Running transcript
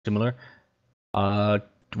similar.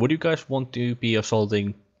 Would you guys want to be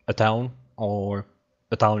assaulting a town or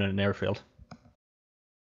a town and an airfield?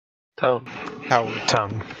 Town.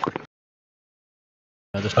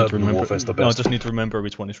 I just need to Urban remember. warfare's the No, I best. just need to remember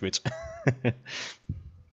which one is which.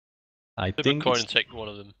 I Flip a think coin it's... and take one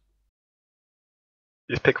of them.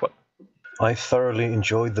 Just pick one. I thoroughly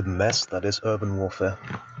enjoyed the mess that is urban warfare.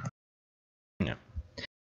 Yeah.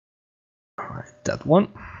 Alright, that one.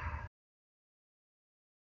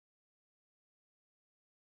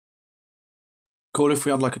 Cool if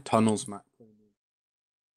we had like a tunnels map.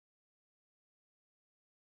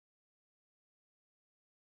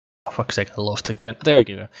 For fuck's sake, I lost it. There you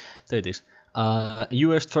go. There it is.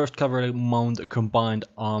 US 1st Cavalry mount combined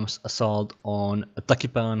arms assault on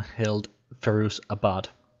Takipan held Ferus Abad.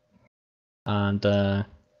 And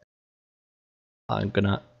I'm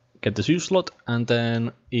gonna get the use slot, and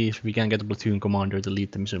then if we can get a platoon commander to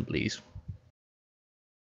lead the mission, please.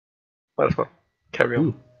 Might as well. Carry on.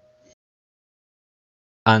 Ooh.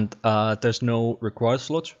 And there's no required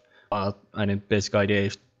slots. And the basic idea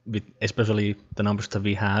is, with especially the numbers that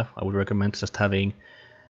we have, I would recommend just having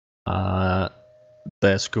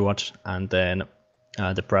the squads and then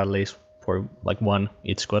the Bradleys for like one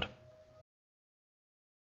each squad.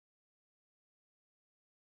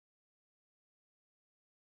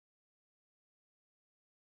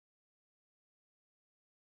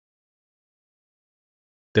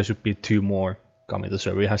 There should be 2 more coming to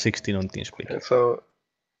serve. We have 16 on TeamSpeak. Okay, so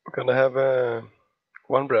we're gonna have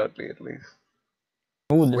one Bradley at least.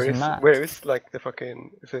 Oh, there's a map. Where is like the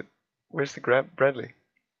fucking? Where's the Bradley?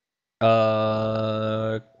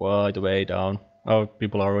 Quite a way down. Oh,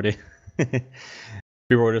 people are already.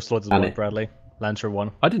 People already slotted one Bradley. Lancer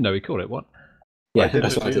 1. I didn't know he called it. What? Yeah, didn't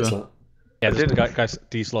that's what I did. Yeah, this guy's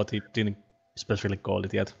D-slot, he didn't specifically call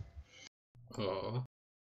it yet. Oh.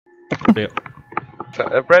 Yeah. So,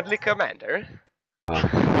 a Bradley commander.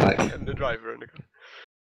 Like, And the driver and the car.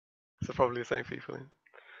 So probably the same people.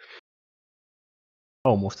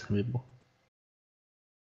 Almost people.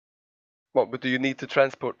 What? But do you need to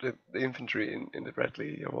transport the infantry in the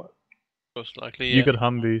Bradley or what? Most likely, You yeah. got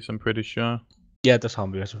Humvees, I'm pretty sure. Yeah, there's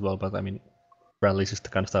Humvees as well, but I mean, Bradleys is the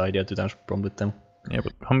kind of the idea to transport with them. Yeah,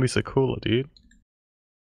 but Humvees are cooler, dude.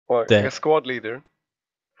 Well, The- a squad leader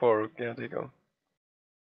for there you go.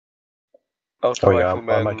 Auto Oh, yeah,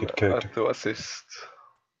 rifleman I might get kicked. to assist.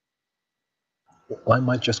 I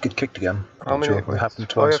might just get kicked again. How Not many? sure. It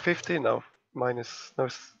happened Oh, yeah, twice. 15 now. Minus no,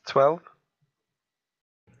 it's 12.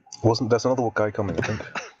 There's another guy coming, I think.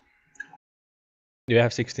 You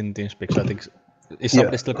have 16 TeamSpeak, so I think... Is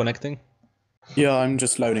somebody still connecting? yeah, I'm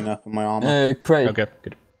just loading up on my armor. Pray. Okay,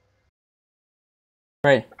 good.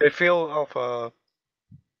 Pray. They feel Alpha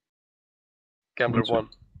Gambler 1,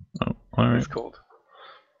 Oh, alright. it's called.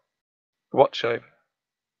 What shape?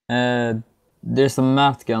 There's some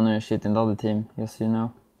math gunner shit in the other team, just so you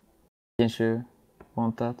know. Didn't you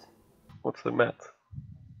want that? What's the mat?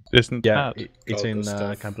 Isn't Yeah, that? it's in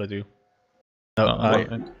stuff. Camp Ledoux. Oh, No, right.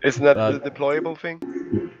 Isn't that Uh, the deployable thing?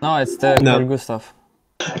 No, it's the No. good stuff.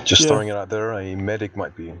 Just Yeah. throwing it out there, a medic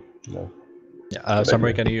might be, yeah,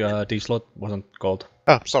 Summary, can you D-slot? Wasn't called.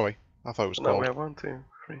 Oh, sorry. I thought it was No, we called. have 1, 2,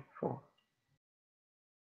 3, 4.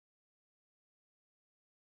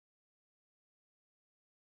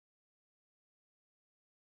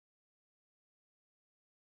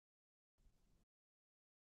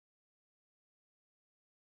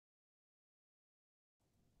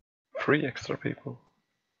 Three extra people.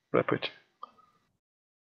 Rapid.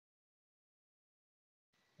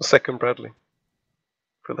 A second Bradley.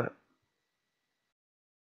 For that.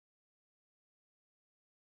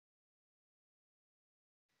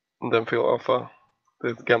 And then feel Alpha,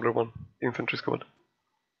 the Gambler 1 infantry squad.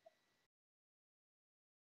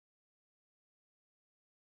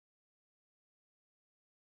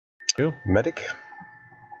 medic?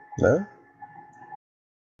 No?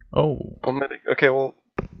 Oh, Oh, medic. Okay, well,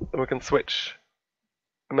 then we can switch.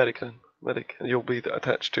 Medic then. Medic, and you'll be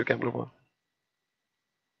attached to Gambler 1.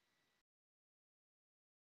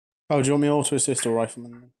 Oh, do you want me auto assist or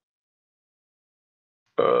rifleman?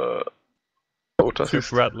 Auto 2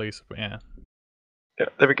 assist. Bradleys, but yeah. Yeah,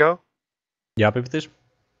 there we go. You happy with this?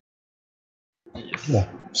 Yes. Yeah,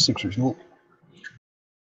 seems reasonable.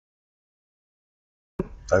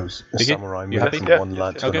 I was a Vicky, samurai you moved happy? from Yeah, one yes,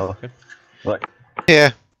 lad yes. to Okay. another. Okay. Right.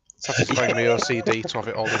 Yeah. Satisfying my OCD to have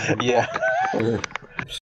it all in one Yeah. block.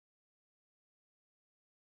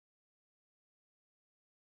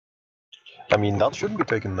 I mean, that shouldn't be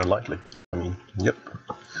taken lightly. I mean, yep.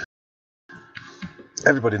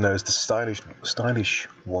 Everybody knows the stylish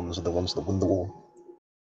ones are the ones that win the war.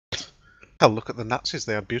 Hell, look at the Nazis.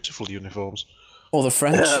 They had beautiful uniforms. Or the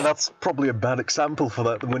French. Yeah, that's probably a bad example for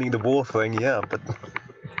that, winning the war thing, yeah, but...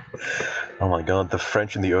 Oh my god, the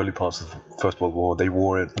French in the early parts of the First World War, they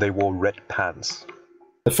wore red pants.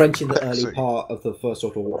 The French in the early Sexy. part of the First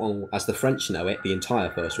World War, as the French know it, the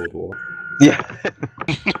entire First World War. Yeah.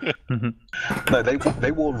 No,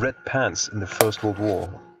 they wore red pants in the First World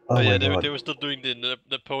War. Oh yeah, my they god. were still doing the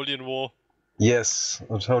Napoleon War. Yes,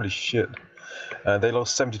 holy shit. They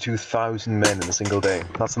lost 72,000 men in a single day.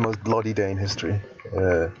 That's the most bloody day in history.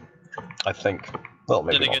 I think. Well,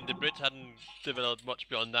 maybe Then not. again, the Brits hadn't developed much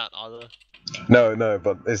beyond that either. No,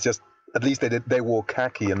 but it's just at least they wore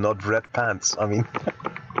khaki and not red pants. I mean,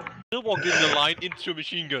 Still walking the line into a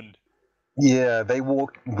machine gun. yeah, they wore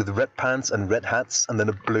with red pants and red hats and then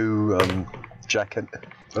a blue jacket.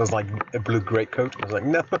 It was like a blue greatcoat. I was like,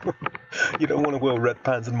 no, you don't want to wear red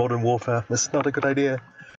pants in modern warfare. That's not a good idea.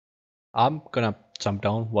 I'm gonna jump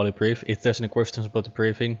down while you brief. If there's any questions about the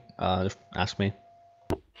briefing, just ask me.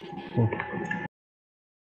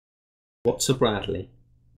 What's a Bradley?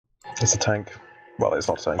 It's a tank. Well, it's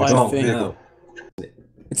not a tank. I It's not a think- vehicle.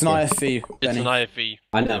 It's an IFV, It's Benny. an IFE.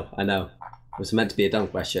 I know. It was meant to be a dumb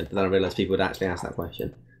question, but then I realised people would actually ask that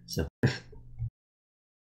question. So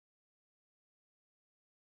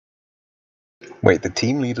Wait, the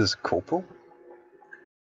team leader's corporal?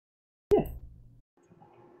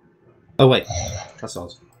 oh wait, that's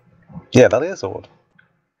odd. Yeah, that is odd.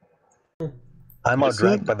 I'm Yes,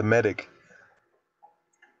 outranked by the medic.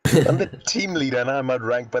 I'm the team leader and I'm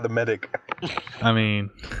outranked by the medic. I mean,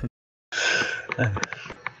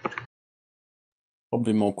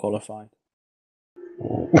 Probably more qualified.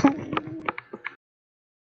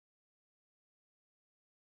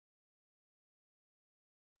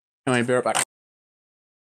 Anyway, be right back.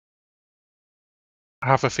 I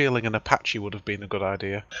have a feeling an Apache would have been a good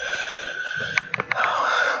idea.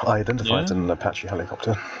 I identified Yeah. an Apache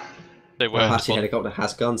helicopter. They were. Apache helicopter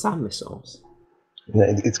has guns and missiles. Yeah,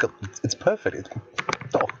 it's perfect.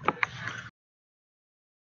 Oh,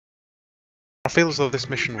 I feel as though this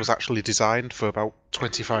mission was actually designed for about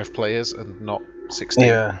 25 players and not 16.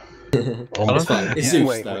 yeah. It's fine. It's Yeah, Zeus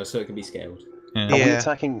wait, though, wait. so it can be scaled. yeah.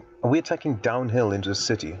 Are we attacking downhill into a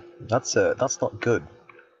city? That's not good.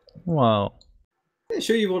 Well, Yeah,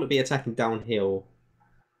 sure, you want to be attacking downhill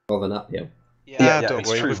rather than uphill. Yeah, don't it's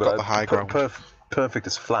worry, true, we've but got the high ground. Perfect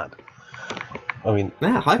is flat. I mean,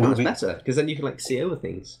 Yeah, high ground's We- better because then you can like see over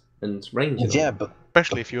things and range. it all. yeah, but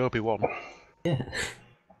Especially if you're Obi-Wan. yeah.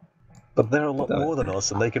 they're a lot more than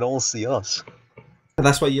us, and they can all see us. And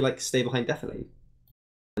that's why you like stay behind definitely,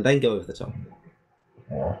 and then go over the top,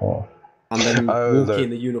 and then Oh, walking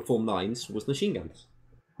the uniform lines was machine guns.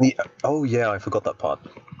 Yeah. Oh yeah, I forgot that part.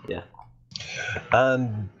 Yeah.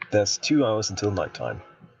 And there's 2 hours until nighttime.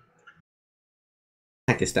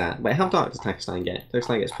 Pakistan. Wait, how dark does Pakistan get?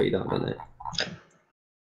 Pakistan gets pretty dark, doesn't it?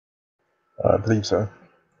 I believe so.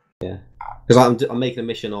 Because I'm making a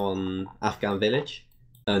mission on Afghan village,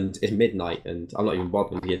 and it's midnight, and I'm not even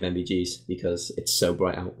bothering to give MVGs because it's so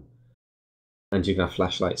bright out, and you can have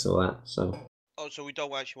flashlights and all that. So Oh, so we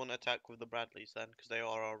don't actually want to attack with the Bradleys then, because they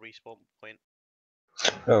are our respawn point.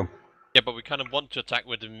 Oh, Yeah, but we kind of want to attack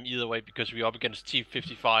with them either way because we are up against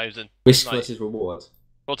T-55s and... risk like- versus reward.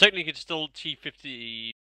 Well, technically it's still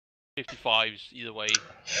T-55s either way.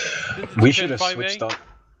 we should have T-55A? switched that.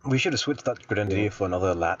 We should have switched that grenadier for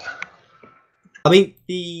another lat. I mean,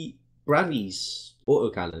 the Bradley's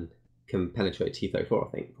autocannon can penetrate T-34,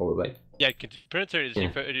 I think, probably. Yeah, it can penetrate the Yeah.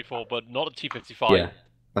 T-34, but not a T-55. Yeah,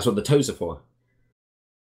 that's what the toes are for.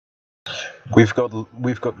 We've got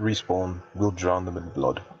respawn. We'll drown them in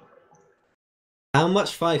blood. How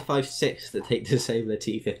much 5.56 did it take to disable a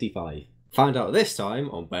T-55? Find out this time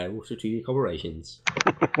on Beowulf Strategic Operations.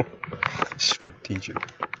 Strategic.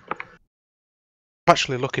 I'm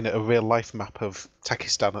actually looking at a real-life map of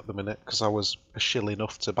Takistan at the minute because I was a shill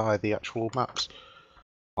enough to buy the actual maps.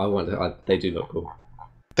 They do look cool.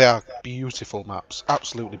 They are beautiful maps,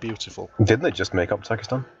 absolutely beautiful. Didn't they just make up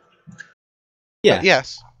Pakistan? Yeah,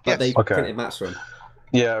 Yes, but yes. they Okay. printed maps for him.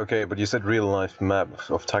 Yeah, okay, but you said real life map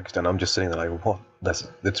of Pakistan. I'm just sitting there like, what?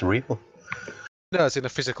 It's real? No, it's in a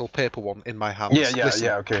physical paper one in my hands. Yeah, Listen,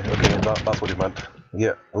 okay. That's what you meant.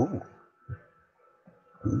 Yeah. Ooh.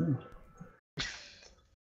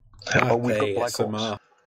 Oh, we've got Black Hawks.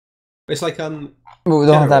 It's like But we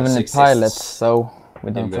don't have any 60s pilots, so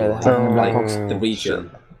we don't in play real that. life. Any Black Like, Hawks. the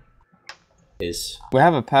region is We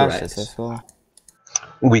have a parachute Correct. as well.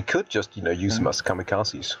 We could just, use them as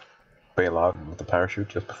kamikazes. Bail out with the parachute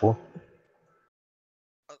just before.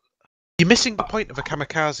 You're missing the point of a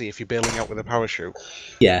kamikaze if you're bailing out with a parachute.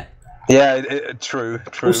 yeah. Yeah, true.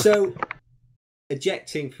 Also,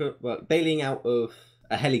 bailing out of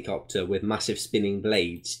a helicopter with massive spinning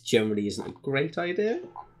blades generally isn't a great idea.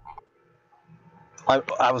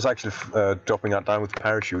 I was actually dropping that down with a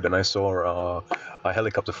parachute, and I saw a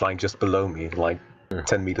helicopter flying just below me, like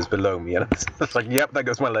 10 meters below me, and I was like, "Yep, there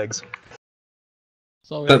goes my legs."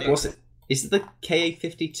 So But was it? Is it the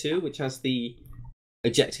KA-52 which has the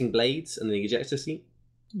ejecting blades and the ejector seat?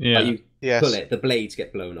 Yeah. Like you pull it, the blades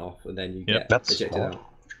get blown off, and then you get ejected smart. out.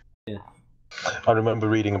 Yeah. I remember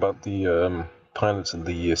reading about the pilots in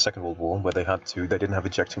the Second World War where they didn't have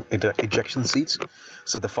ejection seats,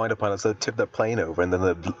 so the fighter pilots they'd tip their plane over and then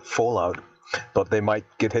they'd fall out, but they might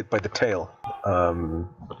get hit by the tail.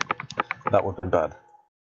 That would have been bad.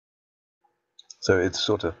 So it's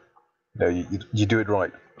sort of, you do it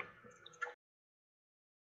right.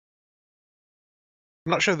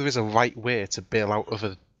 I'm not sure there is a right way to bail out of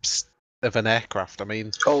an aircraft. I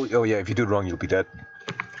mean, oh yeah, if you do it wrong, you'll be dead.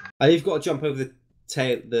 You've got to jump over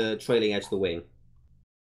the trailing edge of the wing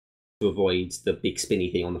to avoid the big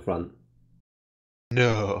spinny thing on the front.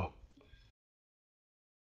 no.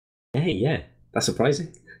 Hey, yeah, that's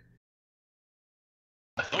surprising.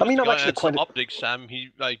 I mean, I'm Guy actually had some quite. optics, Sam. He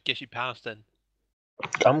gets you past then.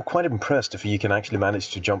 I'm quite impressed if you can actually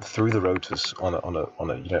manage to jump through the rotors on a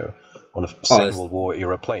Second World War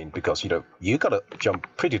era plane, because you gotta jump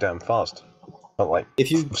pretty damn fast. Not like if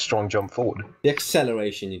you strong jump forward. The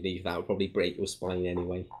acceleration you need for that would probably break your spine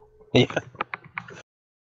anyway. Yeah.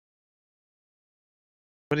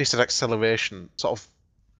 When you said acceleration, sort of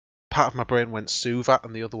part of my brain went Suvat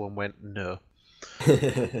and the other one went no.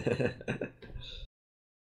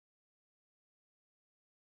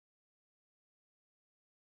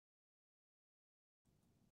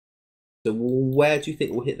 So where do you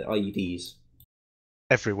think we'll hit the IEDs?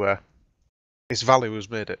 Everywhere. It's Valley who's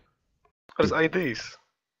made it. What is IEDs?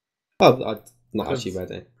 Oh, I've not actually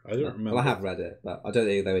read it. I don't remember. Well, I have read it, but I don't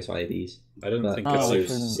think there is IEDs. I don't think Oh,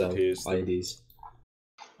 it's it's so appears them. IEDs.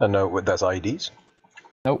 No, there's IEDs.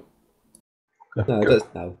 Nope.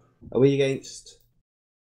 No. Are we against?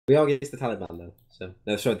 We are against the Taliban though. So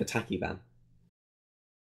no, sorry, the Taliban.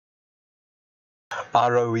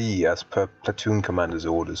 ROE as per platoon commander's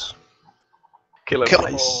orders. Kill 'em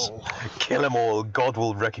Nice. all. Kill them all. God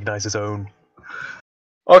will recognize his own.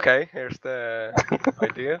 Okay, here's the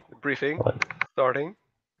idea, the briefing, starting.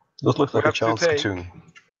 Does look We like a have to child's take cartoon.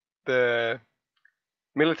 the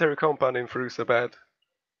military compound in Firuzabad,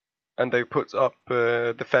 and they put up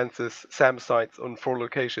defenses, SAM sites on 4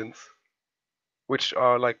 locations, which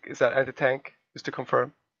are like, is that anti-tank? Just to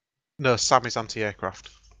confirm. No, Sam is anti-aircraft.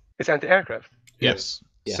 It's anti-aircraft. Yes.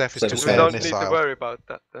 Yeah. Surface So to We air don't need missile. to worry about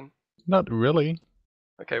that then. Not really.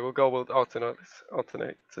 Okay, we'll go with alternate.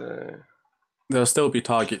 There'll still be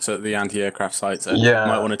targets at the anti-aircraft sites, and Yeah.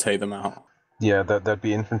 you might want to take them out. Yeah, there'd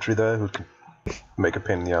be infantry there who could make a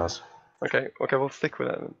pain in the ass. Okay, we'll stick with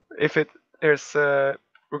that. Then. If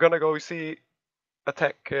we're gonna go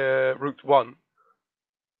attack route 1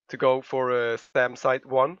 to go for SAM site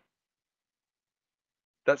 1.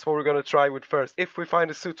 That's what we're gonna try with first. If we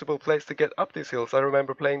find a suitable place to get up these hills, I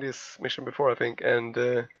remember playing this mission before, I think, and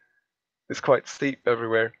it's quite steep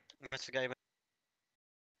everywhere. Investigate.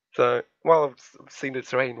 So, well, I've seen the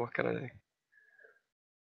terrain. What can I do?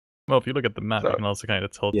 Well, if you look at the map, So- you can also kind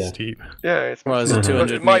of tell it's steep. Yeah, it's Well, there's a but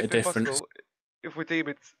 200 it might meter be difference. possible. If we deem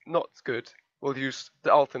it not good, we'll use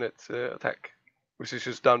the alternate attack, which is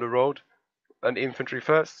just down the road, and infantry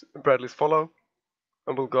first, and Bradley's follow,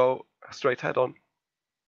 and we'll go straight head on.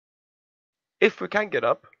 If we can get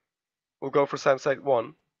up, we'll go for SAM site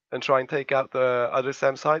 1 and try and take out the other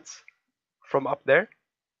SAM sites from up there,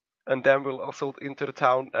 and then we'll assault into the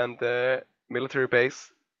town and the military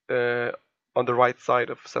base on the right side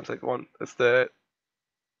of SAM site 1. That's the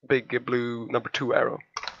big blue number 2 arrow.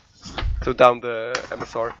 So down the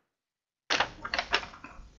MSR.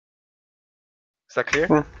 Is that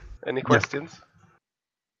clear? Any questions?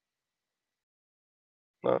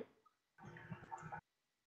 No.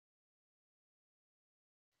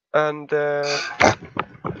 And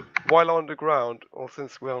while on the ground, or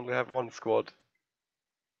since we only have 1 squad,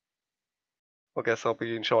 I guess I'll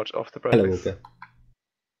be in charge of the Hello, Bradleys. Walker.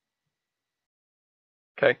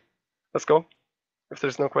 Okay, let's go. If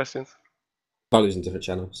there's no questions. Value's in a different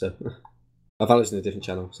channel, so. Value's in a different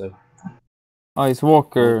channel, so. Oh, it's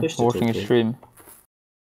Walker push to watching a talk to. stream.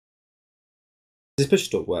 Does push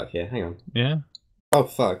talk work here? Hang on. Yeah. Oh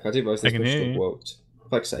fuck! I didn't realize I this can push hear talk you. worked.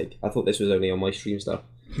 Fuck's sake! I thought this was only on my stream stuff.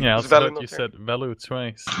 Yeah, I Is also Velu thought not you here? said Velu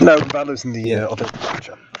twice. No, Value's in the Yeah. other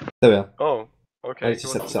chat. There we are. Oh, I okay. need to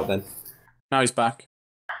set this up then. Now he's back.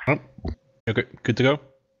 Okay, good to go?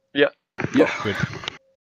 Yeah. Good.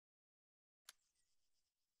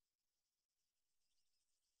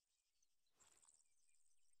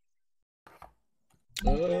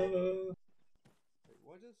 So,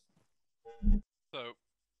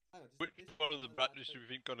 which one of the Bradleys do we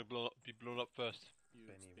think gonna be blown up first?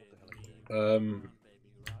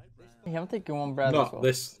 Yeah, I'm taking one Bradley as well.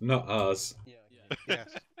 Not ours. Yes.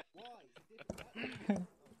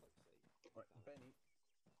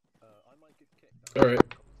 Alright.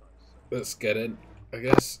 Let's get in, I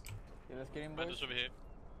guess. Yeah, let's get in, boys. Over here.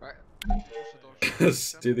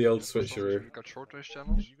 Let's do the old switcheroo. We've got short range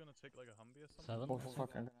channels. Are you gonna take like a Humvee or something? 7. Oh, fuck.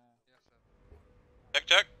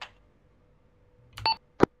 Check.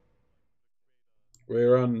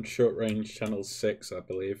 We're on short range channel 6, I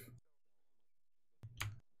believe.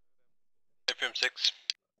 FM 6.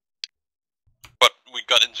 But we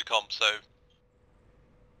got intercom, so.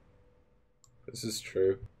 This is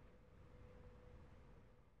true.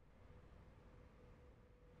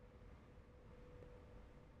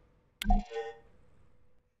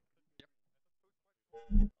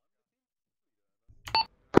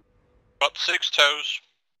 Got 6 toes.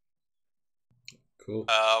 Cool.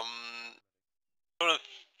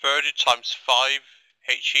 230 times 5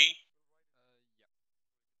 HE.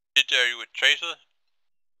 Did with Tracer.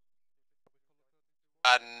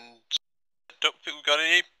 And I don't think we got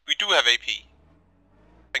any. We do have AP.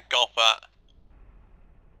 Thank God for that.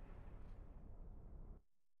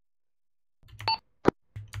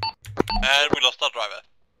 And we lost our driver.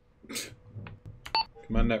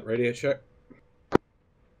 Command net radio check.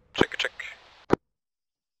 Check.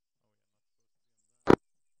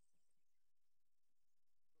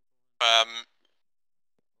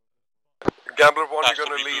 Gambler 1, you're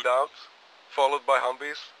gonna lead out, followed by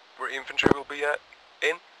Humvees, where infantry will be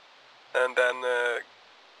in, and then the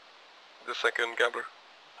second Gambler.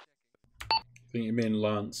 I think you mean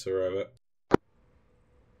Lancer, over.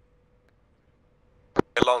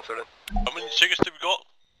 Lancer then. How many tickets do we got?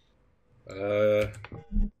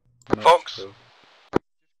 Not Fox. sure.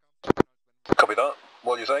 Copy that.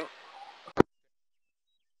 What are you saying?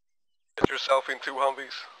 Get yourself in 2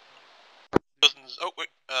 Humvees. Doesn't. Oh wait.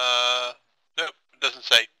 No, it doesn't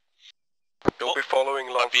say. You'll be following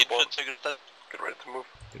Lancer 1. Get Get ready to move.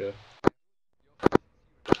 Yeah.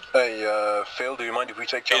 Hey, Phil, do you mind if we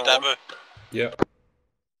take channel 1? Yeah.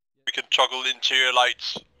 We can toggle interior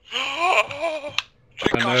lights. I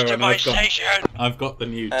know, and I've got the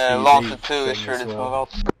new TV Lancer 2 is thing ready as to well. move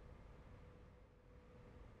out.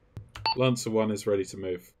 Lancer 1 is ready to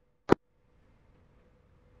move.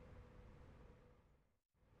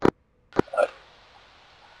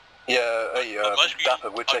 Yeah, hey, Dapper,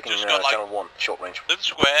 we're taking channel 1, short range. This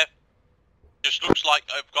square just looks like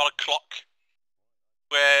I've got a clock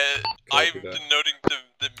where I'm denoting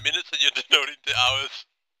the minutes and you're denoting the hours.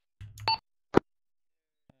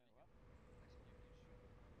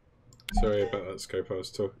 Sorry about that, Scope.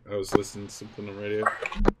 I was listening to something on radio.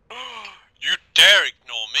 You dare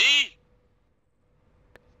ignore me?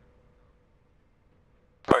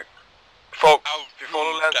 Right. Folks, How if you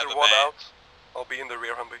follow rude, Lancer Gather 1 Man. out, I'll be in the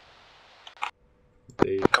rear Humvee.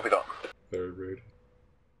 Indeed. Copy that. Very rude.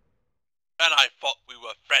 And I thought we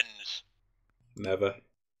were friends. Never.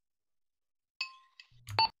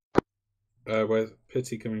 Where's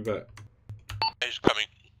Pity coming back? He's coming.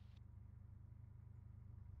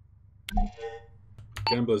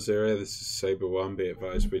 Gambler 0, this is Saber 1, be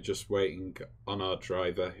advised we're just waiting on our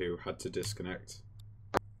driver who had to disconnect.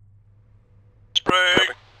 Spray!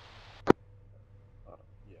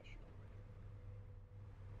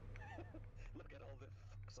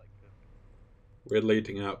 We're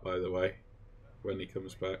leading out, by the way, when he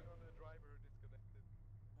comes back.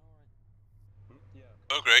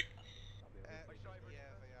 Oh great. Yeah, they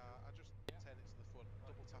are. I just turn it to the front,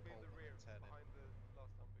 double tap all and turn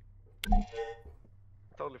it.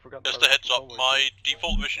 Totally forgot. Just a heads up, my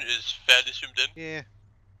default vision is fairly zoomed in. Yeah.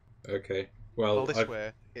 Okay, well, this I've,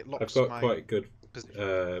 way, it I've locks got my quite a good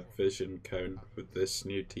position. vision cone with this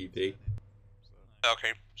new TV.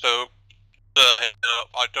 Okay, so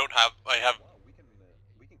I don't have. I have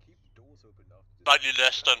slightly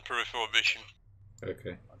less than peripheral vision. Okay.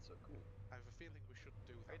 I have a feeling we should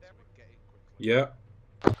do that so we can get in quickly. Yeah.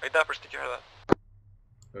 Hey Dapper, did you hear that?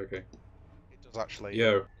 Okay. It does actually.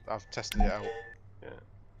 Yo. I've tested it out. Yeah.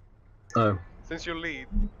 Oh. Since you lead,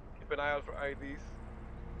 keep an eye out for IDs.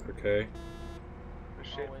 Okay. The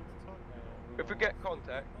ship. If we get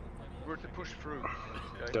contact, we're to push through.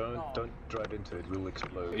 Okay? Don't drive into it, we'll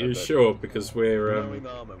explode. Are you sure? Because we're Knowing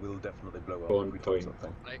armor will definitely blow up spawn if we touch point.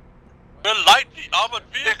 something. We're lightly armored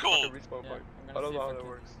vehicle. Respawn point. I don't know how that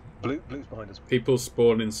works. Blue's behind us. People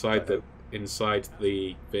spawn inside the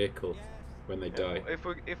vehicle when they die. If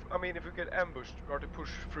we get ambushed, we are to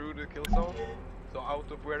push through the kill zone. So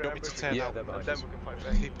out of where You want me to ambushed, turn Yeah, out? they're and behind then us. we can fight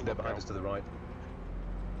back. People They're look behind out. us to the right.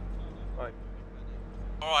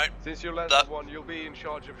 Alright. Since you landed one, you'll be in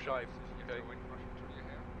charge of Shive. Okay.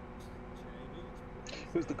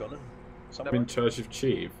 Who's the gunner? I'm in charge of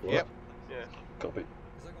Chief. What? Yep. Yeah. Copy.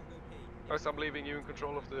 Guys, I'm leaving you in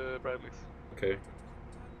control of the Bradleys. Okay.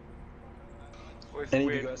 Well, it's Any of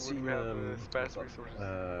you weird guys when seen we have sparse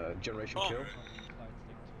resources. Generation Oh. Kill?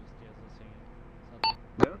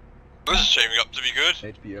 No? This is shaping up to be good.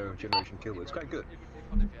 HBO Generation Kill. It's quite good.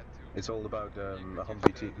 It's all about a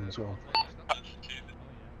Humvee team as well. Yeah.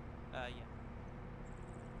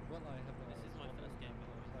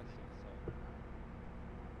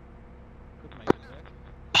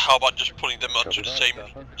 How about just putting them onto the same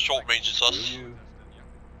short range as us?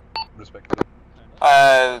 Respect.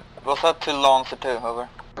 Was that to Lancer too, over?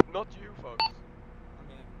 Not you, folks.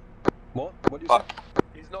 What? What do you say?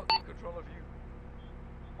 He's not in control of you.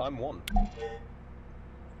 I'm one.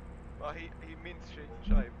 He means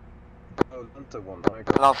Shive. Oh, Hunter one. I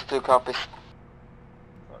got. Lancer 2 copies.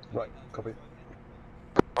 Right, copy.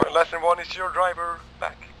 Alright, lesson 1 is your driver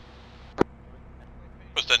back.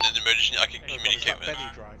 Because then in emergency I can Oh god, is communicate that with him.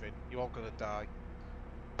 Benny driving? You're all gonna die.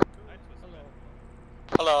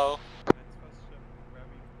 Hello.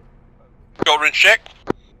 Short-range check.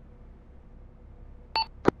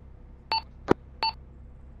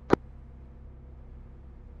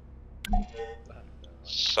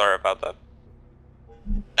 Sorry about that.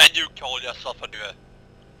 And you call yourself anyway.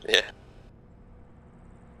 Yeah.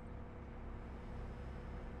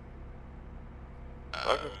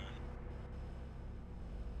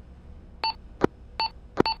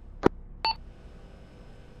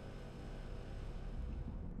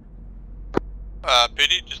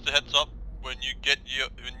 Pity, just a heads up, when you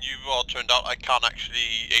are turned out, I can't actually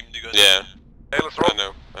aim the gun. Yeah. Hey, let's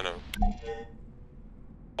roll. I know.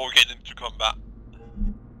 Or we get into combat.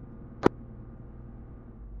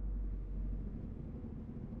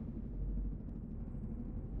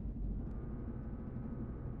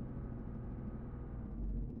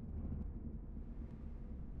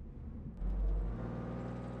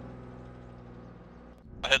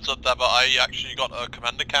 A heads up there, but I actually got a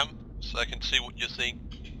commander cam, so I can see what you're seeing.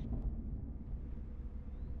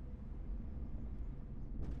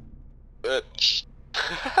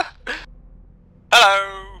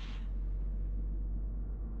 Hello!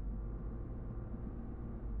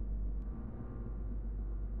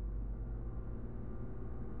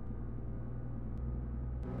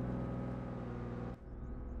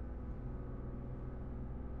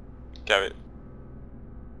 Got it.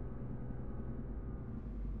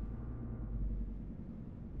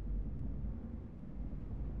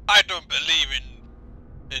 I don't believe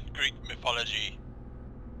in Greek mythology.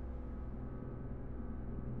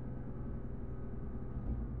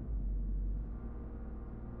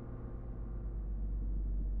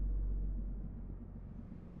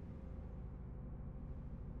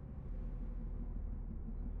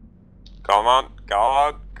 Come on, go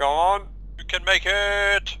on, go on. You can make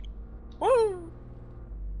it! Woo!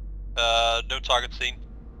 No target seen.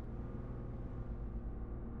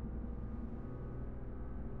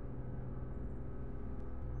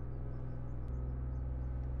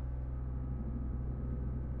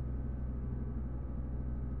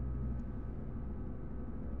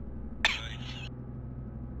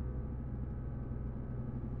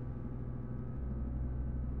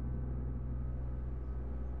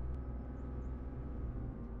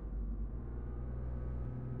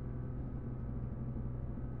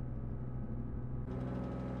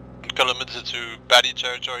 Kilometers to baddie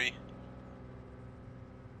territory.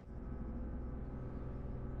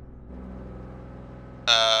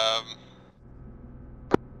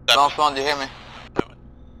 Last one, do you hear me?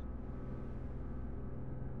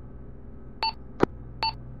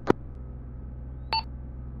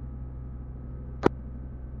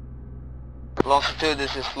 Lancer 2,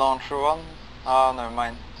 this is Launcher 1. Ah, never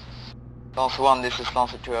mind. Lancer 1, this is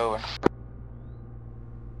Lancer 2, over.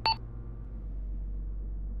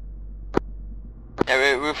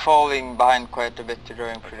 Yeah, we're falling behind quite a bit, you're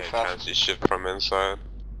going pretty Okay, fast. can see shift from inside.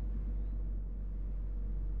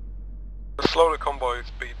 Slow the convoy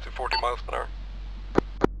speed to 40 miles per hour.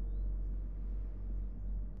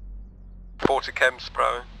 40 chems per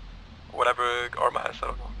hour. Whatever Arma has, I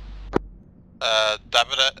don't know.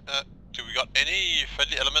 David, do we got any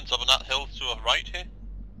friendly elements up on that hill to our right here?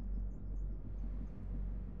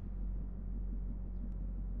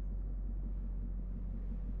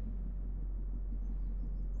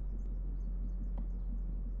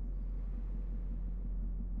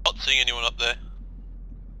 Not seeing anyone up there.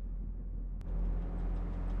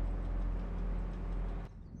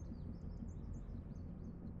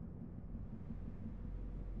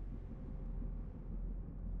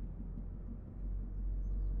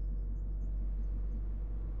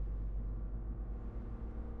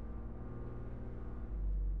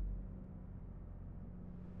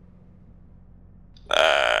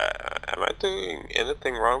 Am I doing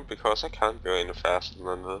anything wrong? Because I can't go any faster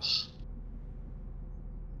than this.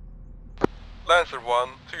 Lancer 1,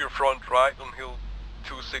 to your front right on hill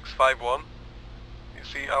 2651. You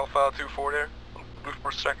see Alpha 24 there? On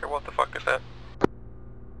Blueforce tracker, what the fuck is that?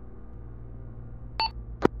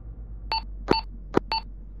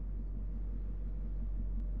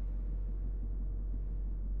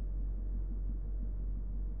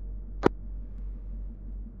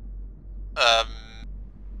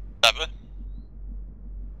 Never. Do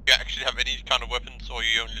you actually have any kind of weapons, or are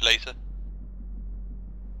you only laser?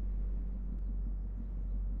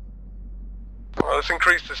 Well, let's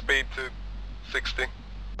increase the speed to 60.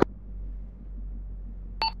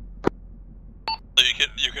 So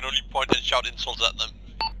you can only point and shout insults at them.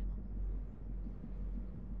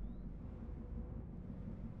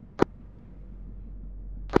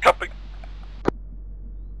 Copy.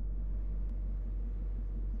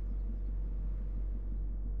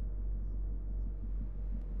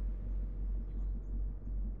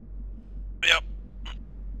 Yep.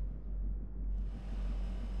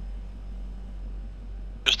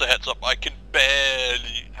 Just a heads up, I can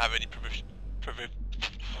barely have any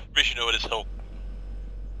vision over this hill.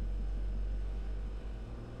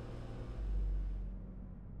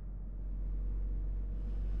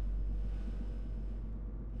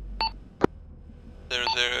 There's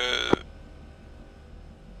a...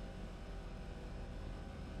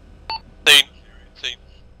 Scene.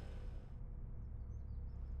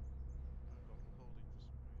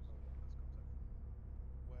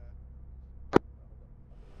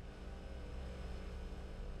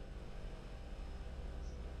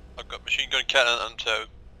 I've got machine gun cannon and tow.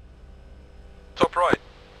 Top right.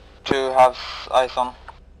 2 has eyes on.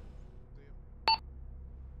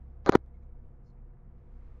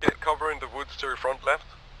 Get cover in the woods to your front left.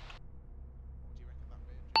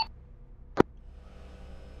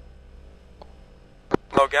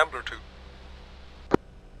 No, Gambler 2.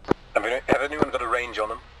 Have anyone got a range on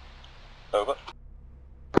them? Over.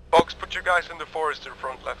 Fox, put your guys in the forest to your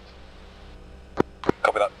front left.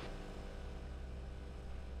 Copy that.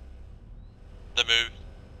 They move.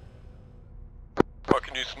 Oh,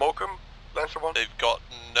 can you smoke them, Lancer 1? They've got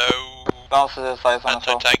no Lancer has eyes on as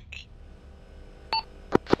well. anti-tank.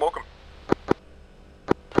 Smoke them.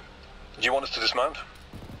 Do you want us to dismount?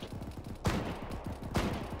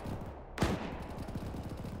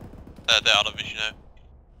 They're out of vision now.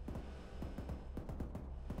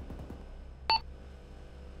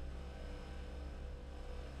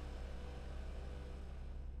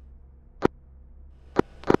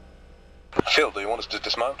 Phil, do you want us to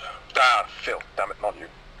dismount? Ah, Phil, damn it, not you.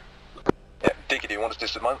 Yeah, Dickie, do you want us to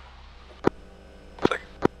dismount? Second.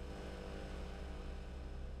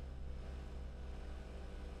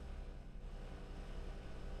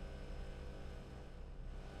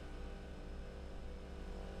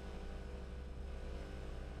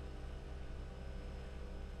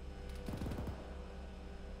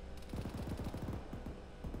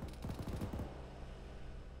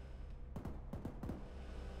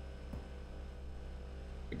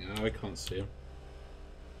 No, I can't see him.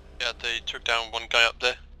 Yeah, they took down one guy up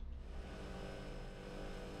there.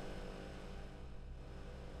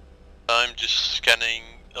 I'm just scanning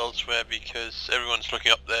elsewhere because everyone's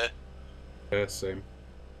looking up there. Yeah, same.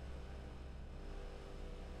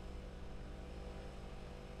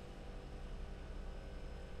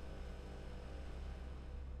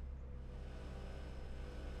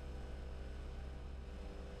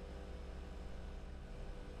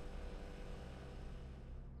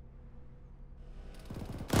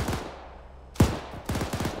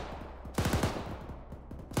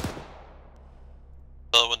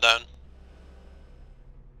 Another one down.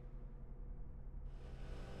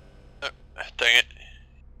 Oh, dang it.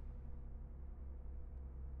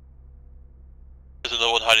 There's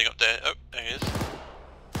another one hiding up there. Oh, there he is.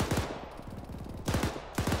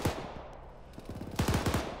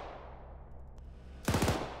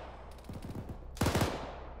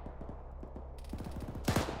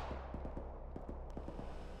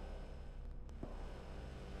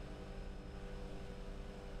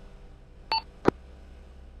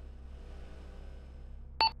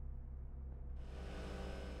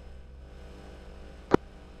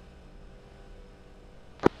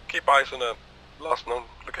 Keep eyes on the last known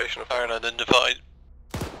location of Fire unidentified.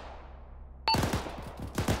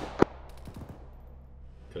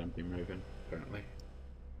 Couldn't be moving, apparently.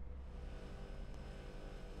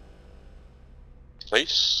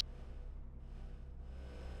 Place.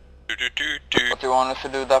 Do. What do you want us to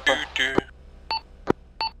do, Dapper? Do.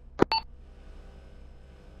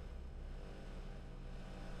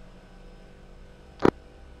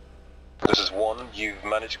 This is 1, you've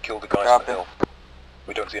managed to kill the guys on the hill.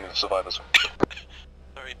 We don't see any survivors.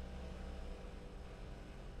 Sorry.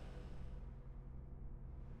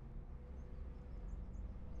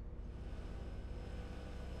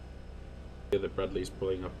 Yeah, the Bradley's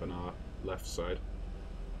pulling up on our left side.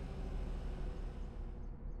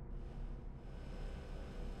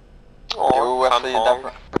 Oh,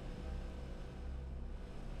 I'm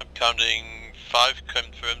counting 5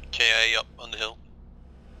 confirmed KA up on the hill.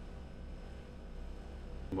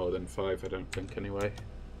 More than 5, I don't think, anyway.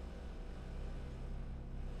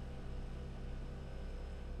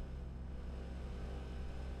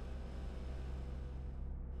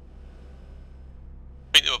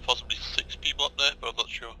 I think there were possibly 6 people up there, but I'm not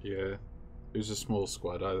sure. Yeah, it was a small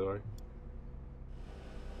squad either way.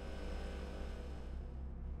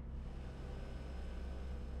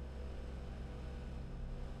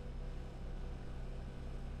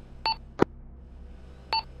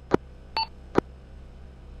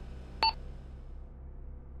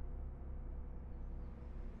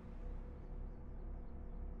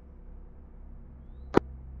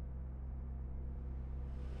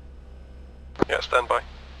 Yeah, stand by.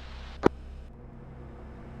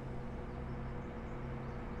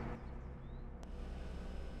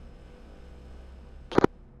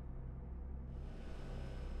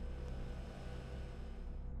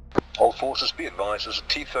 All forces be advised, there's a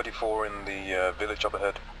T-34 in the village up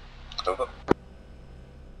ahead. Over.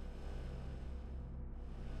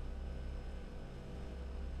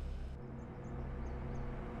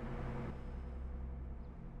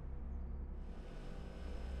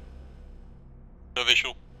 No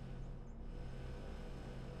visual.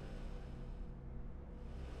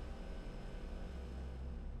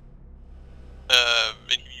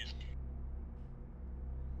 Interviews.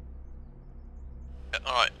 Yeah,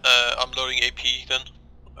 alright, I'm loading AP then.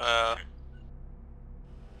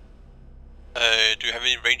 Do you have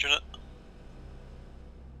any range on it?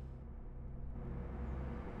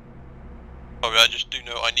 Probably, I just do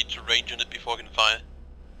know I need to range on it before I can fire.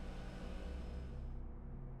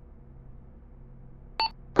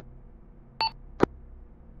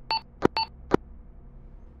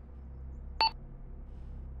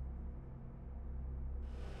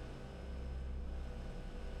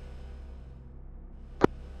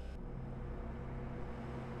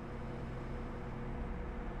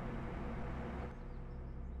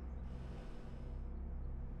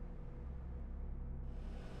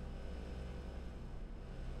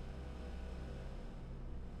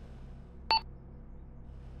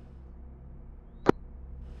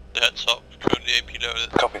 The heads up, currently AP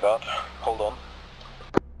loaded. Copy that. Hold on.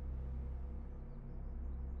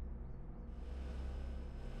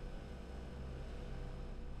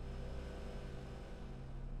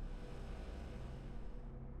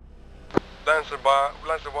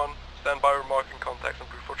 Lancer 1, stand by remarking contacts and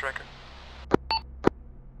proof for tracker.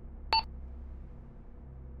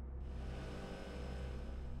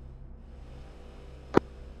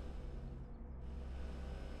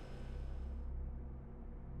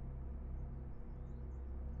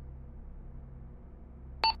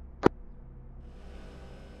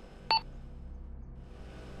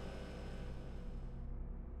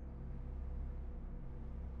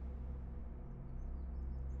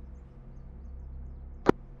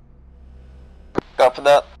 Copy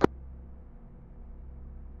that.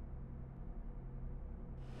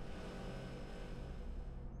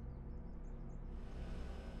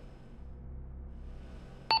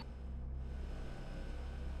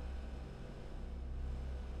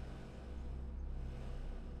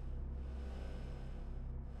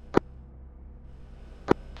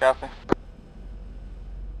 Copy.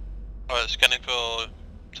 Alright, scanning for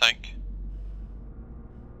tank.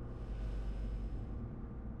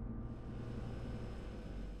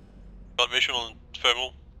 Got visual and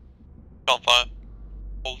thermal. Can't fire.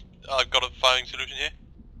 I've got a firing solution here.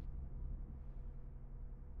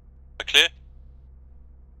 Am I clear?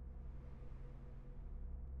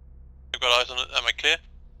 I've got eyes on it. Am I clear?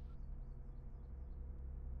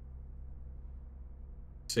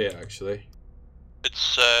 See it actually.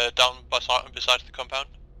 It's down beside the compound.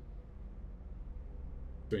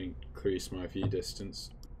 To increase my view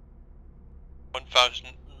distance.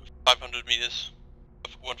 1,500 meters.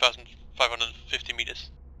 1,550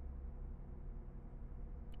 meters.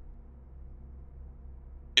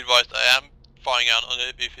 Be advised, I am firing out on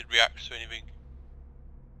it if it reacts to anything.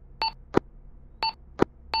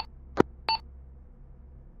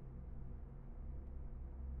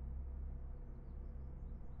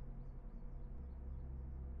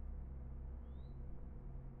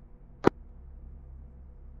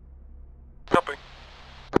 Copy.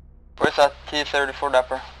 Where's that T-34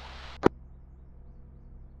 Dapper?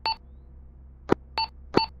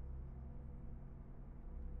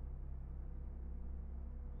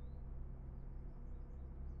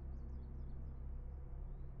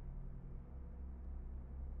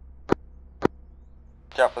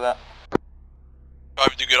 Copy that.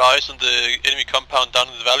 Driving to good eyes on the enemy compound down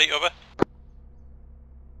in the valley, over.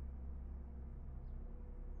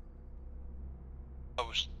 I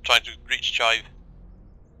was trying to reach Chive.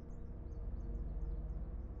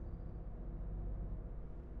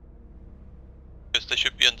 Because they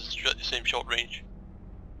should be on the same short range.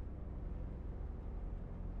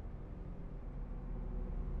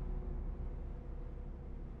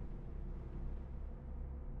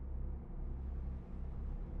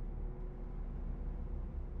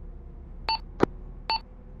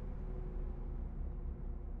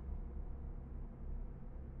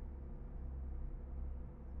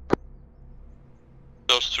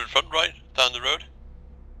 Goes to the front right, down the road.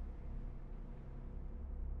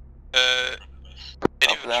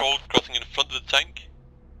 Any patrol crossing in front of the tank.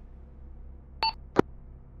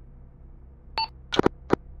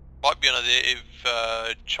 Might be an idea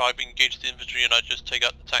if Chive engaged the infantry and I just take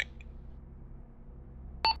out the tank.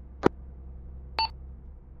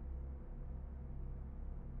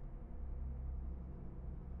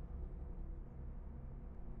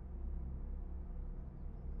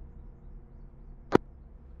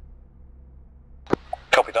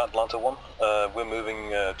 Copy that, Atlanta 1. We're moving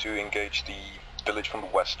to engage the village from the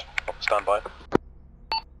west. Stand by.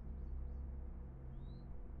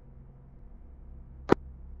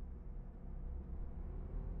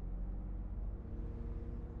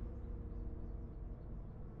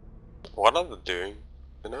 What are they doing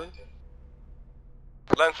tonight?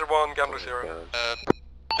 Lancer 1, Gambler 0.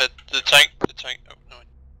 The tank, oh no.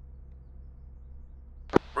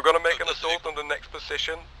 We're gonna make an assault on the next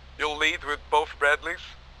position. You'll lead with both Bradleys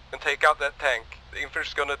and take out that tank. The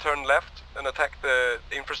infantry's gonna turn left and attack the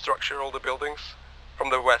infrastructure, all the buildings, from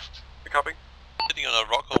the west. You copy? Sitting on a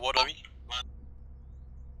rock or what, are we?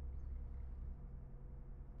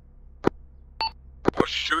 Or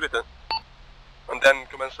shoot it then. And then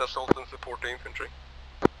commence the assault and support the infantry.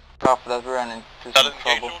 Copy that, we're running into some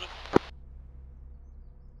trouble.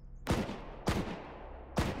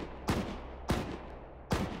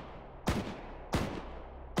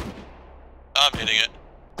 I'm hitting it.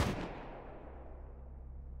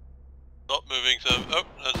 Not moving, so... oh,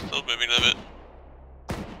 that's still moving a little bit.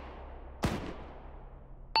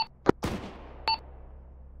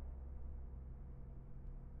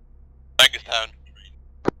 Tank is down.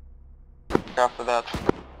 Copy that.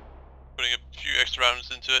 Putting a few extra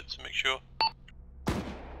rounds into it to make sure.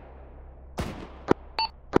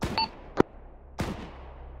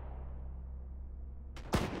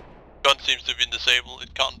 Gun seems to have been disabled,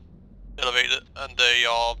 it can't elevate it, and they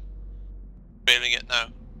are failing it now.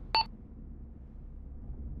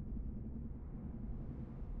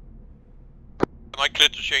 Am I clear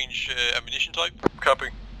to change ammunition type?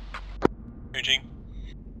 Copy. Changing.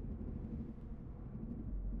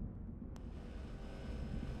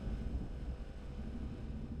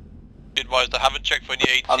 Be advised, I haven't checked for any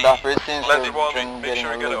AT. On that, it seems Lancer to 1, make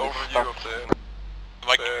sure you get an overview stuck.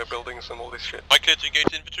 of the buildings and all this shit. Am I clear to engage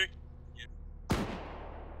the infantry?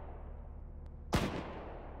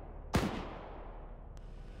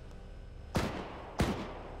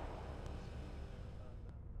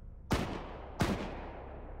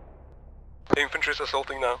 The infantry's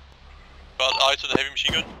assaulting now. Got eyes on the heavy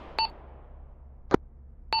machine gun.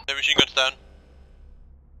 Heavy machine gun's down.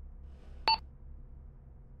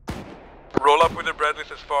 Roll up with the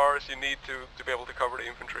Bradleys as far as you need to be able to cover the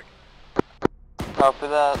infantry. Copy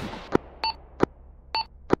that.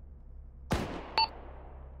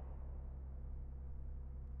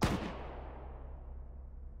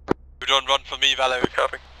 You don't run for me, Valo.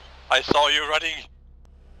 Copy. I saw you running.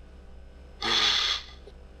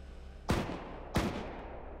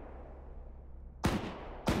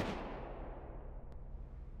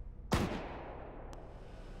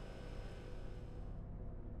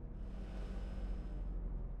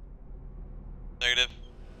 Negative.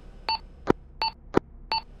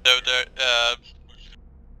 So there,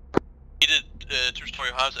 needed two-story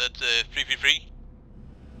house at 333.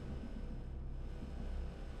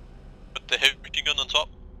 Put the heavy machine gun on top.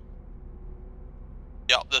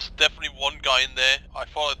 Yeah, there's definitely one guy in there. I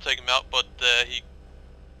thought I'd take him out, but he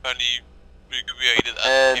only recreated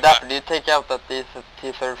and came back. Deputy, take out that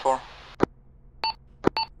T-34.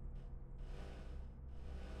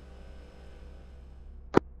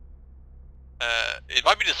 It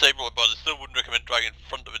might be disabled, but I still wouldn't recommend driving in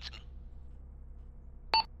front of it.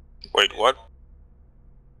 Wait, what?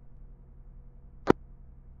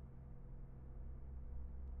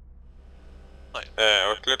 I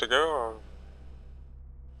was clear to go, or?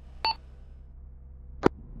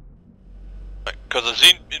 Because I've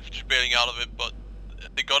seen infantry bailing out of it, but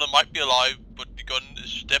the gunner might be alive, but the gun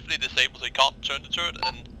is definitely disabled, so you can't turn the turret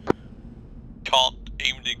and can't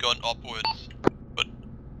aim the gun upwards. But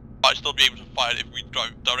might still be able to fire it if we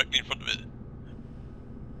drive directly in front of it.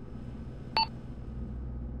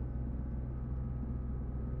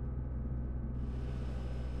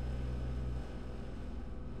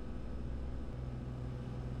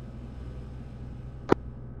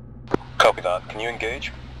 Copy that. Can you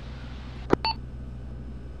engage?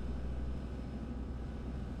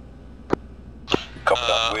 Copy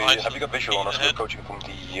that. Have you got visual on us? We're approaching from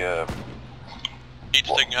the... Need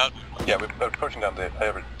to take out. Yeah, we're approaching down the...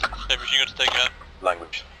 Every machine gun's taking out.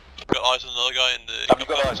 language. Got eyes on another guy in the... Have you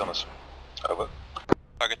got eyes on us? Over.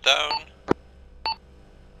 Target down.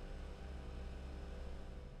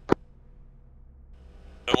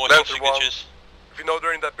 No more heat signatures. If you know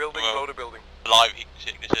they're in that building, blow the building. Live heat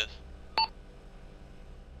signatures.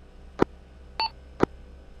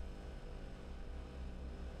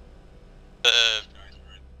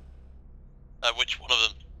 Which one of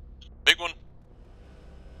them? Big one?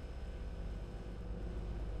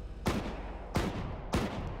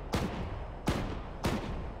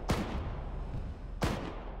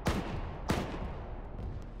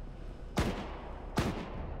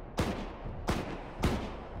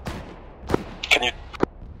 Can you...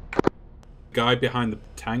 Guy behind the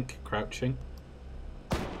tank, crouching.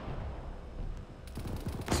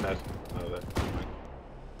 Said. Oh, there.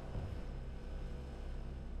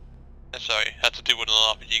 Sorry, had to do with an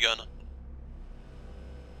RPG gun.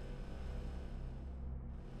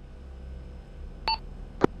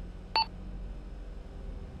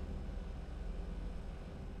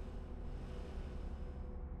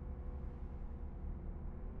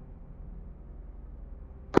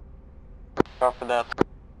 Copy that.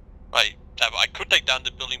 Right, I could take down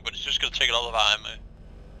the building, but it's just gonna take a lot of our ammo.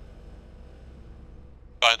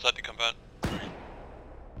 Guy inside the compound.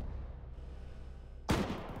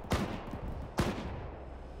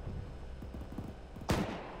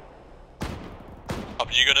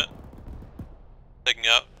 RPG gun it. Taking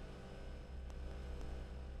out.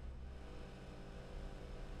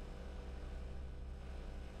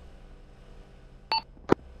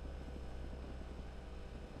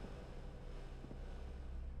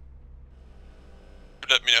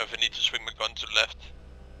 Let me know if I need to swing my gun to the left.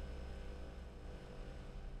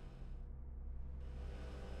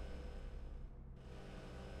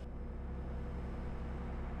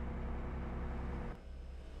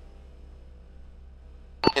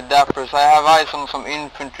 Okay, Dappers, I have eyes on some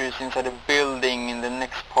infantry inside a building in the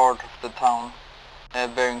next part of the town.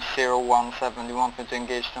 Bearing 017, do you want me to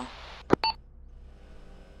engage them?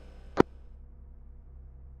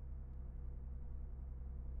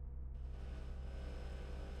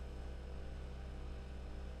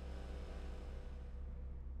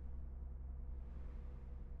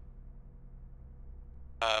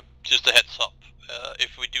 Just a heads up,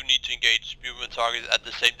 if we do need to engage movement targets at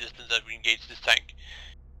the same distance that we engage this tank,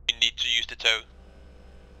 we need to use the tow.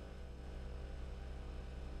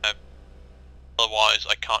 Otherwise,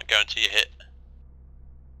 I can't guarantee a hit.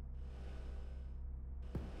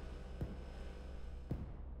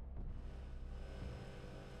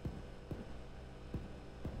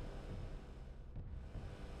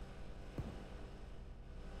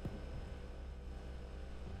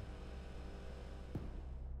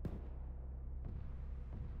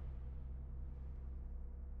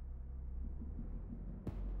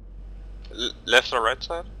 Left or right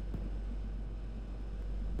side?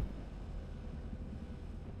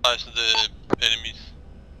 Eyes of the enemies.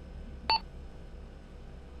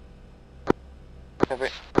 Copy.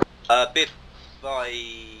 Bid by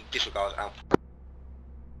disregard out.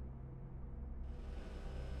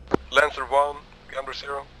 Lancer 1, Gander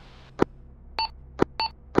 0.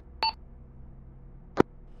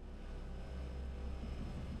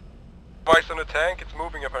 Twice on the tank, it's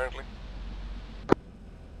moving apparently.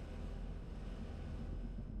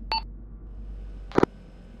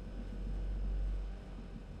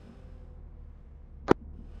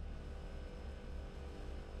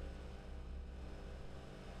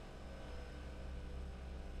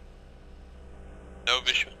 No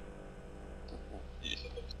vision.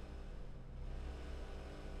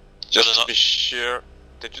 Just to be sure,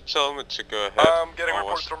 did you tell me to go ahead? I'm getting or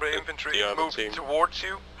reports was from the it infantry the other moving team? towards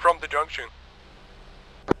you from the junction.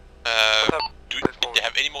 Do you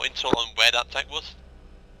have any more intel on where that tank was?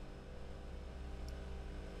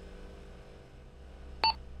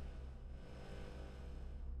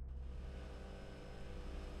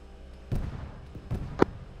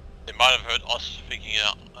 They might have heard us figuring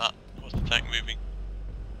out that was the tank moving.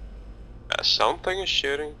 Something is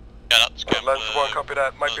shooting. Yeah, that's good. Lancer 1, copy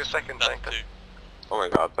that. Might be a second tank. Too. Oh my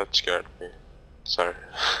god, that scared me. Sorry.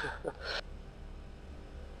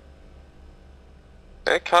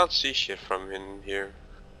 I can't see shit from in here.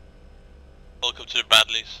 Welcome to the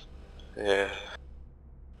Bradleys. Yeah.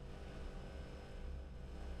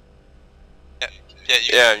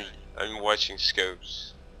 Yeah, I'm watching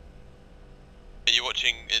scopes. Are you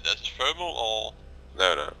watching it as thermal or?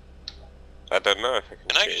 No. I don't know if I can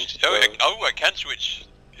change it. I can switch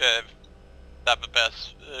that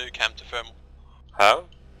best cam to thermal. How?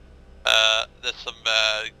 There's some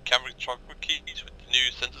camera control keys with the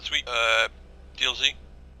new sensor suite DLC.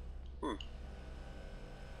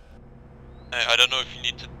 I don't know if you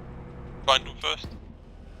need to find them first,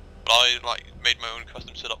 but I made my own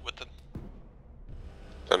custom setup with them.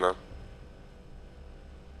 Don't know.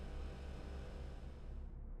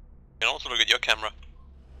 You can also look at your camera.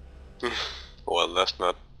 Well, that's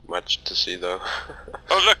not much to see though.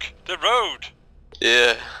 Oh look, the road!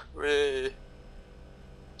 Yeah, really.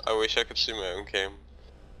 I wish I could see my own cam.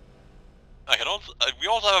 I can also we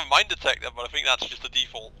also have a mine detector, but I think that's just a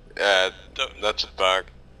default. Yeah, that's a bug.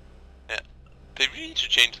 Yeah, they really need to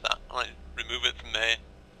change that. Remove it from there.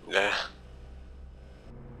 Yeah.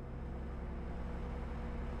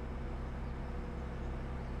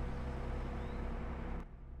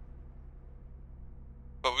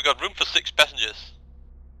 But we got room for 6 passengers.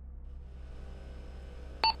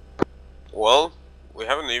 Well, we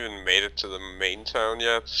haven't even made it to the main town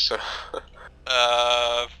yet, so...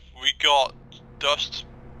 We got dust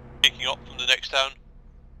picking up from the next town.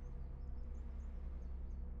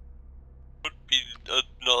 Could be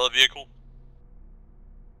another vehicle.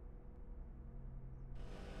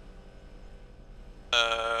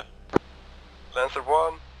 Lancer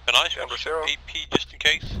 1. Can I Camber switch 0. AP just in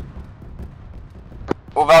case?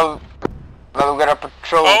 Well, we got a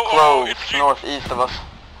patrol close northeast of us.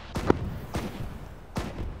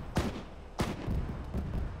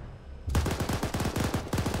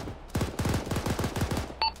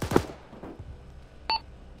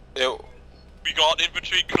 Yo. We got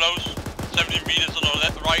infantry close, 70 meters on our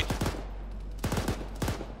left, right.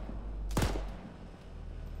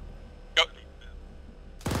 Go.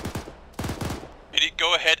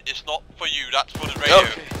 Go ahead, it's not for you, that's for the radio.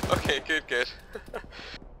 Okay, good.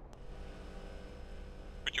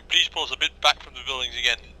 Would you please pull us a bit back from the buildings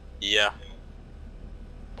again? Yeah.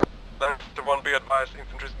 Lancer 1, be advised,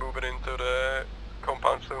 infantry's moving into the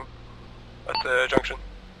compound soon. At the junction.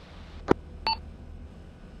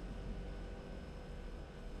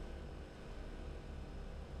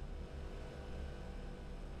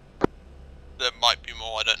 There might be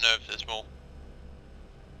more, I don't know if there's more.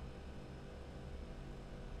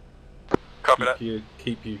 Copy that.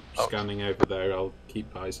 Keep you scanning over there. I'll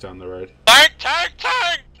keep eyes down the road. Tank!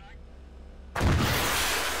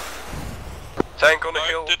 Tank on the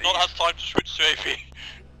hill. Did not have time to switch to AP.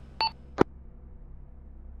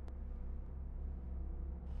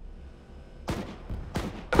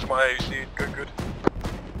 That's why you see it. Good.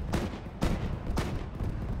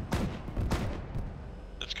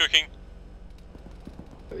 It's cooking.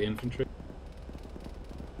 At the infantry.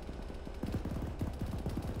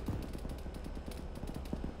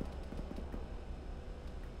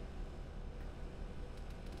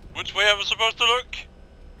 Which way am I supposed to look?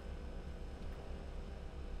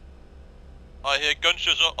 I hear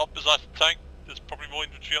gunshots up beside the tank. There's probably more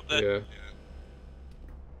infantry up there. Yeah.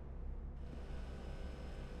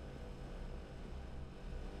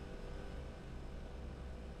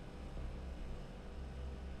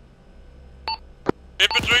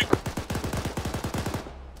 Infantry!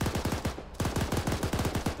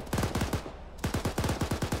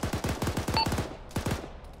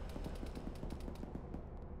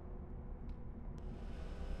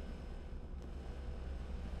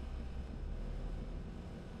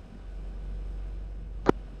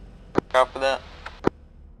 Copy that.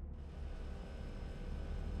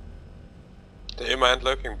 Do you mind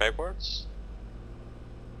looking backwards?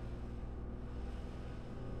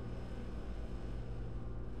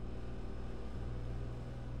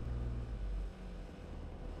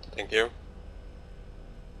 Thank you.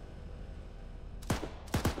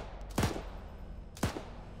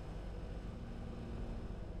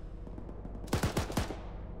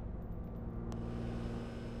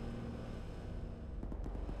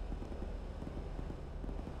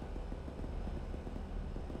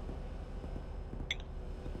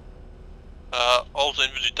 Also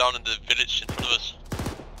infantry down in the village in front of us.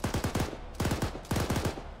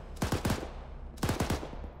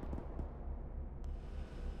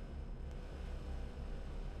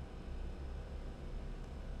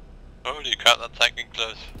 Holy crap, that tank in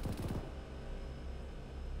close.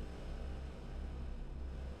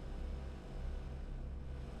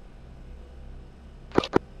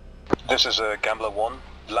 This is Gambler 1.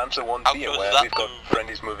 Lancer 1, How be close aware, is that we've got to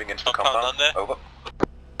friendlies moving into the compound compound. down there? Over.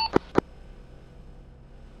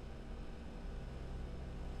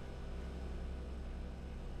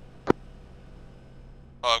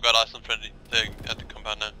 Oh, I've got Iceland friendly. They're at the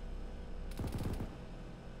compound now.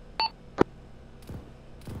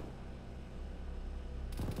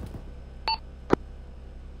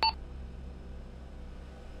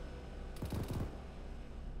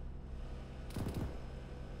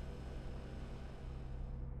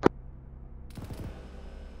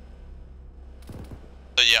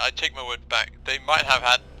 So yeah, I take my word back. They might have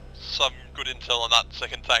had some good intel on that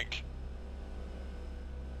second tank.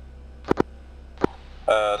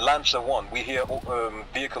 Lancer 1, we hear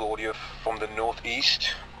vehicle audio from the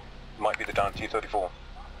northeast. Might be the down T-34.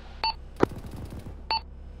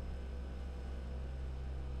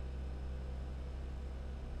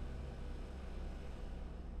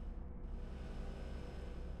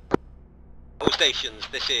 All stations,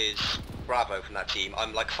 this is Bravo from that team.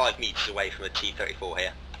 I'm like 5 meters away from a T-34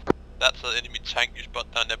 here. That's an enemy tank you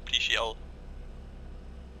spot down there, please yell.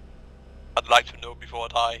 I'd like to know before I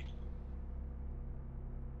die.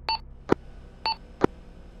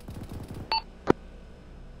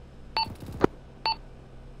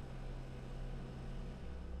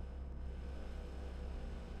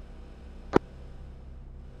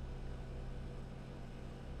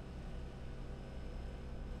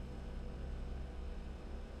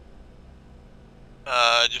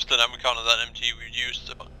 Just an ammo count on that MG, we used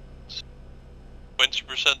about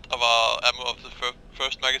 20% of our ammo of the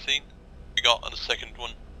first magazine we got on the second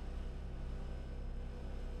one.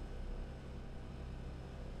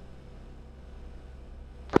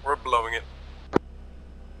 We're blowing it.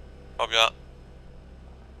 Copy that.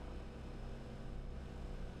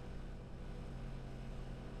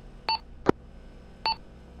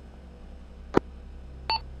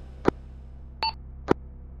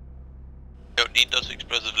 Don't need those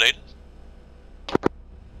explosive laters.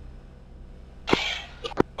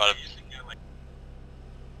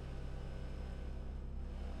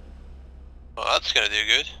 Oh, that's gonna do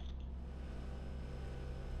good.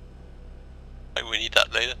 Like, we need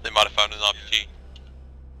that later. They might have found an RPG.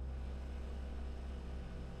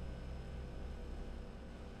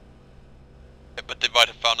 Yeah, but they might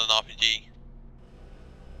have found an RPG.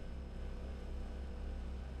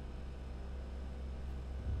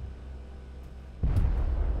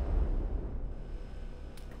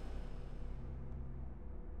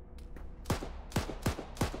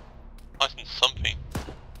 Nice and something.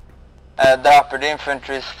 The upper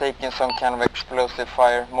infantry is taking some kind of explosive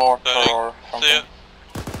fire, mortar or something. See ya.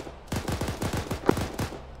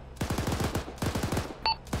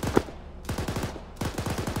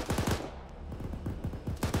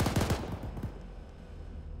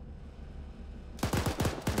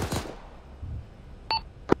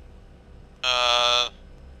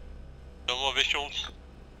 No more visuals.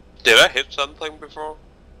 Did I hit something before?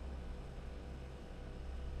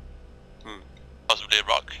 Possibly a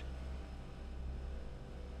rock.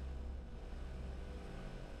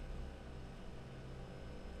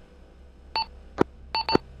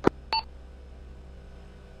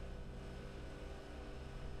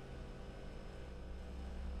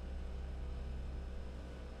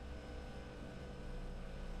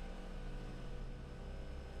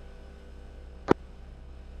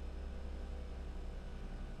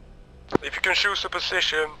 If you can choose a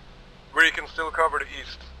position where you can still cover the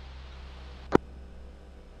east.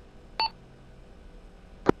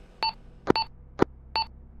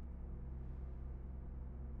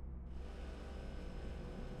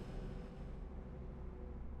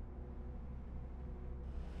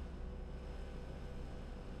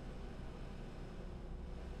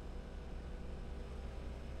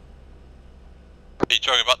 Are you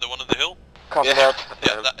talking about the one on the hill? Copy Yeah.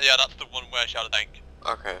 that. Yeah, that's the one where I shot a tank.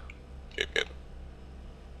 Okay. Good.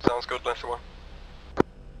 Sounds good, Lancer 1.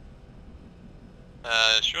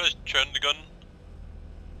 Should I turn the gun?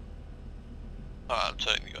 Oh, I'm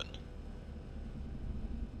turning the gun.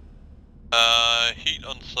 Heat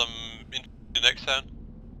on some infantry next turn.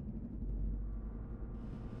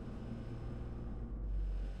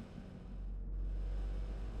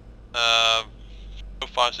 No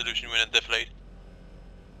fire solution when it deflate.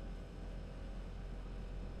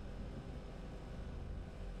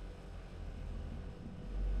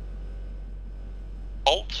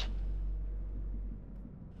 Alt.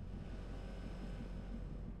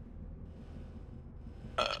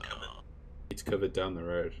 It's covered down the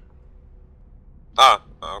road. Ah,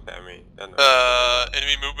 okay, I mean...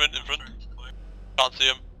 Enemy movement in front. Can't see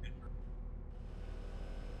him.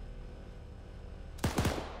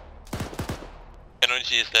 Can only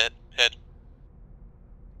see his head.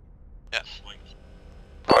 Yeah.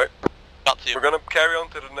 Alright. Can't see him. We're gonna carry on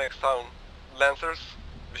to the next town. Lancers,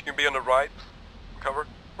 if you can be on the right, cover,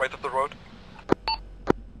 right up the road.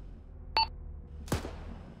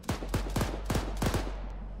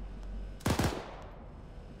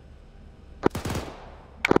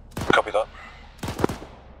 Copy that.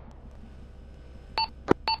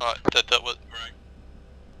 Alright, that was...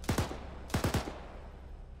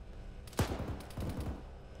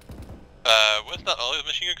 Where's that other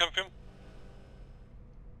machine gun coming from?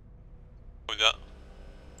 With that.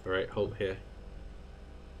 Alright, hold here.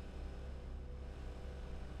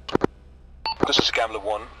 This is Gambler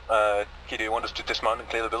 1. Key, do you want us to dismount and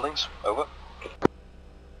clear the buildings? Over.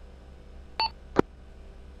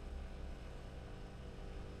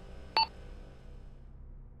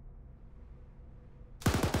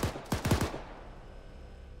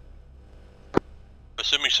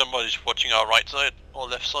 Assuming somebody's watching our right side or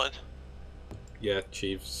left side. Yeah,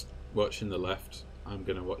 Chief's watching the left. I'm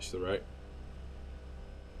gonna watch the right.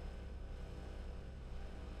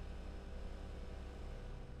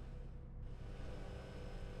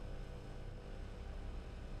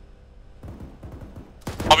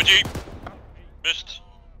 RPG! Missed.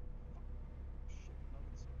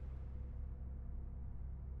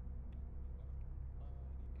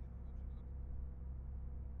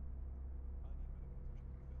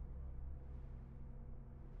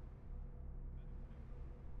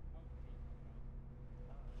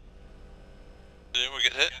 Did anyone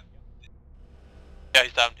get hit? Yeah,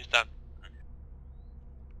 he's down, he's down.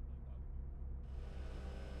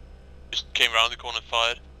 Just came around the corner and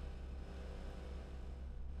fired.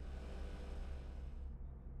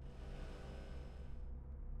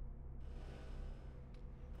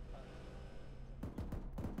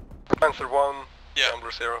 Answer 1, Yeah.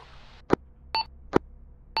 Gambler 0.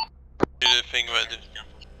 Do the thing where the...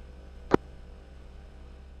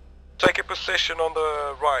 Take a position on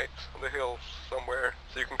the right, on the hill somewhere,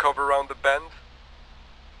 so you can cover around the bend.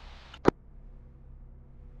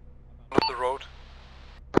 Of the road.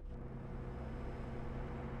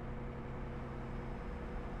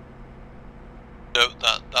 So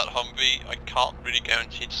that Humvee, I can't really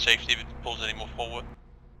guarantee its safety if it pulls any more forward.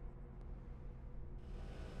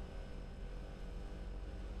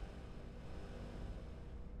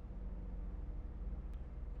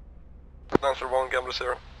 Answer 1, Gambler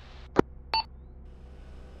 0.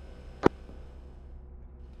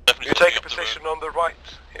 Definitely You take a up the road. position on the right,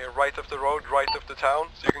 here, right of the road, right of the town,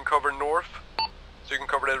 so you can cover north. So you can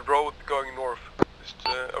cover the road going north, just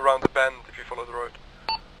around the bend if you follow the road.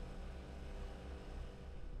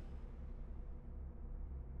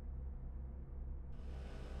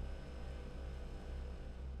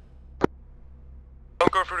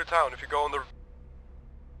 Don't go through the town, if you go on the...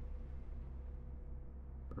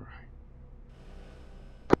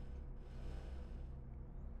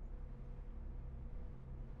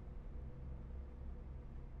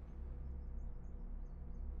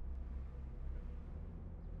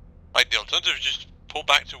 Like the alternative is just pull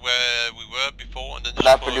back to where we were before and then just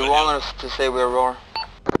Dapper, follow do you the want hill. us to say we're roar?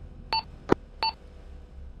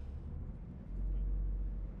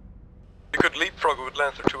 You could leapfrog with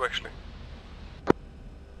Lancer 2 actually.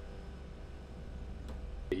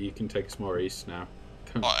 You can take us more east now.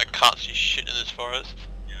 Oh, I can't see shit in this forest.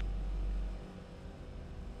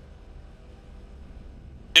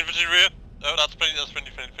 Infantry rear? Oh, that's friendly,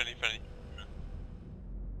 friendly.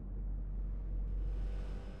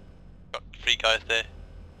 Got 3 guys there.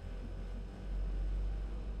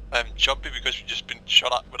 I'm jumpy because we've just been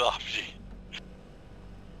shot at with an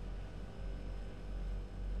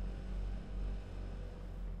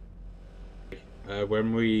RPG.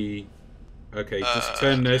 When we... Okay, just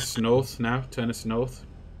turn this north now. Turn us north.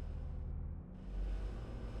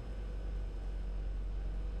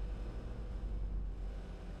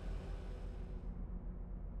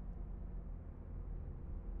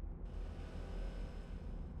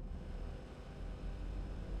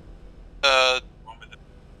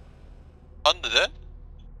 Under there?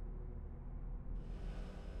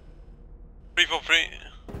 343.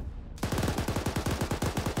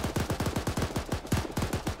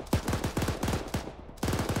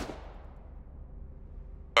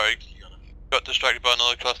 Sorry, got distracted by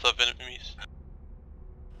another cluster of enemies.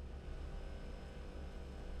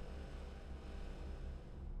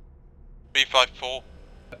 B54.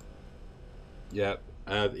 Yeah,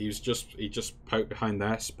 he just poked behind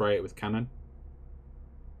there, spray it with cannon.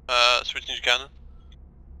 Switching to cannon.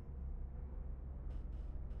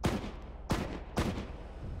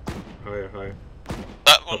 Higher.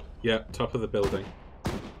 That one. Yeah, top of the building.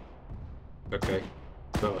 Okay,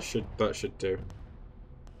 that should do.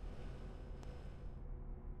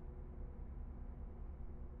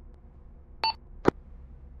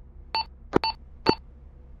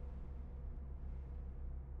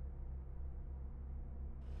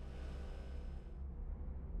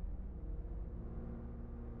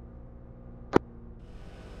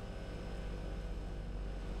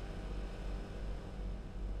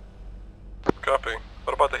 Copy.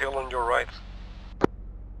 What about the hill on your right?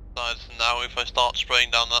 Besides, now if I start spraying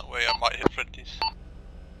down that way, I might hit friendlies.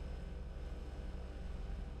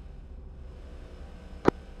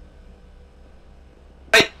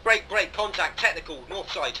 Break, contact, technical, north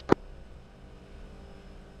side.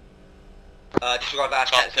 Disregard that,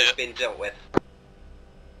 technical has been dealt with.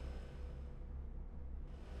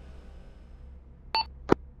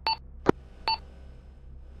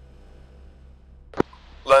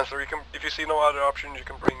 Lancer, you can, if you see no other option, you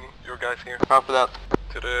can bring your guys here. Copy that.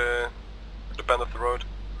 To the bend of the road.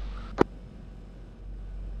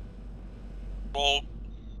 Roll.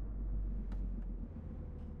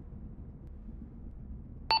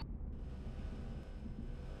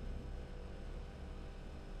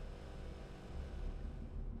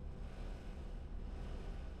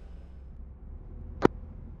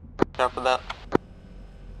 Copy that.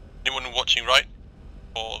 Anyone watching right?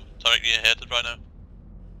 Or directly ahead right now?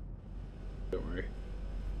 Don't worry.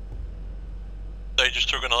 They just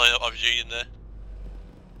took an IFG in there.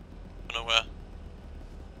 I don't know where.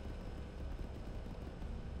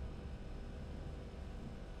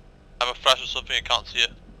 I have a flash or something, I can't see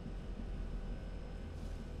it.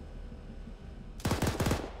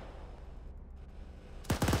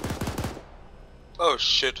 Oh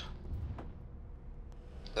shit.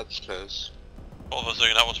 That's close. All of a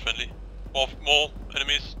second, that was friendly. More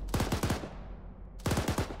enemies.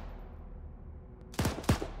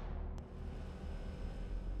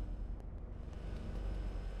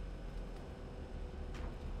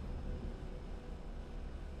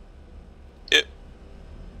 Yep.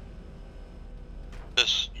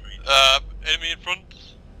 This. Enemy in front.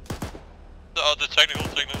 The technical.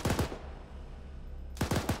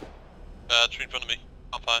 Tree in front of me.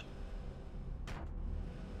 Up high.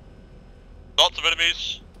 Lots of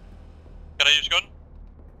enemies. Can I use gun?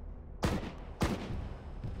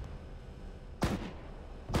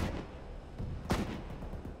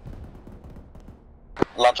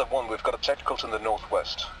 Lancer 1, we've got a technical to the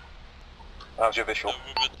northwest. How's your visual?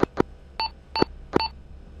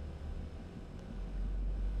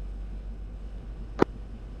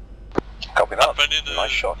 Copy that.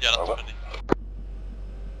 Nice shot. Yeah, that's friendly.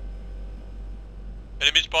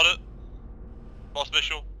 Enemy spotted. Lost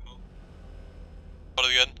visual.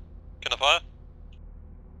 Spotted again. Can I fire?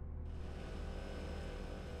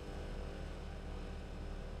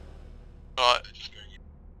 Alright.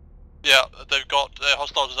 Yeah, they've got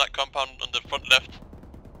hostiles in that compound on the front left.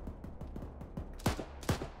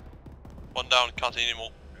 One down, can't see anymore.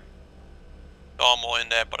 There are more in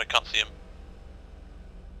there, but I can't see him.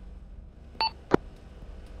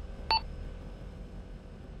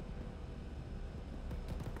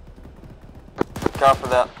 Copy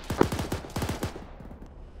that.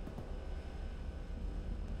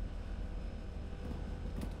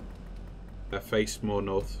 Face more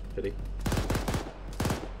north, pity.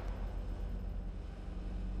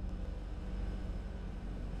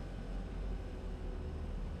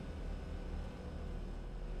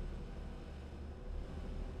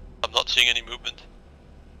 I'm not seeing any movement.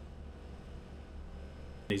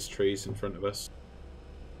 These trees in front of us.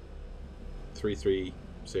 330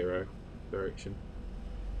 direction.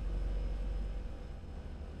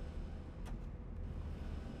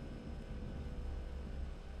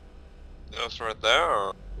 That's right there,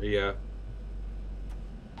 or? Yeah.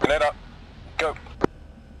 Grenade up. Go.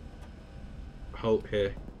 Halt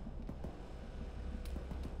here.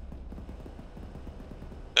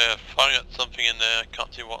 They're firing at something in there, I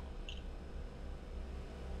can't see what.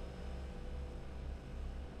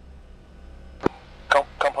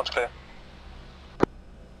 Compound's clear.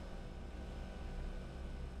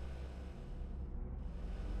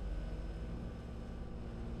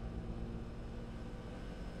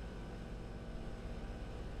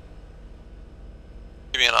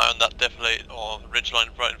 Keeping an eye on that defilade or ridgeline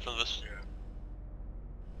right in front of us.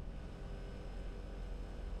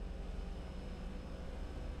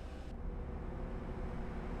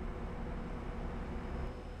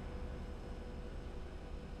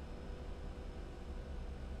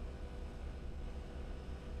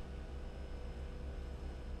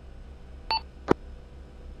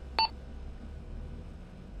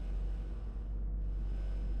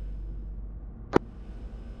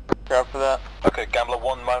 Copy that. Okay, Gambler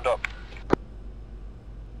 1, mount up.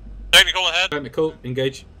 Technical ahead. Technical,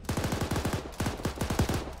 engage.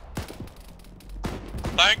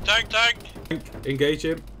 Tank! Engage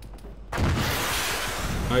him.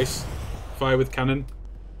 Nice. Fire with cannon.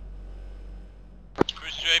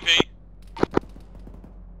 Cruise to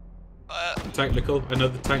AP. Technical,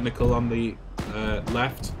 another technical on the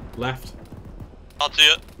left. Can't see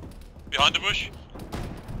it. Behind the bush.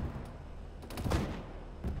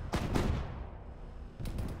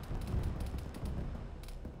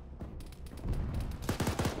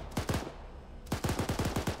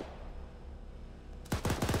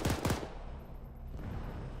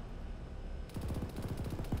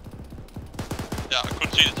 Yeah, I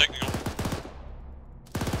couldn't see the technical.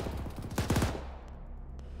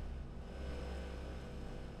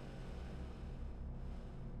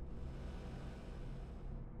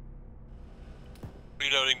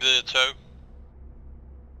 Reloading the tow.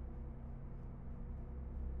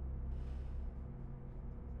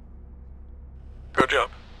 Good job.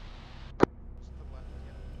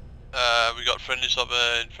 We got friendlies up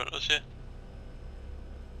in front of us here.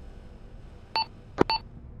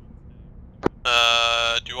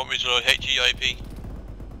 Do you want me to load HEIP?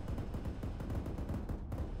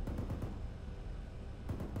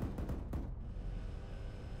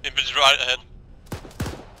 Infantry's right ahead.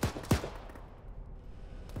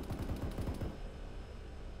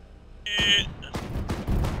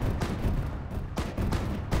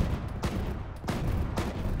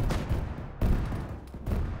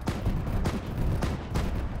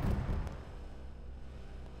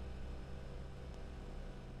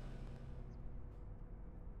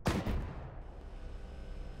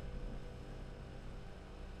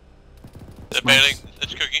 They're bailing.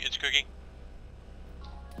 It's cooking. It's cooking.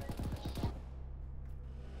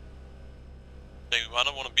 I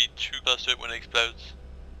don't want to be too close to it when it explodes.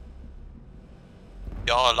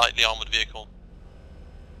 We are a lightly armored vehicle.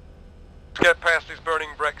 Let's get past these burning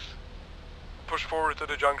bricks. Push forward to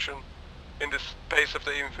the junction in the pace of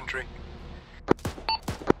the infantry.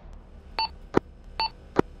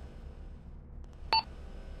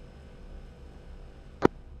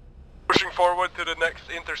 Pushing forward to the next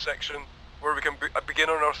intersection where we can begin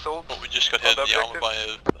on our assault. But we just got hit in the armor by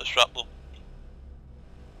a shrapnel.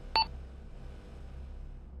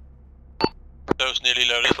 That was nearly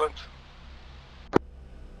loaded. Excellent.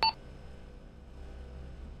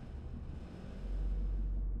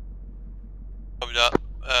 Copy that.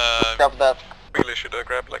 Copy that. Really should have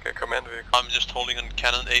grabbed like a command vehicle. I'm just holding on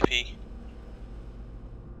cannon AP.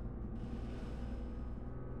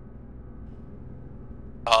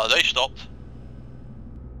 They stopped.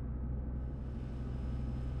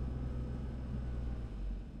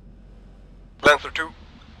 Lancer 2.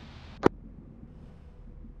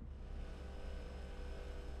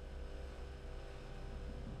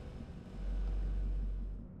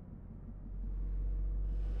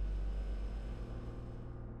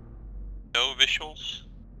 No visuals.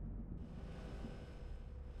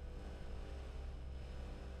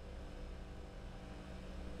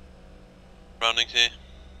 Roundings here.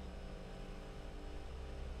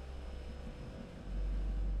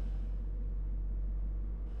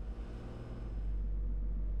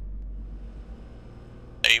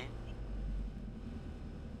 Aim.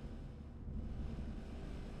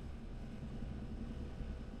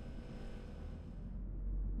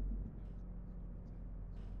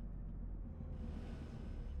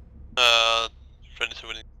 Friendly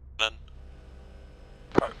winning then.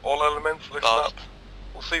 Right, all elements, listen up.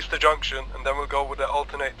 We'll seize the junction and then we'll go with the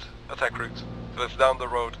alternate attack routes. So it's down the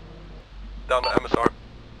road. Down the MSR.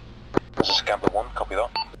 This is Camper 1, copy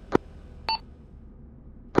that.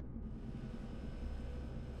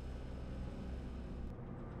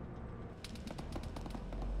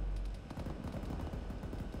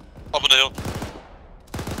 Up on the hill.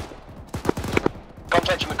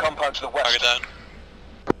 Contact in the compound to the west. Target down.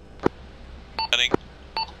 Heading.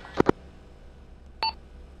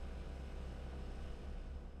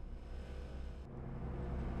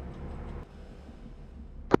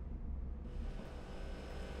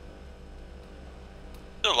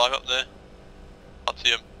 Still alive up there. Can't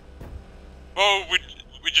see him. Whoa,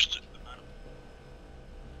 we just...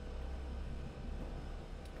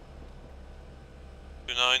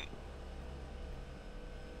 Nine.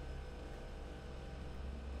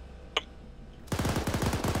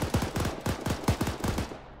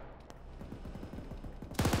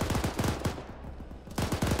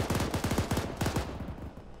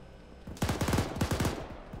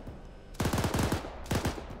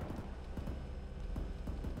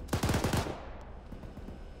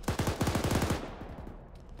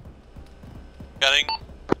 Getting.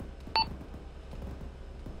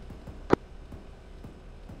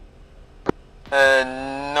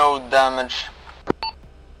 No damage.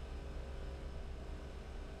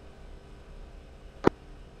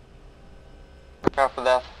 Careful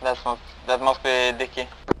that. That must be Dicky.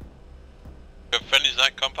 We have friendlies in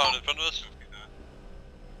that compound in front of us.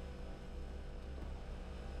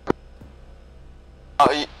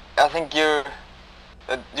 Oh, I think you.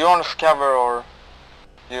 Do you want to cover or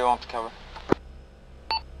do you want to cover?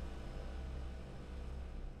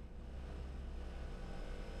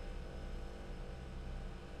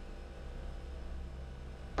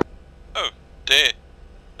 Oh, dear.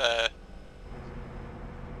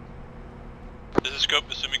 This is scope,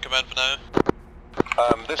 assuming command for now.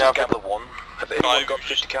 This is Gambler 1. Have anyone got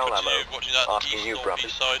 50 cal ammo? Asking you, Bradley.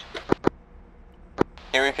 Side. Can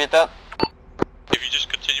you repeat that? If you just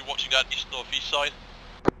continue watching that east-northeast side.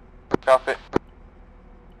 Copy.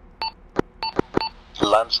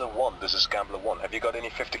 Lancer 1, this is Gambler 1. Have you got any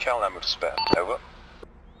 50 cal ammo to spare? Over.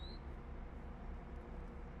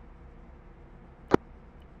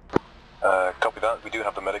 Copy that. We do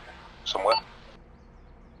have the medic somewhere.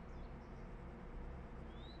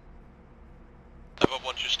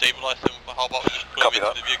 Once you stabilize them, how about we just pull them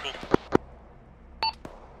into the vehicle?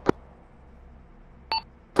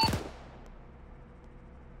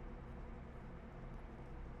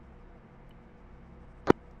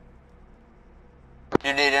 Do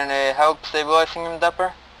you need any help stabilizing him,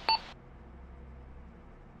 Dapper?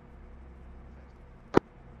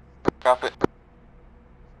 Copy.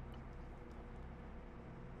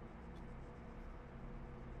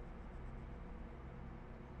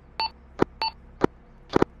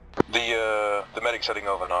 The medic's heading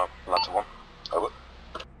over now, Lancer 1. Over.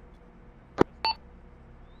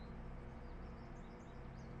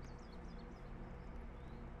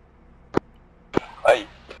 Hey.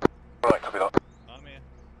 Right, copy that. I'm here.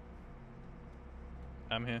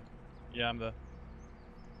 I'm here. Yeah, I'm there.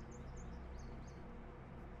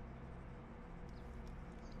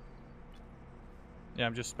 Yeah,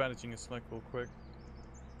 I'm just bandaging his leg real quick.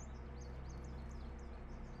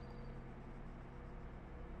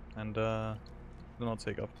 And then I'll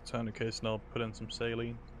take off the tourniquets and I'll put in some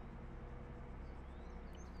saline.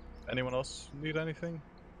 Anyone else need anything?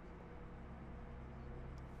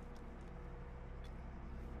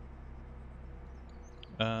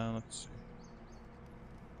 Let's see.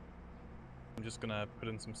 I'm just gonna put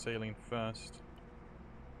in some saline first.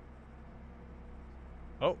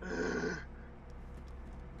 Oh!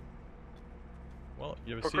 Well,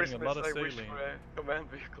 you're receiving a lot of saline. Wish for a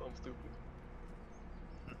command vehicle, I'm stupid.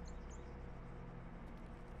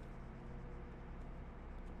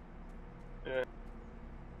 Yeah.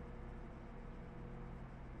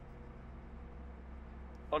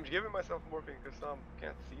 I'm giving myself morphine because I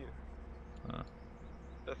can't see it.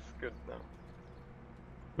 That's good now.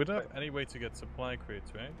 We don't have any way to get supply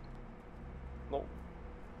crates, right? No.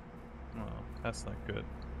 Oh, that's not good.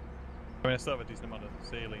 I mean, I still have a decent amount of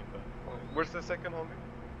saline, but... Where's the second homie?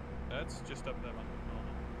 That's just up there, man.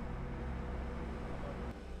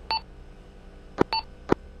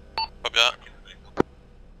 Copy that.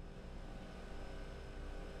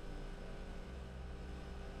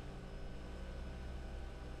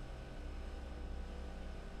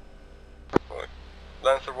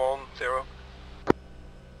 Lancer 1, 0.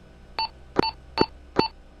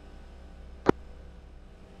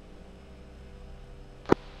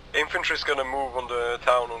 Infantry's gonna move on the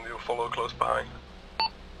town and you'll follow close behind.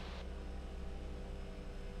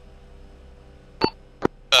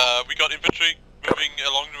 We got infantry moving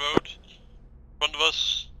along the road in front of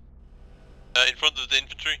us. In front of the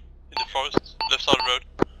infantry in the forest, left side of the road.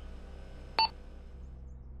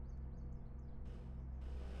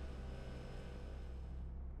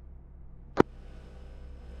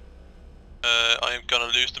 I am gonna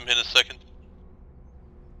lose them in a second.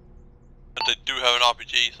 And they do have an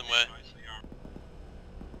RPG somewhere.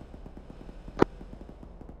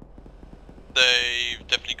 They've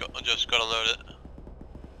definitely just gotta load it.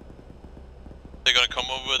 They're gonna come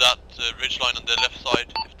over that ridge line on the left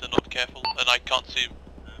side if they're not careful, and I can't see them.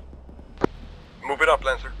 Move it up,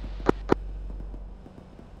 Lancer.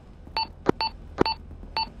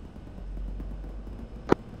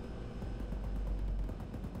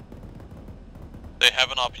 They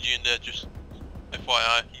have an RPG in there, just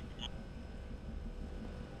FYI.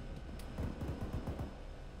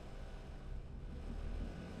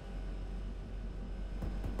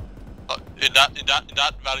 In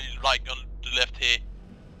that valley, like on the left here.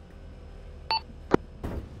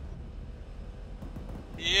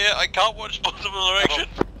 Yeah, I can't watch multiple direction.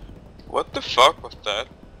 What the fuck was that?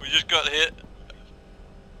 We just got hit.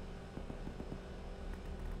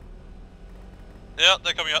 Yeah,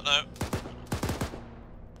 they're coming out now.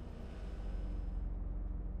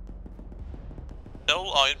 Tell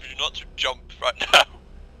our infantry not to jump right now.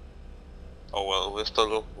 Oh well, we're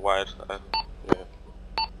still wide. Yeah.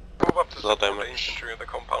 Move up to Not support the damage. infantry in the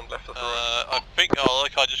compound left of the road. I think our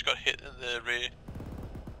car just got hit in the rear.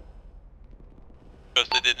 Because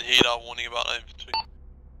they didn't heed our warning about our infantry.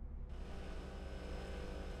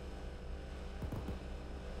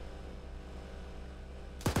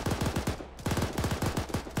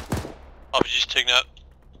 RPG's taken out.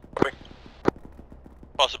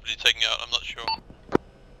 Possibly taken out, I'm not sure.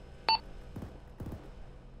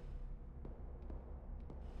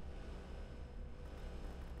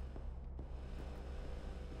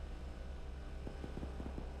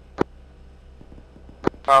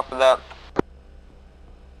 Copy that.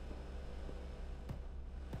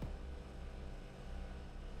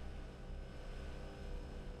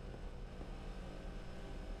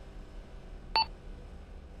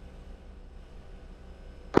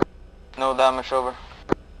 No damage, over.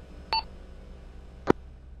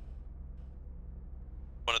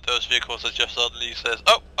 One of those vehicles that just suddenly says,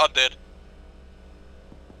 "Oh, I'm dead."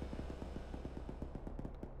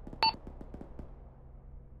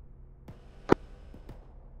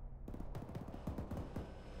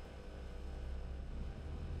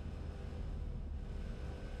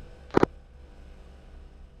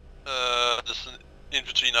 There's an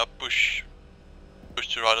infantry now push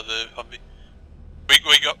to the right of the Humvee.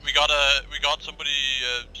 We got somebody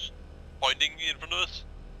pointing in front of us.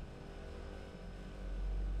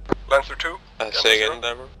 Lancer 2. Say again,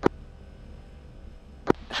 Deborah.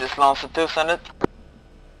 Is this Lancer 2, send it?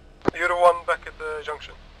 You're the one back at the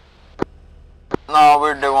junction. No,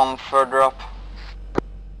 we're the one further up.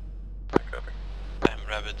 Copy. Damn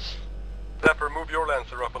rabbits. Dapper, move your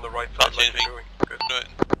Lancer up on the right side like you're doing. Good.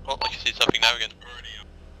 Oh, I can see something now again.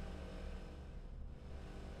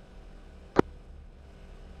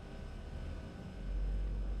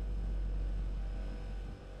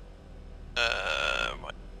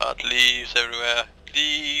 My God, leaves everywhere.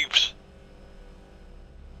 Leaves!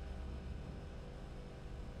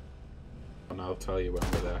 And I'll tell you when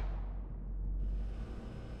we're there.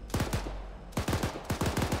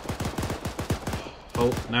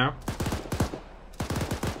 Halt now.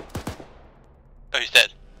 Oh, he's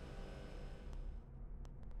dead.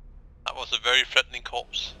 That was a very threatening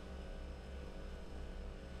corpse.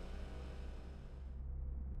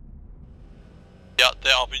 Yeah, the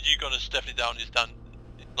RPG gun is definitely down. He's down.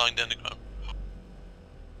 He's lying down the ground.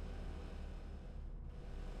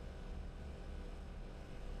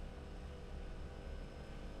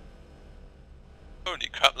 Holy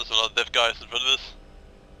crap, there's a lot of deaf guys in front of us.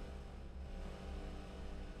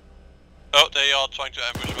 Oh, they are trying to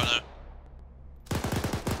ambush right now.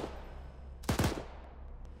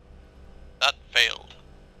 That failed.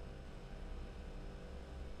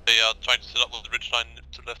 They are trying to set up with the ridge line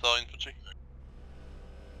to left our infantry.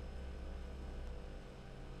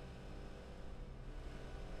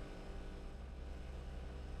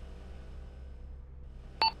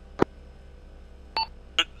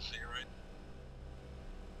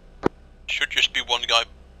 Should just be one guy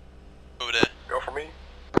over there. Go for me.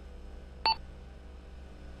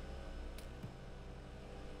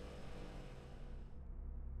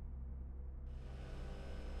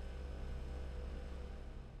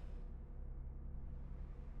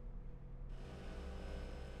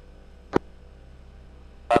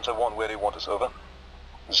 Lancer 1, where do you want us, over?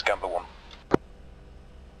 This is Gambler 1.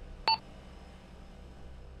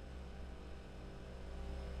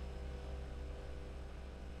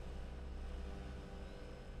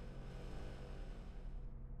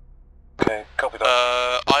 Okay, copy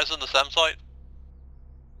that. Eyes on the SAM site.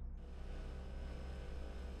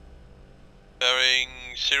 Bearing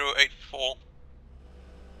 084.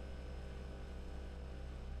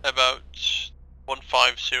 About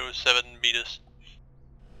 1507 meters.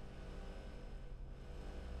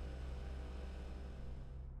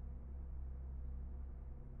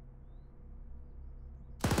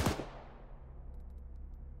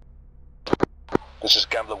 This is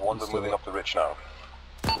Gambler 1, we're moving up the ridge now.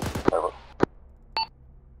 Over.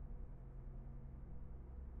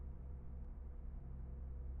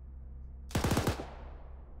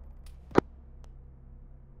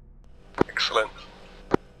 Excellent.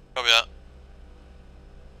 Copy that.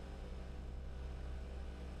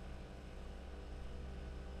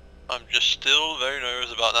 I'm just still very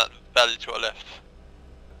nervous about that valley to our left.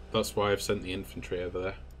 That's why I've sent the infantry over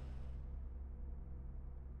there.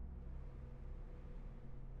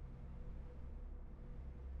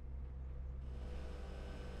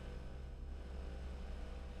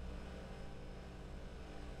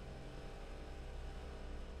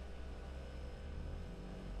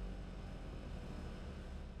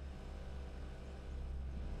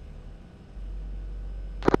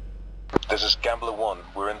 This is Gambler 1,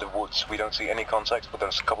 we're in the woods. We don't see any contacts, but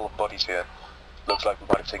there's a couple of bodies here. Looks like we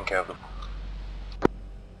might have taken care of them.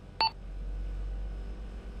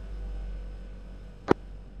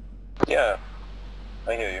 Yeah,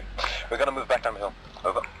 I hear you. We're gonna move back down the hill.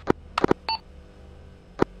 Over.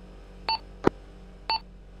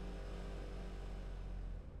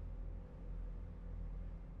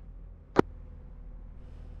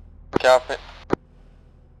 Copy.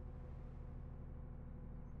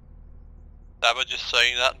 That was just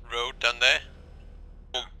saying that road down there.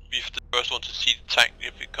 We'll be the first one to see the tank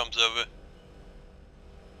if it comes over.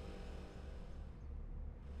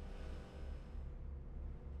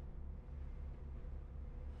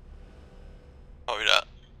 Copy that.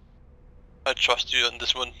 I trust you on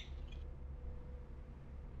this one.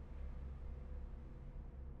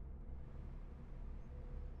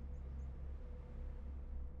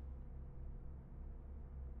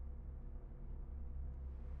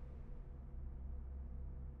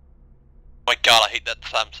 My god, I hate that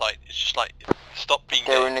SAM site. It's just like, stop being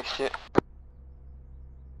Okay, we're gay. next to you.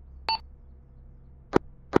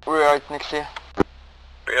 We're right next to you.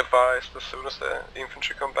 Be advised, as soon as the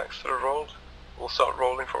infantry come back to the road, we'll start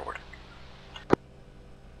rolling forward.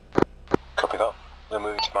 Copy that. They're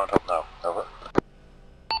moving to mount up now. Over.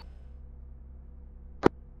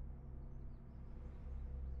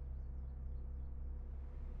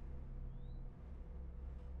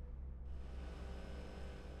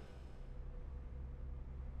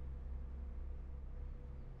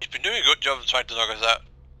 He's been doing a good job of trying to knock us out.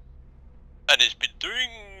 And he's been doing,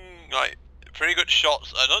 like, pretty good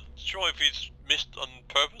shots. I'm not sure if he's missed on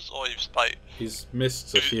purpose or if like... He's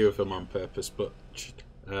missed a few of them on purpose, but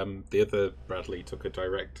the other Bradley took a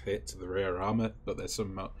direct hit to the rear armour, but they're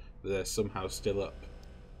somehow still up.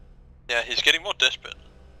 Yeah, he's getting more desperate.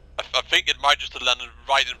 I think it might just have landed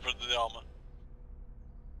right in front of the armour.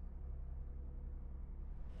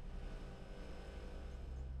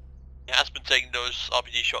 He has been taking those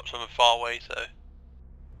RPG shots from a far away, so...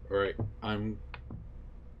 Alright, I'm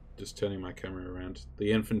just turning my camera around.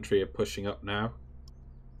 The infantry are pushing up now.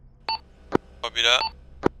 Copy that.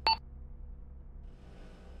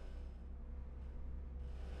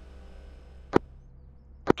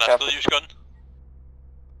 Can I still use gun?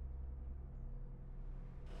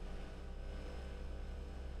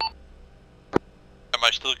 Am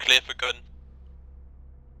I still clear for gun?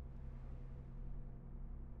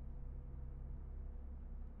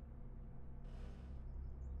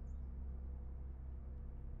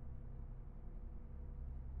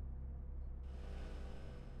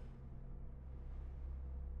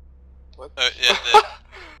 What? Yeah, there.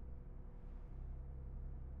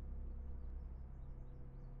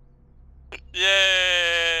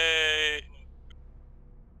 Yay!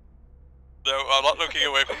 No, I'm not looking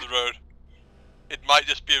away from the road. It might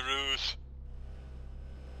just be a ruse.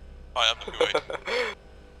 I'm looking away.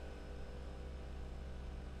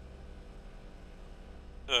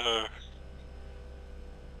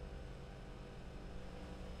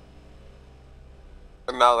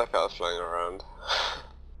 And now the car's flying around.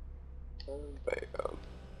 There you go.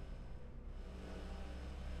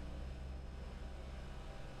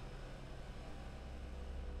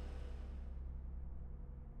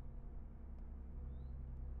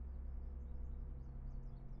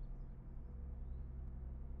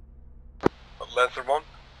 Lancer 1.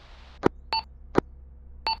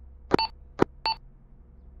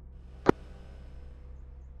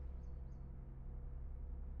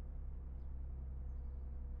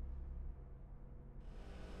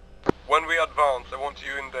 When we advance, I want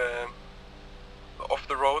you in the off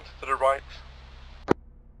the road to the right.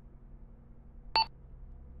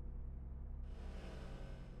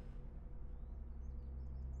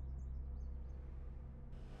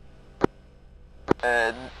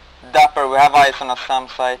 Dapper, we have eyes on a SAM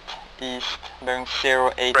site east, bearing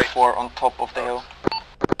 084 on top of the hill.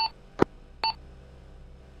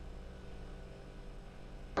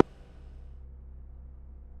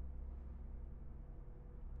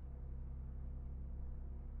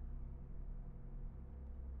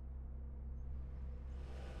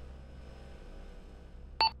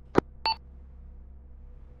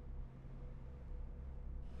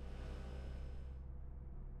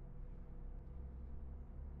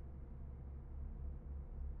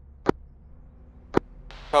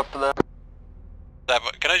 Copy that.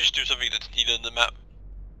 Can I just do something that's needed on the map?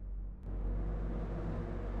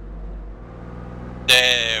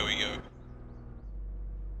 There we go.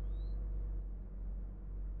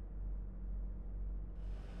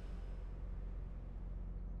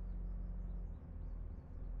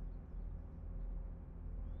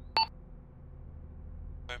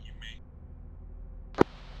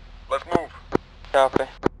 Let's move. Copy.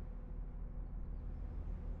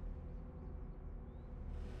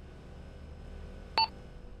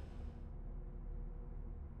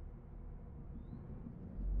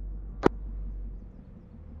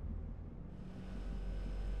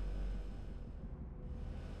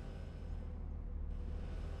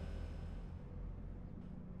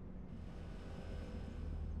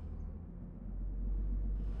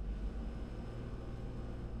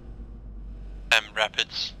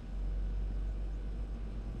 Rapids.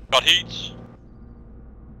 Got heats.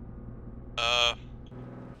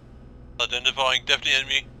 Identifying definitely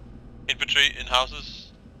enemy infantry in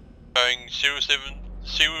houses. Bearing 070.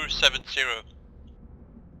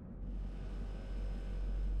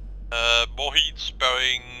 more heats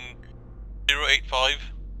bearing 085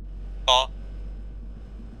 bar.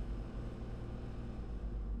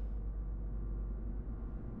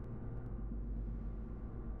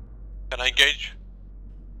 Can I engage?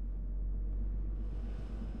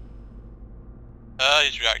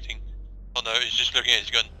 He's reacting. Oh no, he's just looking at his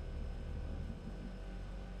gun.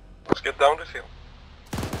 Let's get down this hill.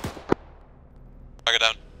 Back it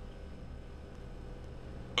down.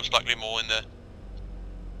 Most likely more in there.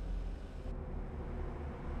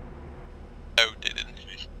 No, they didn't.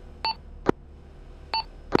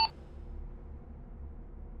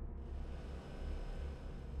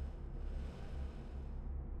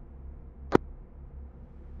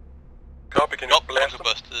 Copy, can you blast them?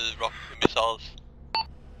 Bust the rocket missiles.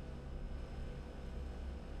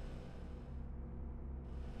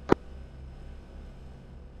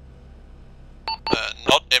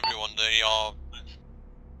 Not everyone, they are...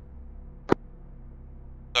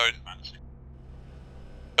 So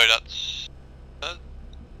that's...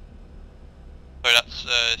 So that's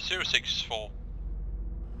 064.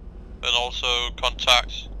 And also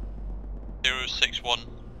contact 061.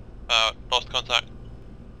 Lost contact.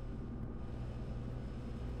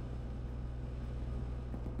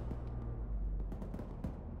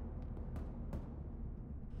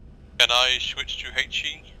 Can I switch to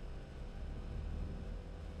HE?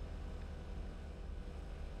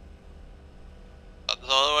 That's the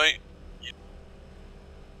other way.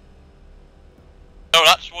 No,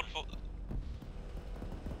 that's wonderful.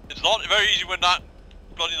 It's not very easy when that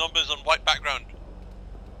bloody number's on white background.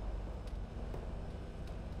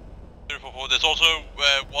 044. There's also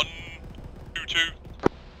 122.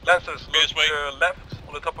 Lancers, look left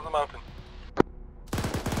on the top of the mountain.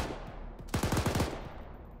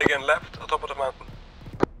 Again, left on top of the mountain.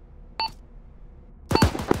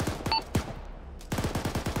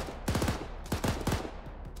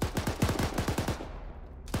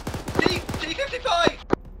 T55!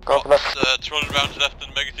 Got 200 rounds left in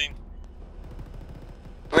the magazine.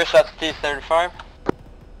 Where's that T35?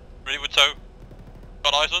 Ready with tow.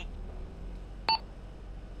 Got eyes on.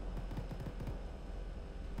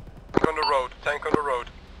 Tank on the road, tank on the road.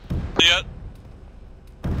 See ya.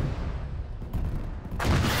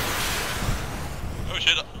 Oh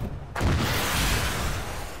shit.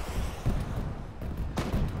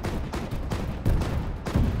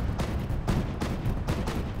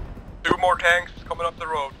 Two more tanks coming up the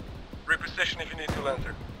road. Reposition if you need to,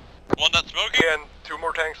 Lancer. One that's smoking? Again, two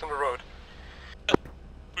more tanks on the road.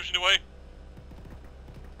 Pushing away.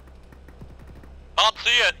 Can't see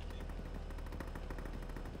it.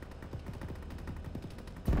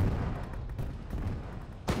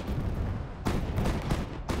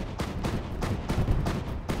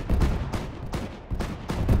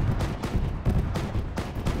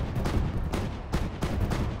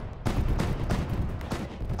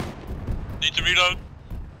 Need to reload.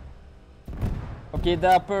 Okay,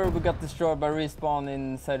 Dapper, we got destroyed by respawn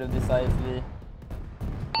inside of this ISV.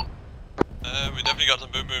 We definitely got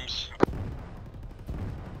some boom booms.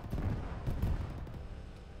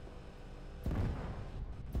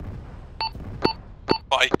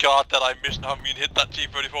 My god, that I missed how me hit that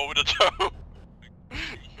T-34 with a toe.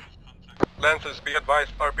 Lancers, be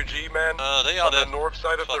advised, RPG man they are on the north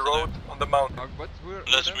side of the road on the mountain.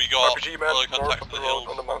 Unless we got RPG man other north contacts of the on the road hills.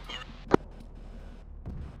 on the mountain.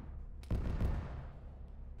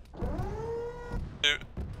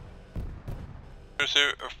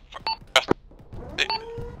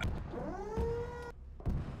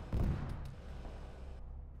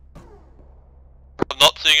 I'm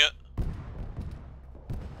not seeing it.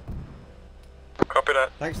 Copy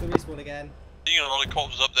that. Thanks for the respawn again. Seeing a lot of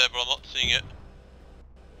corpses up there, but I'm not seeing it.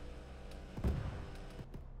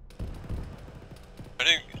 I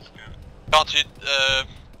think can't see it.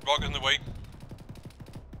 Rock in the way.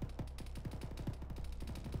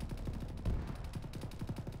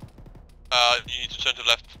 You need to turn to the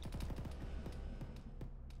left.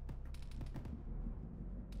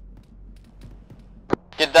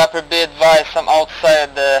 Get Dapper, be advised, I'm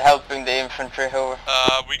outside helping the infantry, over.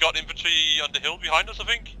 We got infantry on the hill behind us, I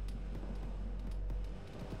think.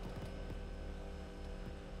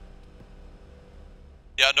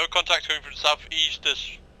 Yeah, no contact coming from the southeast.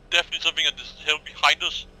 There's definitely something on this hill behind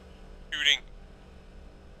us shooting.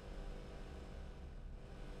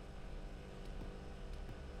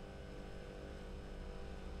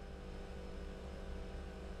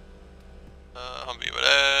 Humvee over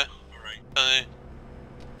there. Alright.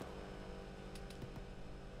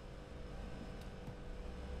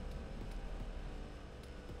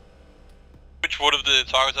 Which one of the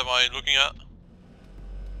targets am I looking at?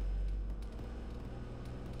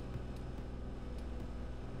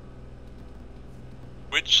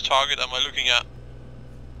 which target am I looking at?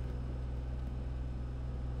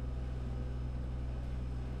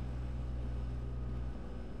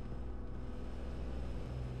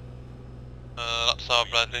 That's our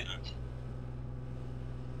Bradley.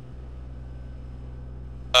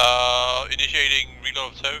 Initiating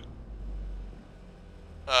reload of tow.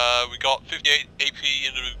 We got 58 AP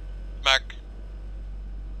in the mag.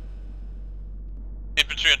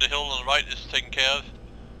 Infantry on the hill on the right is taken care of.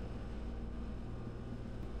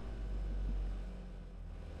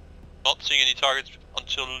 Not seeing any targets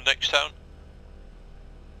until the next town.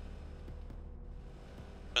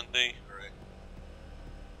 And the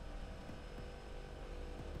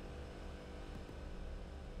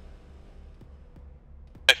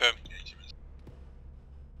FM.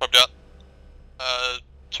 Copy that.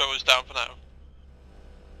 Tow is down for now.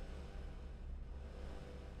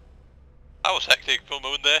 That was hectic for a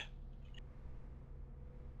moment there.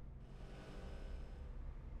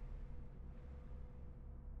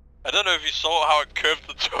 I don't know if you saw how it curved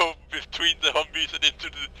the tow between the Humvees and into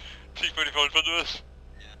the T-34 in front of us.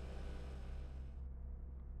 Yeah.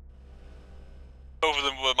 Both of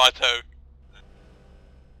them were my tow.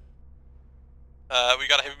 We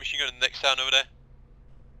got a heavy machine gun in the next town over there.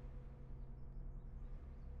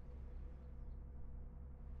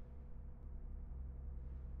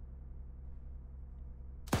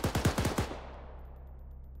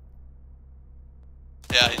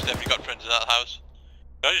 Yeah, he's definitely got friends in that house.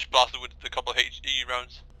 I just blasted with a couple of HE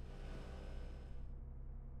rounds.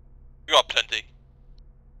 We got plenty. You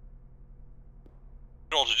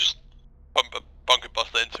can also just pump a bunker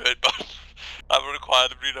buster into it, but that would require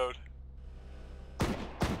the reload.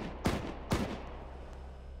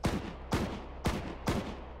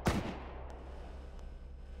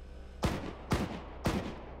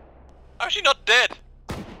 How is she not dead?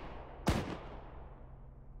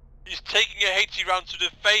 He's taking a HE round to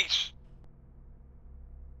the face.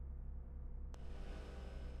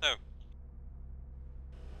 No.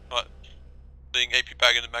 Right. Putting AP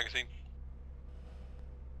bag in the magazine.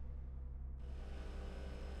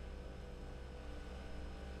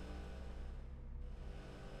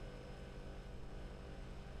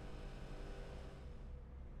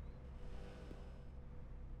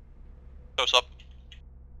 Close up.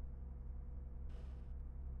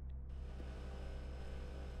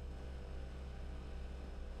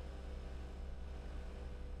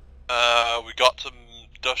 We got some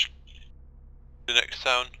dust in the next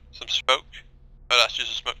town, some smoke. Oh, that's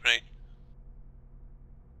just a smoke grenade.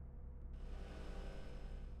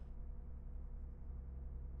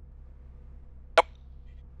 Yep.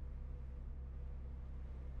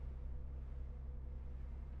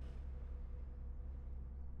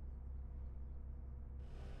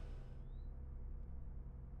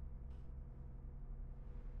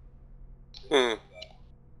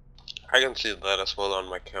 I can see that as well on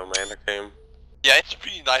my commander cam. Yeah, it's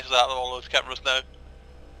pretty nice to have all those cameras now.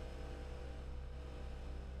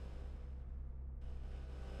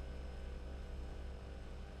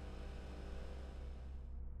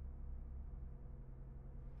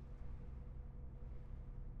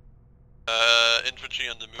 Infantry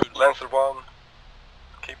on the move. Lancer 1,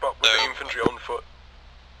 keep up with the infantry on foot.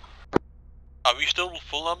 Are we still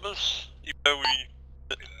full numbers? Even though we...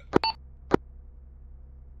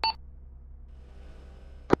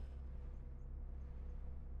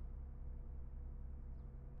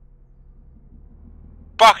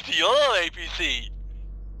 Fuck the other APC!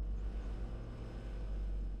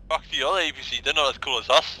 Fuck the other APC, they're not as cool as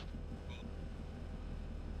us.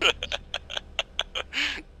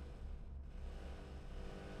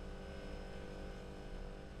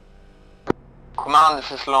 Command,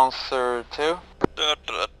 this is Lancer 2. Go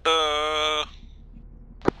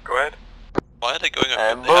ahead. Why are they going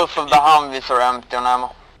up? Both of the Humvees are empty on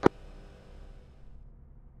ammo.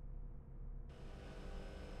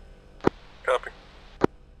 Copy.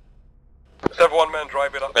 Let's have one man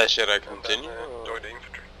drive it up. Should I continue? Join the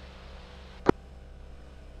infantry.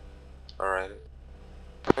 Alright.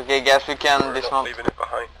 Okay, guess we can We're dismount. not leaving it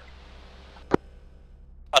behind.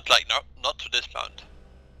 I'd like not to dismount.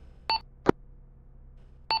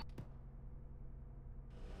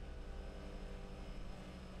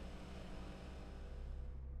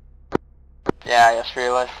 Yeah, I just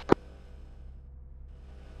realized.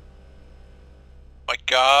 My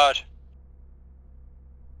god.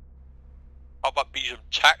 How about be some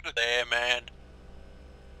tactic there, man?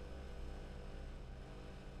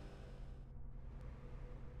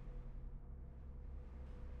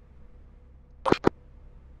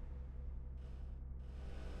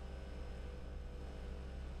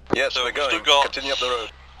 Yes, So we're we've going. still got- Continue up the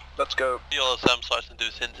road. Let's go. The other SAM sites and do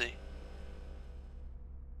Cincy.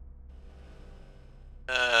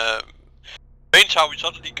 Meantime, we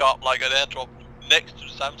suddenly got like an airdrop next to the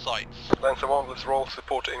SAM sites. Lancer 1, let's roll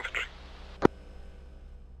support to infantry.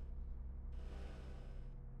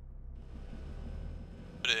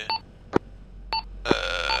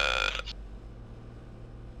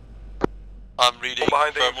 I'm reading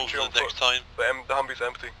behind the thermals infantry for on the next foot. time. The Humvee's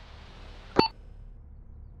empty.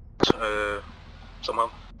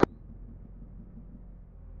 Somehow.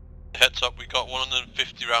 Heads up, we got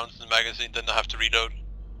 150 rounds in the magazine, then I have to reload.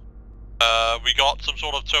 We got some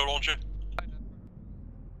sort of tow launcher.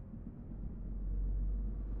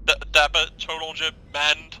 Dabber tow launcher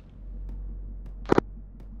manned.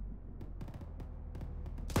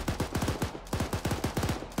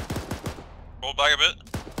 Roll back a bit.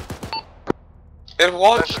 It was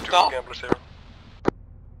Lancer 2 stop. Gamblers here.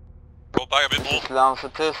 Roll back a bit more. Lancer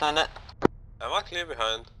 2, send it. Am I clear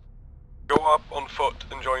behind? Go up on foot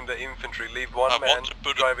and join the infantry. Leave one I man want to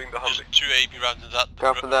put driving the just Humvee. 2 AP rounds in that.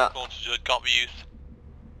 Copy that. Launcher can't be used.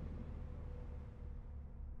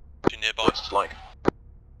 Nearby. What's it like?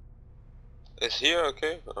 Is here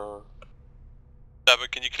okay? Dabber,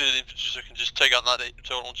 can you clear the infantry so I can just take out that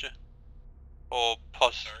tow launcher? Or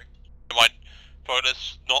possibly,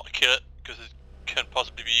 let's not kill it because it can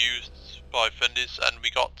possibly be used by Fendis, and we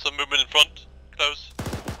got some movement in front. Close.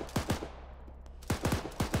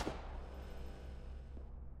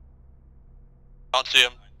 Can't see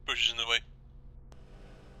him. Bushes in the way.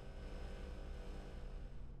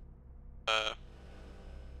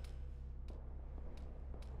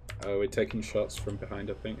 We're taking shots from behind,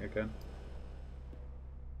 I think, again.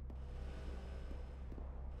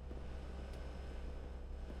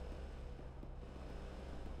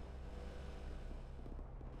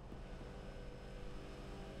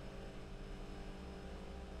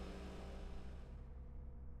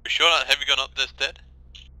 We sure that heavy gun up there's dead?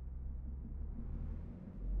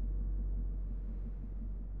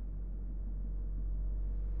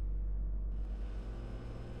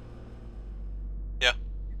 Yeah.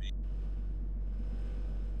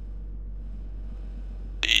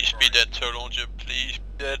 Please be dead, tow launcher. Please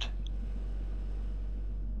be dead.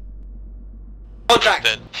 Contact!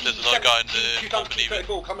 Dead. There's another guy in the company.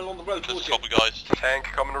 Coming along the road There's towards a you. couple guys. Tank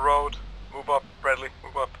coming the road. Move up, Bradley.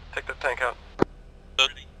 Move up. Take that tank out.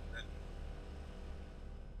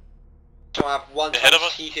 So I have one Ahead times of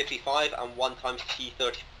us. T55 and one times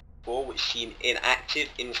T34, which seem inactive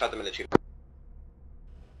inside the military.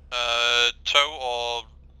 Tow or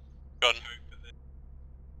gun?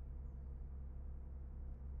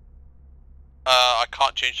 I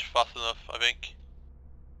can't change it fast enough, I think.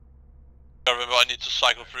 Gotta remember, I need to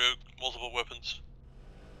cycle through multiple weapons.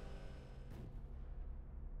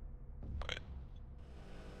 Okay.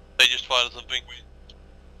 They just fired something.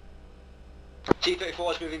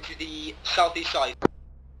 T34 is moving to the southeast side.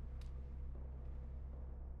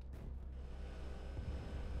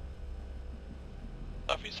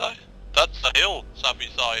 Southeast side? That's the hill,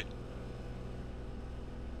 southeast side.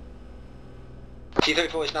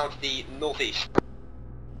 T34 is now to the northeast.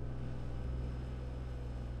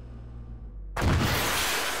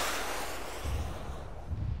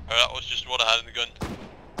 That was just what I had in the gun.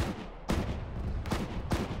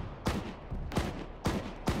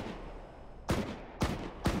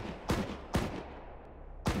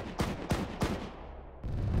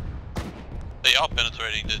 They are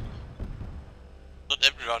penetrating, dude. Not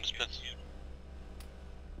every round is penetrating.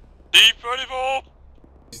 D34!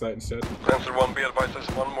 Is that instead? Lancer 1, be advised there's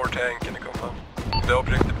one more tank in the compound. The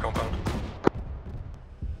objective compound.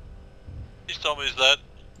 Please tell me he's dead.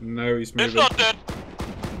 No, he's moving. He's not dead!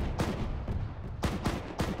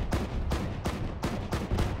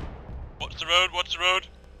 What's the road? What's the road?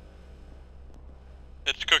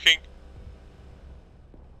 It's cooking.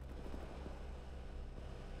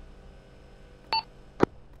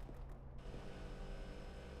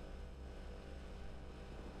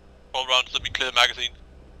 All rounds, let me clear the magazine.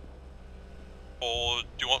 Or do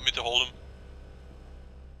you want me to hold them?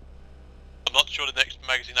 I'm not sure the next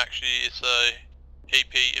magazine actually is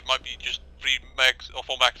AP, it might be just 3 mags or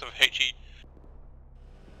 4 mags of HE.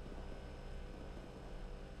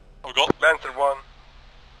 I've got Lancer 1.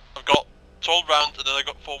 I've got 12 rounds and then I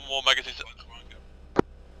got 4 more magazines.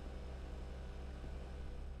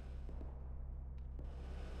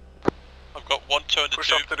 I've got 1 turn to 2.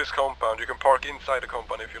 Push up to this compound. You can park inside the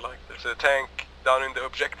compound if you like. There's a tank down in the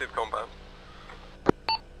objective compound.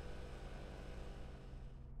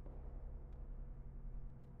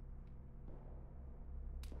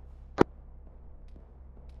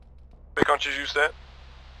 They can't you use that?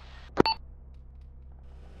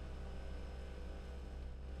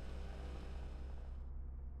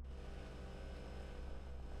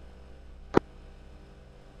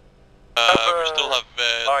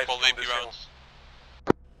 right full from AP this hill. rounds.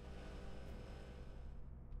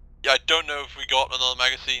 Yeah, I don't know if we got another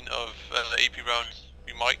magazine of AP rounds.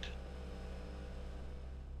 We might.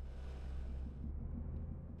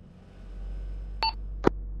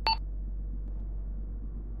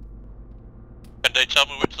 Can they tell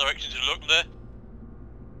me which direction to look there?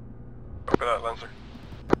 Copy that, Lancer.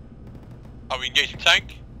 Are we engaging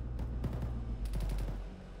tank?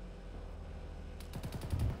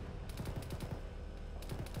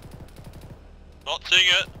 Not seeing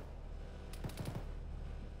it.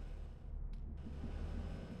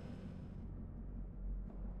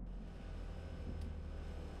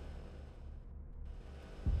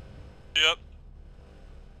 Yep.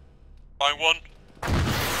 Find one.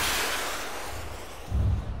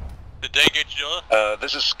 Did they engage each other?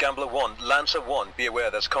 This is Gambler 1. Lancer 1, be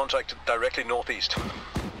aware there's contact directly northeast.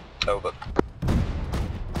 Over.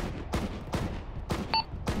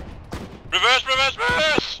 Reverse, reverse,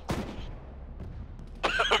 reverse!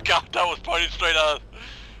 Oh god, that was pointing straight at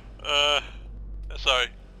us. Sorry.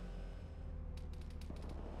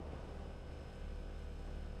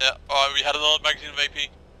 Yeah, alright, we had another magazine of AP.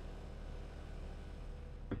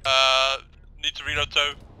 Need to reload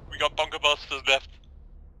tow. We got bunker busters left.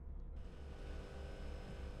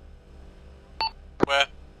 Where?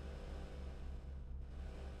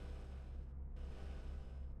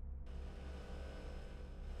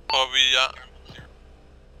 Are we at?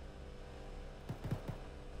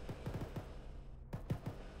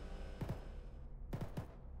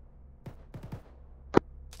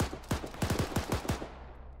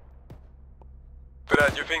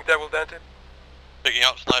 But you think that will dent it? Picking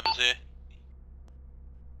up snipers here.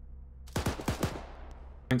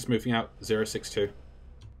 Tank's moving out 062.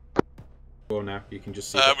 Well, now you can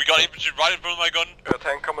just see. We got infantry right in front of my gun. A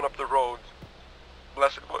tank coming up the road.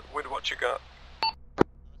 Bless it with what you got.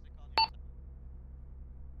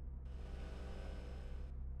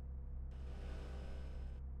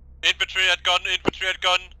 Infantry at gun, infantry at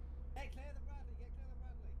gun.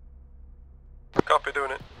 Copy,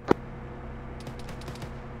 doing it.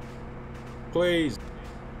 Please.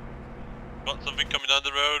 Got something coming down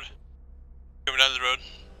the road. Coming down the road.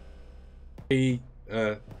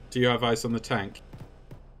 Do you have eyes on the tank?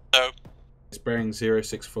 No. It's bearing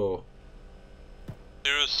 064.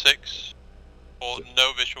 06. Or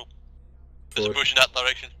no visual. There's a bush in that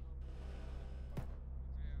direction.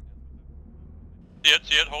 See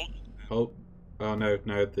it, hold. Hold. Oh no,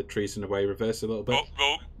 the tree's in the way. Reverse a little bit.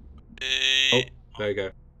 Roll. Oh, there you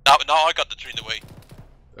go. Now I got the tree in the way.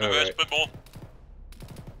 All Reverse right. a bit more.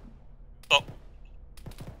 Stop.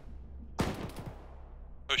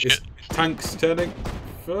 Oh shit. Tank's turning.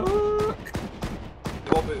 Fuck.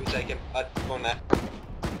 What boot we taking? Go on there.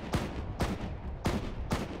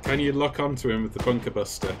 Can you lock onto him with the bunker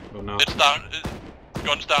buster or not? It's down.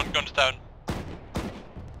 Guns down, guns down.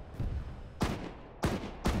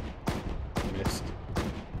 Missed.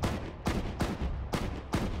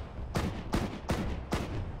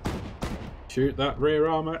 Shoot that rear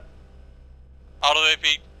armor. Out of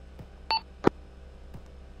AP.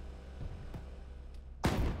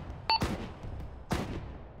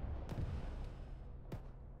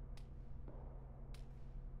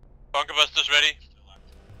 Bunker buster's ready.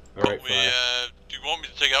 Alright, do you want me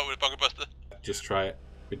to take out with a bunker buster? Just try it.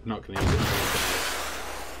 We're not going to use it for anything else.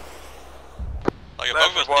 Like a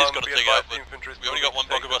bunker buster is going to take out, but we only got one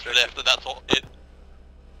bunker buster left, and that's all it.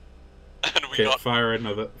 And we got. Fire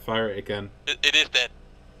it again. It is dead.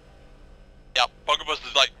 Yeah, bunker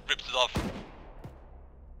buster's like rips it off.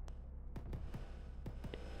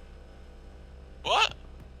 What?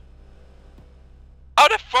 How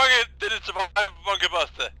the fuck did it survive bunker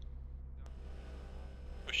buster?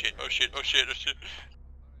 Oh shit, oh shit, oh shit, oh shit.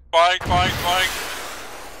 Flying.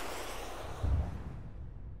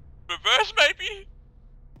 Reverse maybe?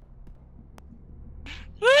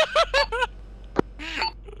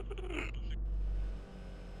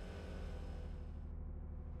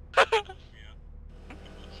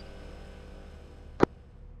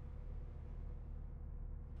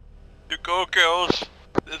 You go, girls.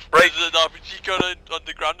 There's an RPG gun on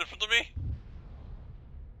the ground in front of me.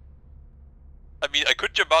 I mean, I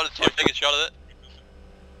could jump out and see if I can get a shot at it.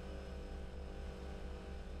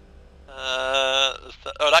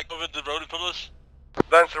 That covered the road in front of us.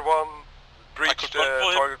 Lancer 1, breached I could run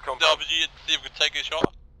for target him, compound. the RPG, and see if we can take a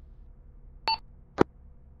shot. I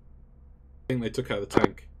think they took out the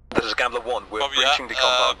tank. This is Gambler 1. We're Probably breaching the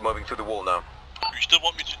compound, moving to the wall now. You still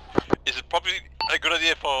want me to... Is it probably a good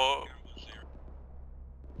idea for...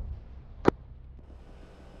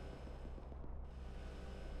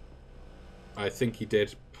 I think he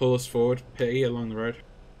did. Pull us forward, P along the road.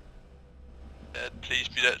 Please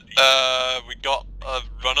be be dead. We got a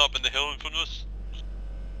run up in the hill in front of us.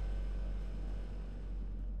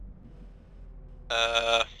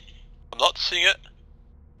 I'm not seeing it.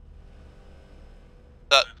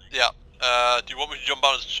 Yeah. Do you want me to jump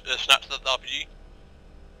out and snap that RPG?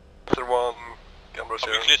 After one, camera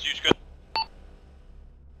zero. Are we clear to use gun?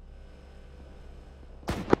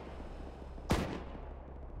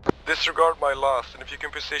 Disregard my last, and if you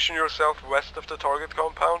can position yourself west of the target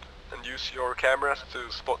compound and use your cameras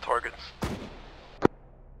to spot targets.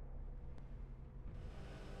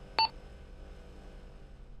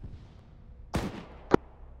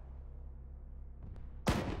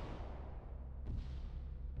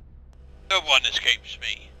 No one escapes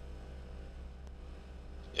me.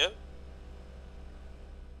 Yeah.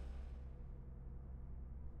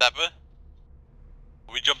 Dapper?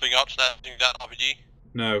 Are we jumping out snapping that RPG?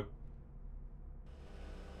 No.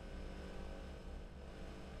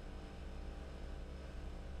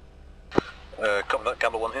 Commandant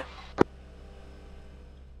Gamble 1 here.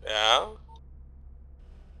 Yeah.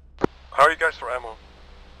 How are you guys for ammo?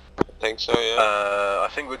 I think so, yeah. I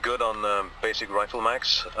think we're good on basic rifle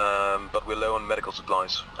mags, but we're low on medical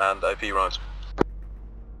supplies and IP rounds.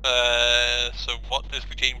 So what is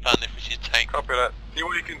the game plan if we see a tank? Copy that. See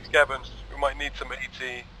what you can scavenge. We might need some AT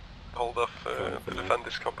to hold off to defend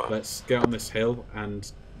this compound. Let's get on this hill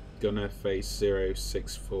and gonna face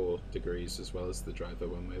 064 degrees as well as the driver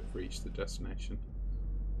when we've reached the destination.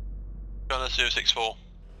 Gunner 064.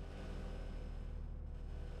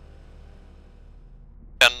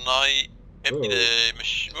 Can I empty the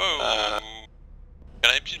machine? Whoa!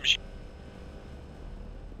 Can I empty the machine?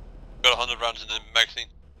 Got 100 rounds in the magazine.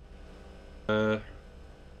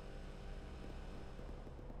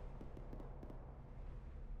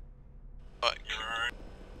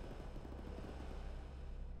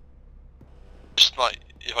 Just like,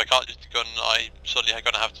 if I can't use the gun, I suddenly am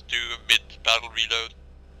gonna have to do a mid-battle reload.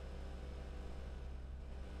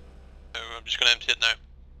 So I'm just gonna empty it now.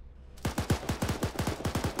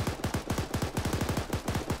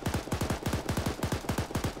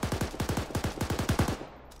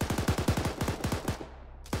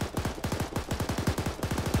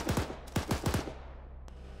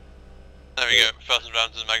 There we go, 1,000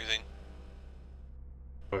 rounds in the magazine.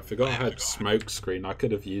 Oh, I forgot I had smoke screen. I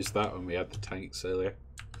could have used that when we had the tanks earlier.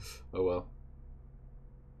 Oh well.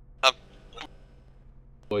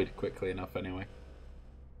 Deployed quickly enough anyway.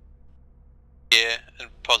 Yeah, and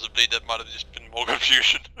possibly that might have just been more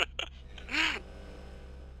confusion.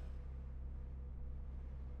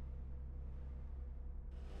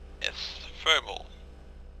 Yes, thermal.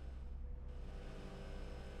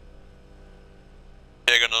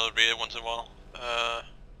 Yeah, I got another beer once in a while.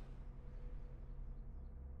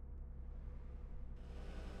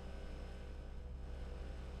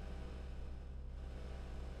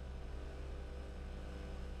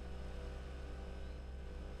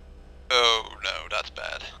 Oh no, that's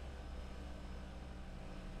bad.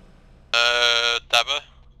 Dabber.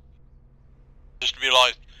 Just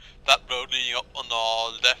realised that road leading up on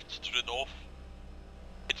our left to the north,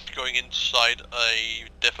 it's going inside a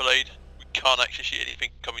defilade. We can't actually see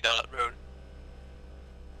anything coming down that road.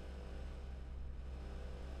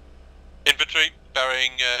 Infantry,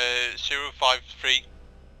 bearing 053.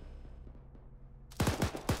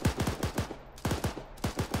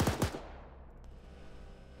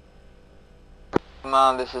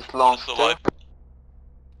 Man, this is long still. Burning.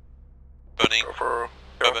 For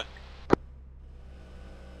cover.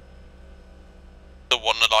 The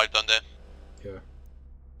one alive down there. Yeah.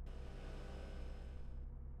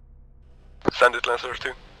 Send it, Lancer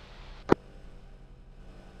 2.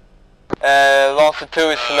 Lancer 2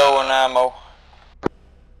 is low on ammo.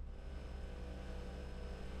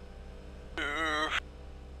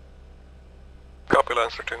 Copy,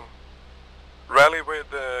 Lancer 2. Rally with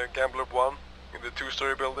Gambler 1 in the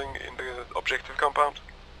 2-story building in the objective compound to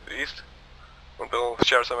the east, and they'll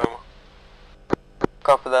share some ammo.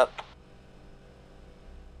 Copy that.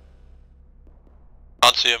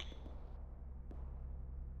 Can't see him.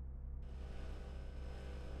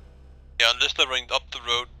 Yeah, unless they're running up the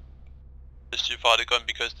road, just too far to gun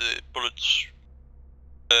because the bullets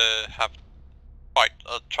have quite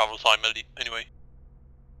a travel time anyway.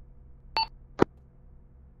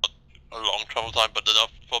 Not a long travel time, but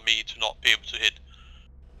enough for me to not be able to hit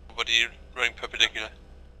somebody running perpendicular.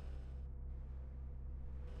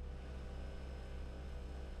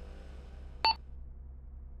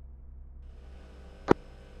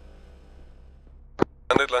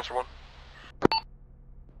 Send it, Lancer 1.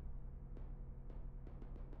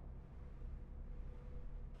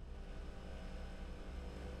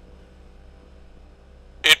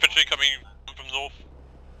 Infantry coming from north.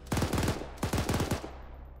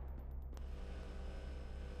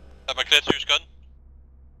 clear to use gun.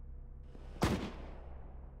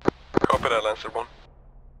 Copy that, Lancer 1.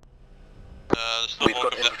 There's still We've more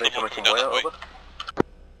got coming infantry down, coming from down where, that way. over?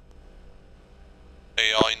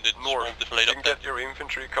 They are in the small North. defilade You up can there. get your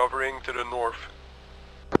infantry covering to the north.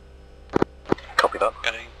 Copy that.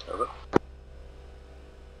 Getting. Over.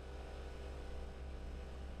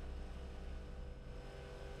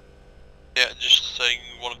 Yeah, just saying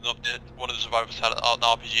one of the survivors had an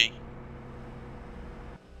RPG.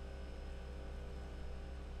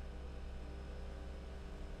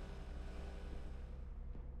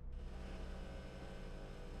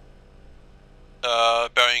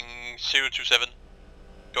 Bearing 027.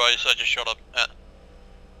 Guys, I just shot up at.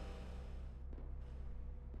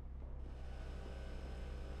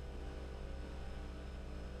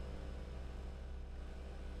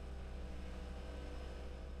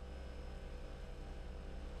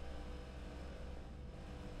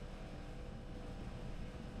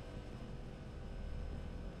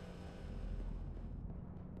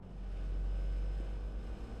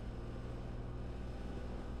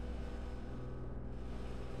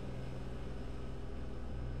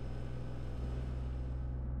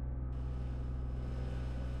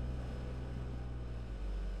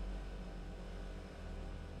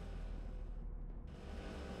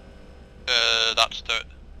 That's the.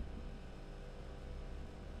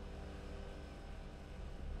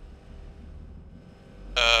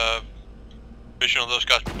 Vision on those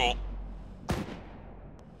guys before.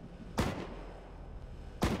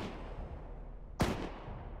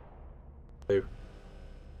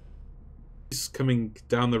 He's coming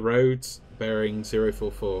down the road, bearing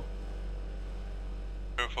 044.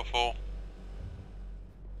 044.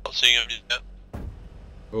 Not seeing him yet.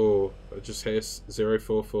 Oh, I just hear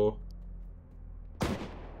 044.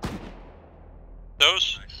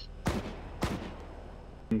 Those?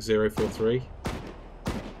 043.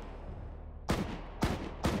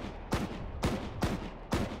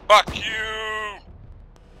 Fuck you!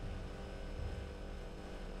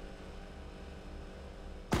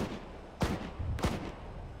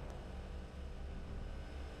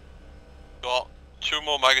 Got 2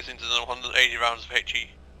 more magazines and 180 rounds of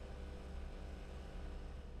HE.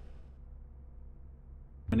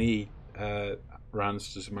 How many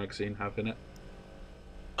rounds does a magazine have in it?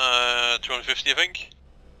 250 I think.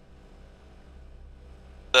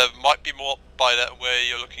 There might be more by that where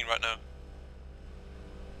you're looking right now.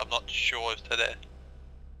 I'm not sure if they're there.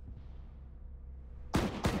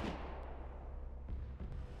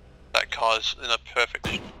 That car's in a perfect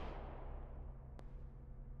condition.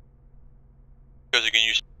 Because you can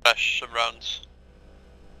use smash some rounds.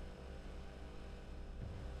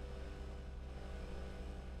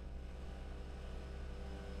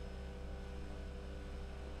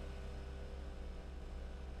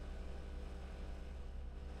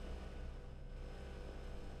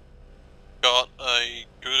 Got a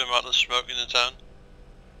good amount of smoke in the town.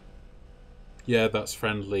 Yeah, that's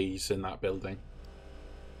friendlies in that building.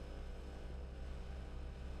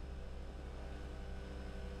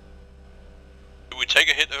 Did we take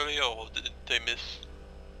a hit earlier or did they miss?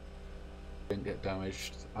 Didn't get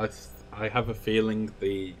damaged. I have a feeling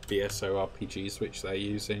the BSO RPGs which they're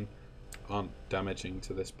using aren't damaging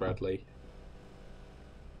to this Bradley.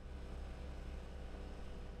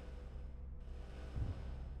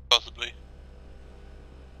 Possibly.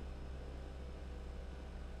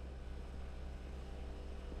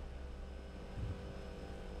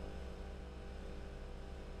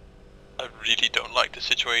 I really don't like the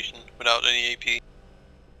situation without any AP.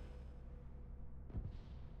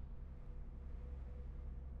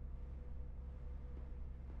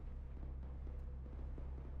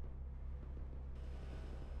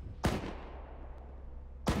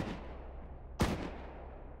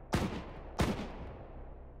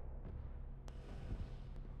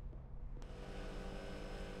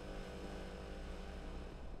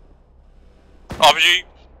 RPG?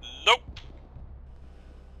 Nope.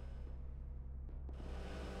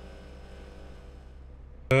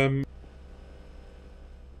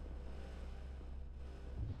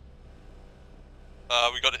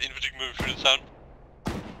 We got an infantry moving through the town.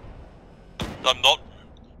 I'm not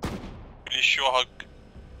really sure how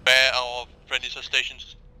where our friendlies are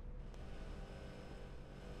stationed.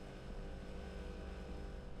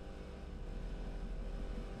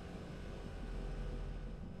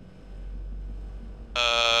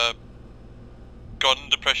 Gun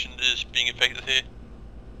depression is being affected here.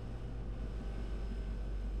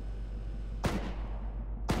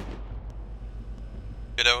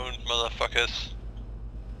 Get owned, motherfuckers.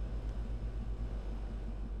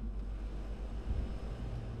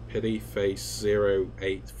 Pity face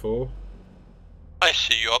 084. I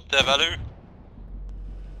see you up there, Valu.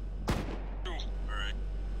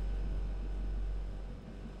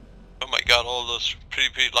 Oh my god, all those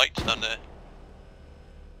pretty lights down there.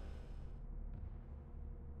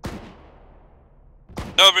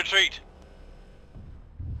 No retreat!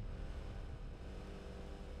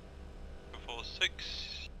 4,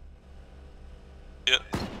 6. Yep.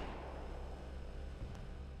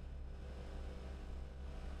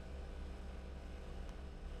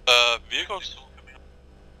 Vehicles?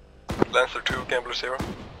 Lancer 2, Gambler 0.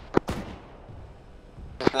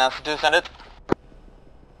 Is Lancer 2 send it?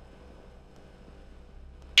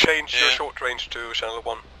 Change your short range to channel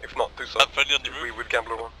 1. If not, do so. Friendly on the roof? With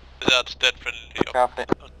Gambler 1. That's dead friendly. Copy.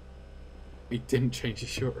 He didn't change his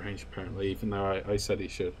short range apparently, even though I said he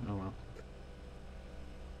should. Oh well.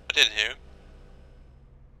 I didn't hear him.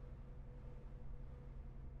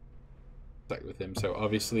 Stuck with him, so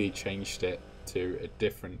obviously he changed it to a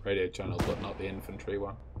different radio channel, but not the infantry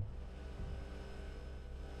one.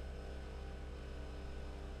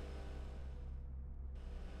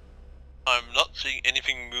 I'm not seeing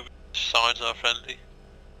anything moving. Signs are friendly.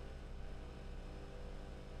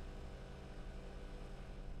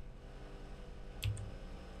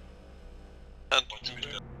 And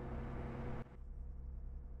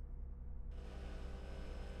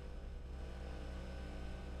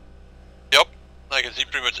yep, I can see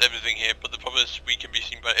pretty much everything here, but the problem is we can be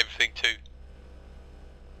seen by everything too.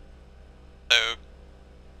 So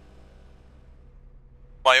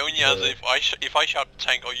my only answer, if I shout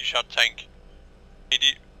tank or you shout tank,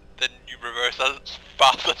 then you reverse that as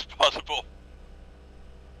fast as possible.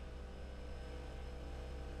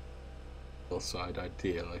 Side,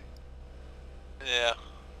 ideally. Yeah,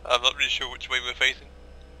 I'm not really sure which way we're facing.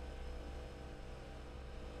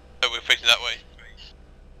 Oh, we're facing that way.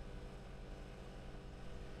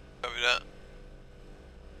 Copy that.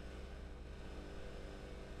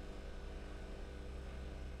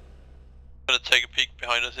 Gonna take a peek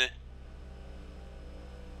behind us here.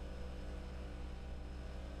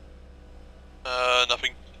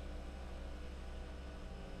 Nothing. Is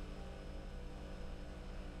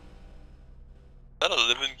that a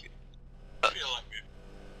living?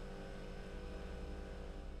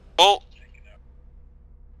 Well,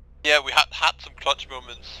 yeah, we had some clutch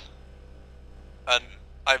moments, and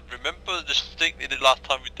I remember distinctly the last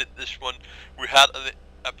time we did this one, we had an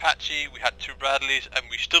Apache, we had 2 Bradleys, and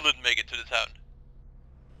we still didn't make it to the town.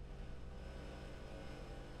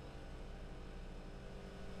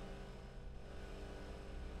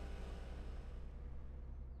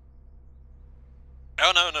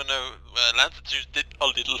 Oh no, Lancer 2 did a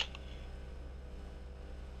little.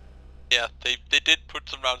 Yeah, they did put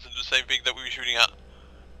some rounds into the same thing that we were shooting at.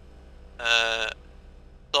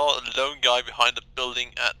 Saw a lone guy behind the building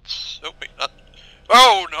at... Oh wait, not...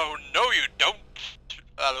 Oh no you don't!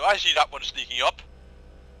 I see that one sneaking up.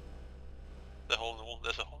 There's a hole in the wall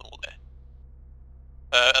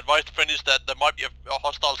there. Advise the friendlies that there might be a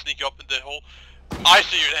hostile sneaking up in the hole. I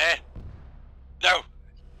see you there! No!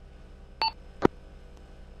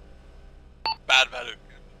 Bad value.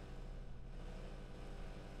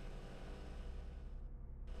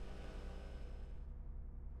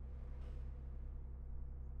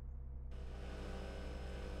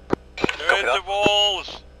 Turn the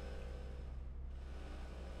walls!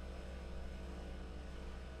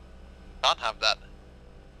 Can't have that.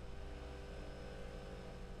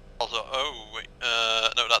 Also, oh wait,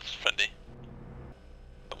 no, that's friendly.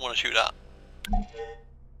 Don't want to shoot at.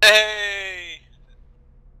 Hey!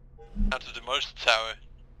 How to demolish the tower.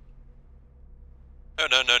 Oh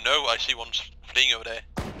no, I see one fleeing over there.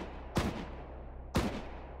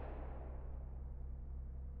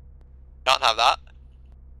 Can't have that.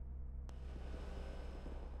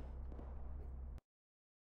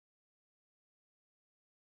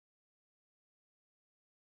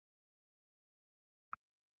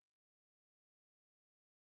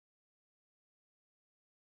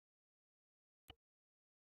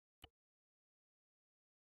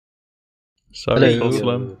 Sorry,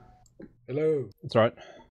 Slim. Hello. It's alright.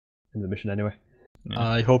 In the mission anyway. Yeah.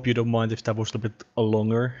 I hope you don't mind if that was a bit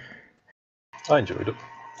longer. I enjoyed it.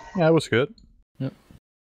 Yeah, it was good. Yeah.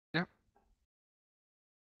 Yeah.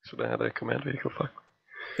 Should I had a command vehicle, fuck.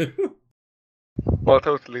 Well, I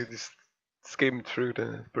totally just skimmed through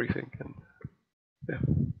the briefing and yeah.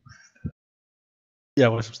 Yeah,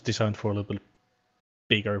 it was designed for a little bit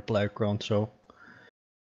bigger background, so...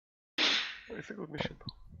 It's a good mission.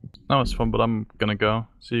 That was fun, but I'm gonna go.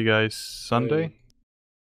 See you guys Sunday.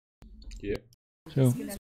 Yeah. So,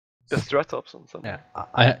 the strat ups on Sunday.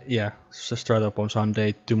 Yeah, just strat up on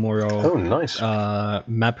Sunday. Tomorrow. Oh, nice.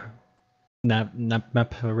 Map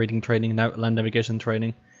map reading training, land navigation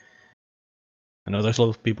training. I know there's a lot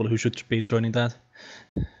of people who should be joining that.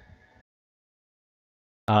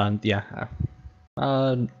 And yeah,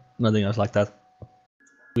 nothing else like that.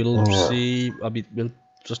 We'll see. We'll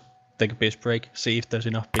just take a piss break, see if there's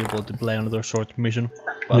enough people to play another short mission.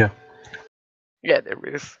 But Yeah, there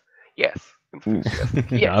is. Yes.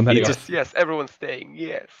 Enthusiastic. Yes. Yeah, I'm heading yes. off. Yes. Everyone's staying.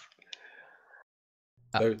 Yes.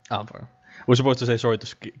 We're supposed to say sorry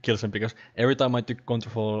to Killsim because every time I took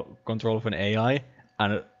control of an AI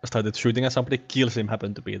and started shooting at somebody, Killsim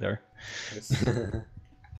happened to be there.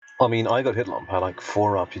 I mean, I got hit by like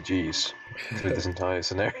 4 RPGs through this entire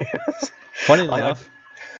scenario. Funny enough,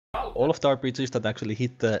 all of the RPGs that actually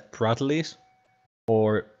hit the Bradleys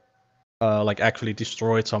or like actually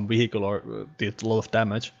destroyed some vehicle or did a lot of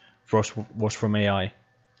damage was from AI,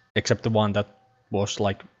 except the one that was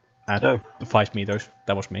like at 5 meters.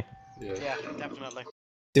 That was me. Yeah, definitely.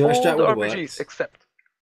 Do I All strat the would RPGs work? except.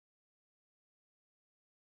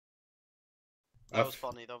 That was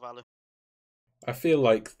funny though, Valor. I feel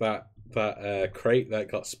like that crate that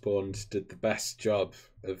got spawned did the best job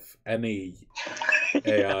of any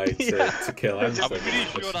AI to kill I'm Ansem.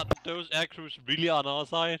 pretty sure that those air crews really are on our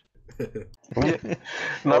side.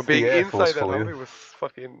 No, being inside that hobby was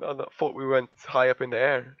fucking. I thought we went high up in the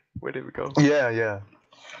air. Where did we go? Yeah.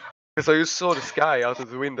 Because I just saw the sky out of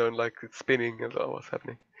the window and like it's spinning and oh, what's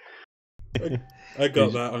happening? I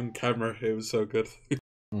got that on camera. It was so good.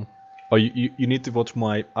 Oh, you need to watch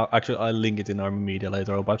my. Actually, I'll link it in our media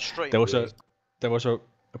later. But there was a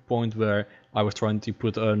point where I was trying to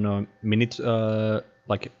put a mini tripod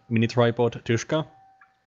Tushka,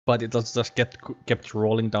 but it just kept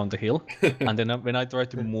rolling down the hill, and then when I tried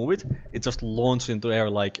to move it, it just launched into air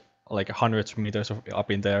like hundreds of meters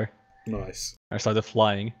up in there. Nice. I started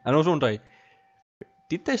flying, and I was wondering,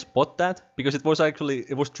 did they spot that? Because it was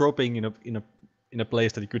dropping in a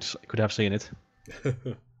place that you could have seen it.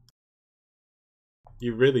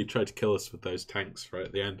 You really tried to kill us with those tanks right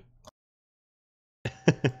at the end.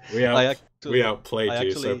 We outplayed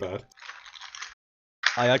you so bad.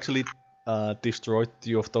 I actually destroyed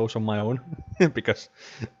 2 of those on my own because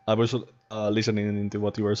I was listening into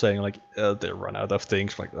what you were saying. Like they run out of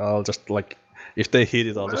things. Like I'll just like if they hit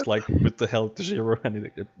it, I'll just like put the health to 0 and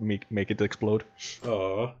make it explode.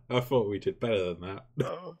 Oh, I thought we did better than that.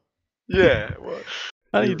 Oh. Yeah. Well,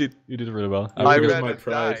 you did really well. I read my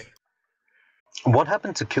pride. What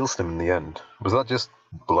happened to Killstim in the end? Was that just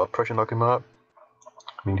blood pressure knocking him out?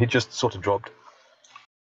 I mean, he just sort of dropped.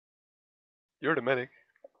 You're the medic.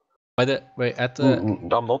 By the way, at the...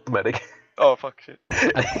 I'm not the medic. Oh, fuck shit.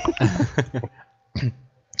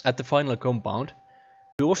 At the final compound,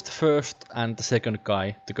 who was the first and the second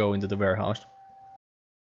guy to go into the warehouse?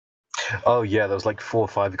 Oh yeah, there was like 4 or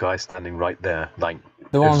 5 guys standing right there, like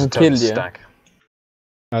the one who killed you. Stack.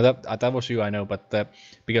 No, that was you, I know, but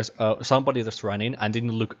because somebody just ran in and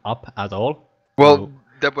didn't look up at all. Well, so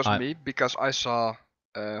that was me because I saw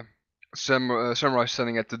Samurai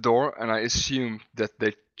standing at the door, and I assumed that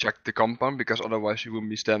they checked the compound because otherwise you wouldn't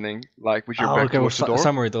be standing like with your back towards the door.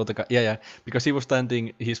 Samurai told the guy, yeah, because he was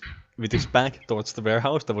standing with his back towards the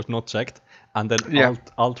warehouse that was not checked, and then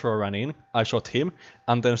Ultra ran in. I shot him,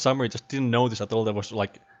 and then Samurai just didn't notice at all. There was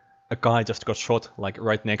like a guy just got shot like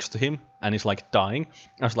right next to him, and he's like dying.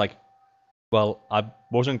 I was like, well, I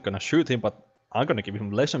wasn't gonna shoot him, but I'm gonna give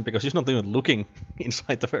him a lesson because he's not even looking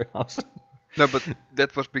inside the warehouse. No, but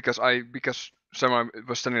that was because Samurai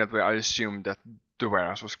was standing that way. I assumed that the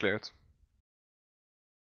warehouse was cleared.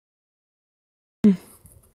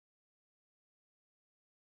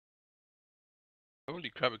 Holy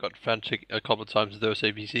crap! We got frantic a couple of times with those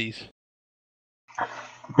APCs.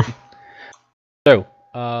 So,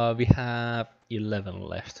 we have 11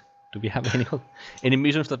 left. Do we have any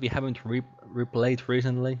missions that we haven't replayed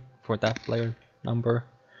recently for that player number?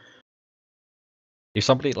 Is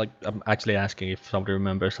somebody like I'm actually asking if somebody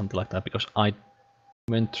remembers something like that because I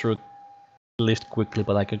went through the list quickly,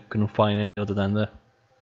 but I couldn't find it other than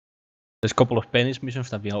there's a couple of Penny's missions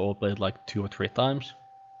that we all played like 2 or 3 times,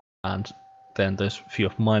 and then there's a few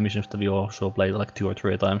of my missions that we also played like 2 or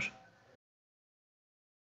 3 times.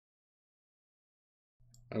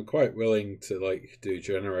 I'm quite willing to like do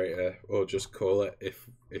generator or just call it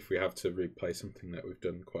if we have to replay something that we've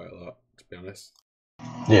done quite a lot, to be honest.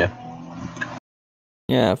 Yeah.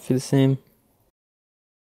 Yeah, I feel the same.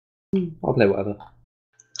 I'll play whatever.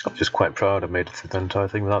 I'm just quite proud I made it through the entire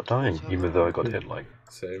thing without dying, even though I got hit like.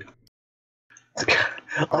 Same.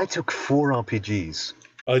 I took 4 RPGs.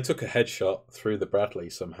 I took a headshot through the Bradley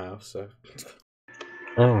somehow, so.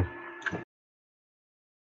 Oh.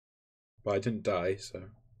 But I didn't die, so.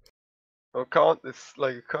 I can't. It's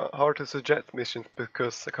like hard to suggest missions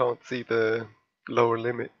because I can't see the lower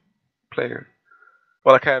limit player.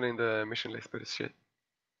 Well, I can in the mission list, but it's shit.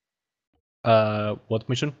 What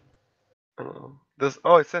mission?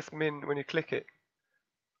 It says min when you click it.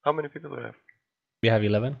 How many people do we have? We have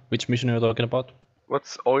 11. Which mission are you talking about?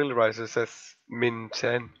 What's Oil Riser says min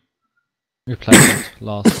 10. We played it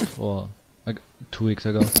last, or like 2 weeks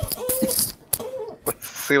ago. What's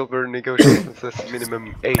Silver Negotiation says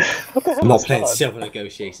minimum 8. I'm not playing Silver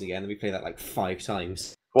Negotiation again. We played that like 5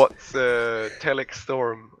 times. What's Telex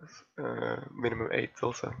Storm? Minimum 8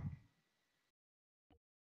 also.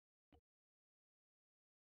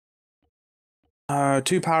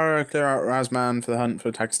 Two power, clear out Razman for the hunt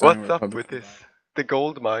for Takistan. What's up with this? The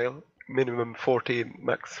Gold Mile, minimum 14,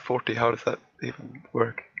 max 40. How does that even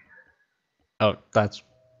work? Oh, that's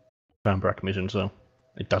Vanbrack mission, so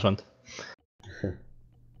it doesn't.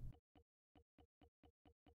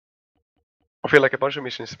 I feel like a bunch of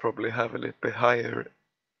missions probably have a little bit higher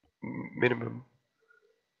minimum.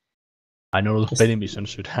 I know the many missions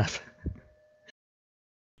should have.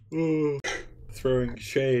 Throwing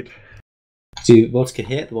shade. Do Vodka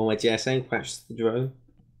hit the one where JSN crashed the drone?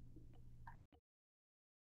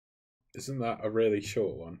 Isn't that a really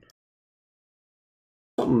short one?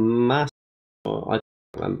 Not massive. I don't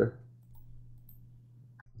remember.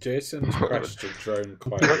 Jason's crashed a drone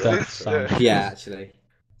quite a lot. Yeah, actually.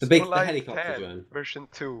 The Polite helicopter 10, drone. version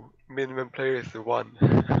 2, minimum player is the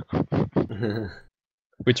 1.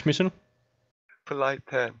 Which mission? Polite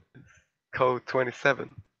 10, code 27.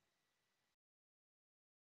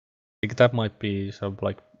 I think that might be some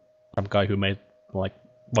guy who made like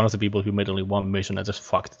one of the people who made only one mission and just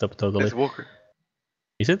fucked it up totally. It's Walker.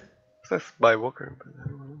 Is it? That's by Walker.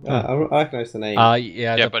 I recognize the name.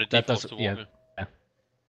 Yeah, but it defaults to Walker. Yeah.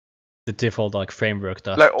 The default framework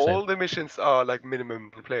does. Like all the missions are like minimum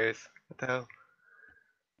players. What the hell?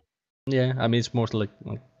 Yeah, I mean it's mostly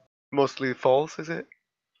mostly false, is it?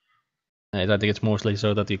 I think it's mostly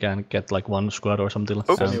so that you can get like one squad or something like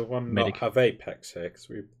Does that. anyone not have Apex here? Because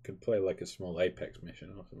we could play like a small Apex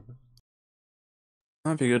mission or something.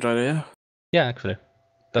 That'd be a good idea. Yeah, actually.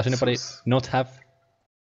 Does anybody not have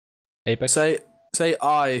Apex? Say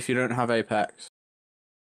I if you don't have Apex.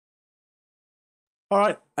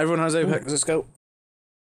 Alright, everyone has Apex, let's go.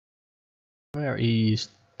 Where is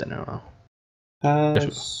the no? No,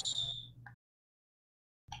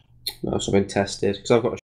 it's been tested because I've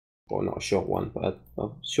got not a short one, but a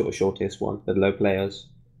shortest one with low players,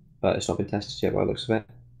 but it's not been tested yet by the looks of it.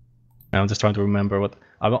 I'm just trying to remember what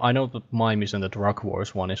I know that my mission, the Drug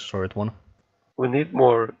Wars one, is a short one. We need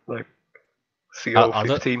more like CO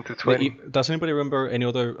 15 to 20. Does anybody remember any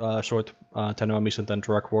other short 10-hour mission than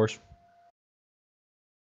Drug Wars?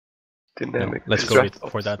 Dynamic. Let's go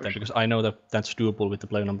for that then, because I know that that's doable with the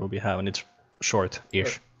player number we have, and it's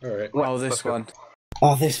short-ish. Alright. Oh, this one.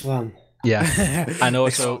 Oh, this one. Yeah, I know.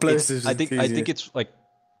 So I think enthusiast. it's like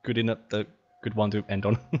good enough, the good one to end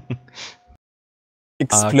on.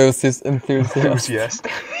 Explosives enthusiast.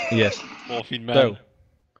 Yes. Morphine man. So,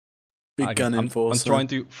 Big gun I'm enforcer. trying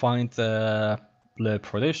to find the blurb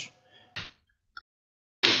for this.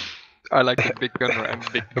 I like the big gunner and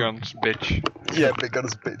big guns, bitch. Yeah, big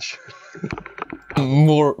guns, bitch.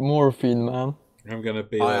 Morphine man. I'm gonna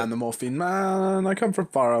be. I am the morphine man. I come from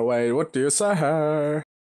far away. What do you say?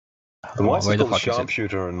 And why is where it the called fuck is it?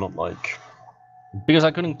 sharpshooter and not like Because I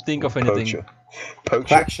couldn't think of anything. poacher? Poacher.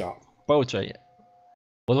 Crack shot. Poacher. Yeah.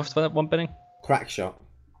 What was that one, Benny? Crack shot.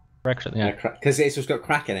 Crack shot. Yeah. Because it's just got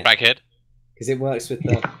crack in it. Crackhead. Because it works with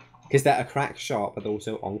the. Because they're a crack shot, but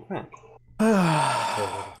also on crack.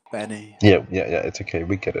 Benny. Yeah, it's okay.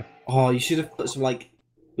 We get it. Oh, you should have put some like.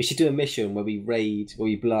 We should do a mission where we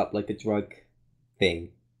blow up like a drug thing,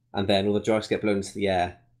 and then all the drugs get blown into the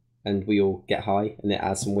air, and we all get high, and it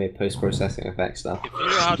adds some weird post-processing effect stuff. If you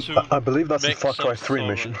know how to I believe that's a make Far Cry some 3 sort of-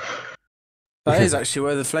 mission. That is actually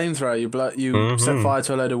where the flamethrower you set fire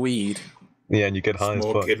to a load of weed. Yeah, and you get high as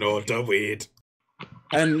fuck. Smoking all the weed.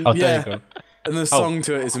 And Oh, there yeah, you go. and the song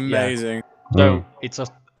to it is amazing. So it's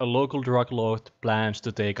just a local drug lord plans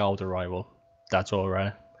to take out a rival. That's all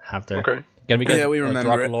I have there. Okay. Can we get Yeah, we a remember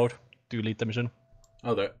drug it. lord to lead the mission?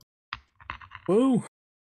 I'll do it. Woo!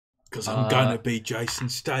 Because I'm gonna be Jason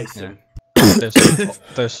Statham.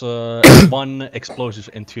 There's one explosive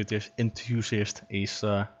enthusiast is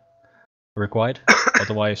required.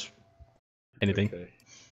 Otherwise, anything. Okay.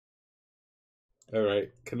 Alright,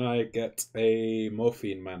 can I get a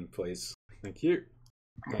morphine man, please? Thank you.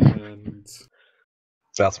 And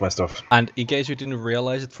That's my stuff. And in case you didn't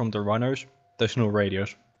realize it from the runners, there's no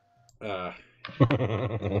radios. No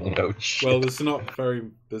shit. well, there's not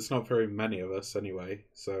very many of us anyway,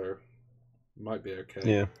 so Might be okay.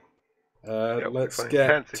 Yeah. Let's fine. get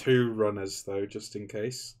Fancy. 2 runners though, just in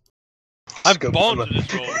case. I'm Scope born runner. to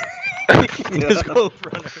this role. Just go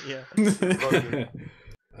runner, yeah. Just give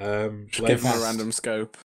him a let's- random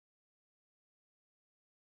scope.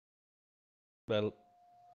 Well,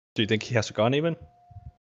 do you think he has a gun even?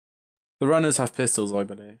 The runners have pistols, I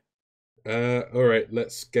believe. Alright,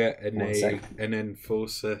 let's get an One sec.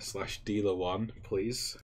 enforcer/dealer 1,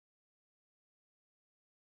 please.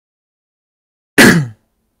 Alright,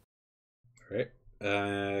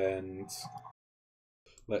 and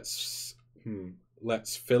let's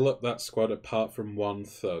fill up that squad apart from 1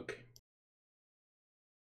 thug.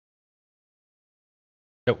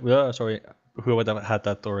 Yeah, sorry. Whoever had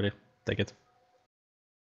that already, take it.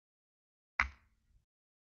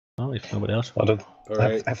 Oh, if nobody else. I don't.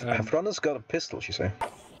 Alright, Have runners got a pistol? You say?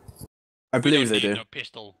 I believe they Need do. no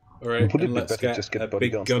pistol. Alright, Would it and be let's better get just get a big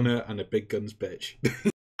bodyguards then? gunner and a big guns bitch.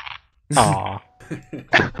 Ah.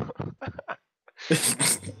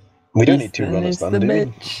 We don't need 2 runners then, do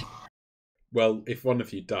we? Well, if one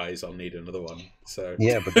of you dies, I'll need another one. So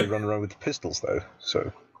Yeah, but they run around with pistols though,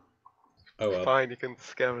 so. oh well. Fine, you can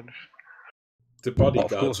scavenge. Do Well,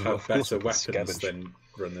 bodyguards of course have we better can weapons scavenge. than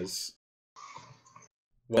runners?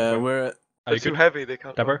 We're at... Are you It's too good, heavy, they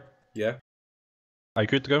can't. Dapper? Yeah. Are you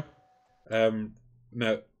good to go?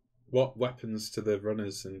 No. What weapons do the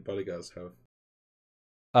runners and bodyguards have?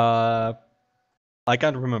 I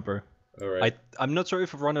can't remember. Alright. I'm not sure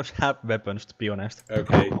if runners have weapons, to be honest.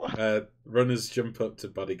 Okay. Runners jump up to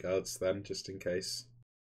bodyguards then, just in case.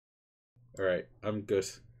 Alright, I'm good.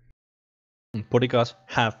 Bodyguards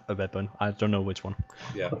have a weapon. I don't know which one.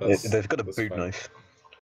 Yeah, They've got a that's boot fine. knife.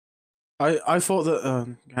 I thought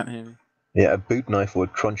that... can't hear me. Yeah, a boot knife or a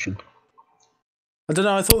truncheon. I don't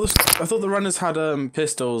know, I thought the runners had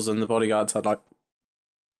pistols and the bodyguards had, like,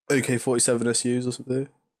 AK-47 SUs or something.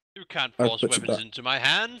 You can't I force butchered weapons that. into my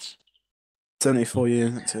hands. It's only 4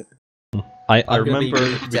 years, that's it. I I'm gonna be remember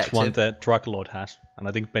really which one protective. the drug lord has, and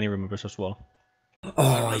I think Benny remembers as well.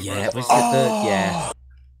 Oh yeah, was it Oh! yeah.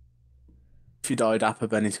 If you die Dapper,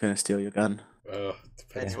 Benny's gonna steal your gun.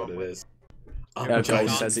 Depends what it is. Yeah, Joel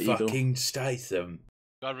says it eagle. Statham.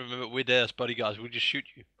 God, remember, we're there as bodyguards. We'll just shoot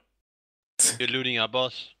you. You're looting our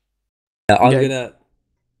boss. I'm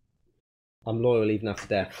loyal even after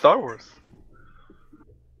death. Star Wars.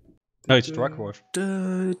 No, it's drug wars. Yay,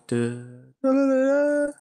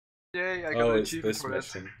 I got Oh, an it's achievement this for it.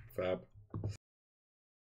 mission. Fab.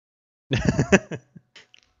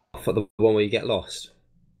 For the one where you get lost.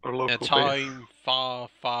 Or In a local base. time far,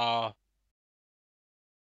 far...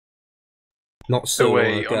 Not so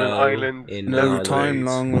Away long on an ago island. in No Ireland. time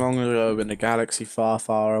long, long ago in a galaxy far,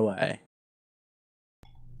 far away.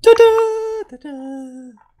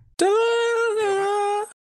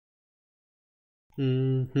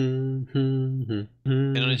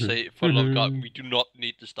 And I say, for the love of God, we do not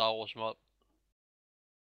need the Star Wars mod.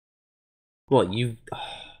 What you?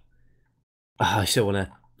 I still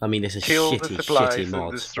wanna. I mean, it's a Kill the shitty supplies mod.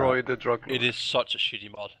 and destroy the drug lord. It is such a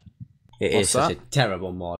shitty mod. It What's is such that? a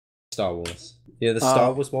terrible mod. Star Wars. You know the Star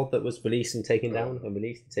Oh. Wars mod that was released and taken down, and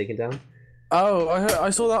released and taken down. Oh, I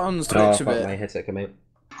saw that on Twitch Oh, a fuck, bit. my headset came out.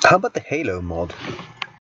 How about the Halo mod?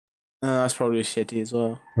 That's probably shitty as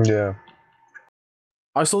well. Yeah.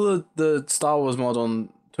 I saw the Star Wars mod on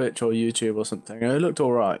Twitch or YouTube or something, and it looked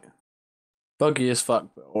alright. Buggy as fuck,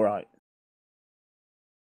 but alright.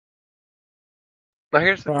 Now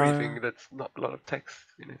here's the Right. briefing that's not a lot of text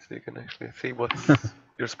in it, so you can actually see what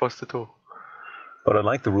you're supposed to do. But I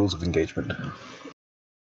like the rules of engagement.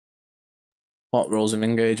 What rules of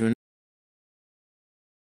engagement?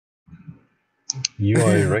 You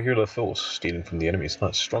are a regular force stealing from the enemies.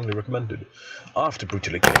 That's strongly recommended. After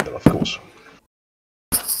brutally killing them, of course.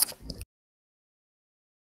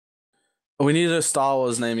 We need a Star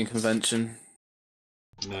Wars naming convention.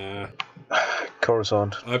 Nah.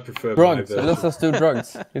 Coruscant. I prefer Drugs. my Let version. us do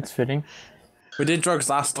drugs. It's fitting. We did drugs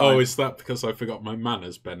last time. Oh, is that because I forgot my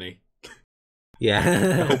manners, Benny? I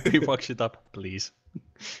Yeah. hope he fucks it up, please.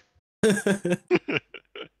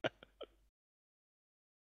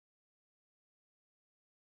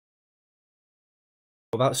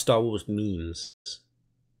 What about Star Wars memes?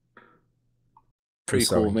 Pretty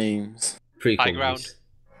sorry. cool memes. Pretty cool High ground. memes.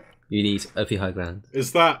 You need a few high ground.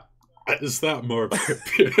 Is that more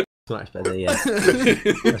appropriate? Much better, yeah.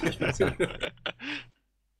 Much better.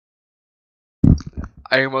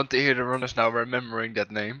 I want to hear the runners now remembering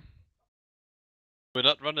that name. We're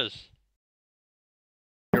not runners.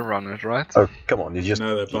 You're runners, right? Oh, come on, you just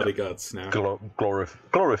No, they're bodyguards now.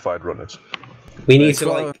 glorified runners. We need It's to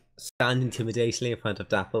got- like stand intimidatingly in front of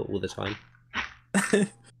Dapper all the time.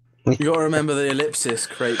 You gotta remember the ellipsis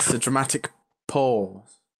creates a dramatic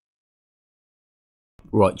Pause.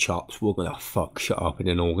 Right, chaps, we're gonna fuck shit up in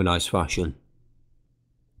an organised fashion.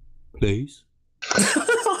 Please?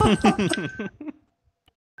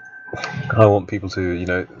 I want people to, you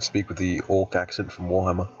know, speak with the orc accent from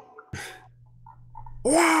Warhammer.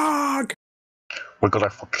 Wag! We're gonna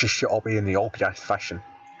fuck this shit up in the organised fashion.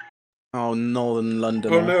 Oh, Northern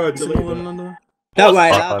London. Oh no, I Is it deleted Northern that. London? Don't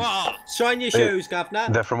worry, Uh, lad. Shine your shoes, Governor.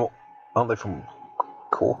 They're from, aren't they from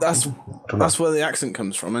Cork? That's where the accent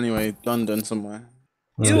comes from, anyway. London somewhere.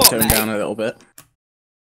 You what, toned mate? down a little bit.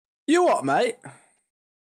 You what, mate? I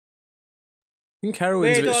think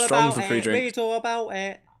heroin's a bit strong for pre-drinks. Read all about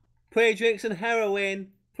it. Pre-drinks and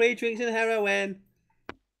heroin. Pre-drinks and heroin.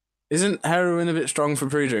 Isn't heroin a bit strong for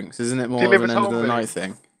pre-drinks? Isn't it more Do you of live an at end home, of the Benny? night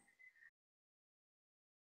thing?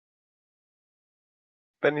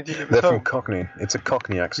 Benny, do you live They're at from home? Cockney. It's a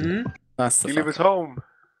Cockney accent. That's Do you live at home?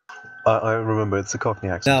 I remember it's a Cockney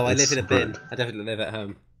accent. No, I It's live in a bin. brilliant. I definitely live at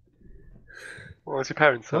home. Well, it's your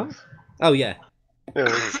parents' house. Oh, yeah. Yeah,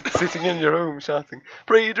 sitting in your room shouting,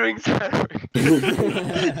 pre-drinks heroin.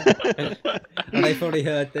 And they've probably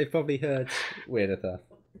heard weirder stuff.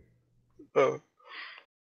 Oh.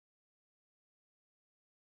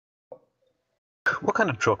 What kind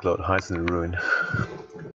of truckload hides in the ruin?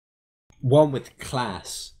 One with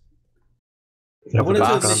class. Yeah, I want to do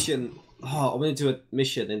a but- mission. Oh, I want to do a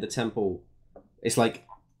mission in the temple. It's like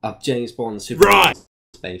a James Bond super Right.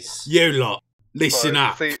 space. You lot, listen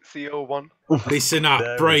up. CO1. Listen up,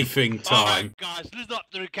 There we briefing time. Guys, listen up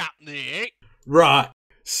to the captain here. Right,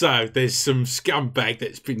 so there's some scumbag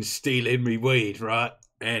that's been stealing me weed, right?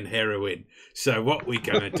 And heroin. So what we're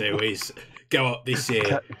gonna do is go up this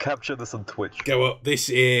here. Capture this on Twitch. Go up this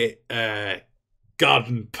here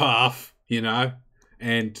garden path, you know,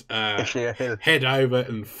 and head over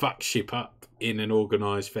and fuck ship up in an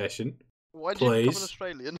organised fashion. Why did you become an Please.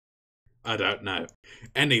 Australian? I don't know.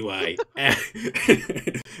 Anyway,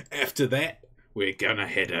 after that, we're gonna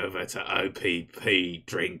head over to OPP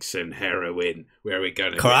Drinks and Heroin, where we're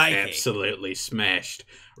gonna Crikey. get absolutely smashed.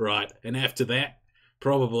 Right, and after that,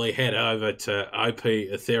 probably head over to OP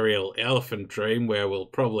Ethereal Elephant Dream, where we'll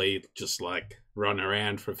probably just like run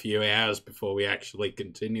around for a few hours before we actually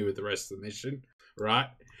continue with the rest of the mission. Right?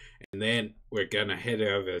 And then we're going to head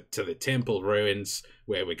over to the temple ruins,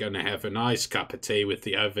 where we're going to have a nice cup of tea with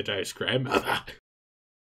the overdose grandmother.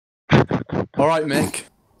 Alright, Mick.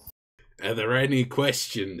 Are there any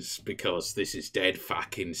questions? Because this is dead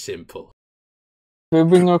fucking simple. Can we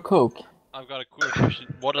bring our coke? I've got a quick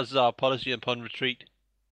question. What is our policy upon retreat?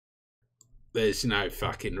 There's no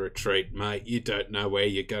fucking retreat, mate. You don't know where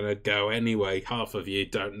you're going to go anyway. Half of you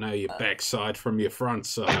don't know your backside from your front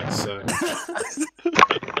side, so...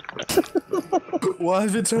 Why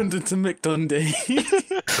have it turned into Mick Dundee?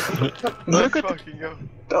 Look at.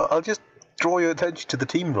 I'll just draw your attention to the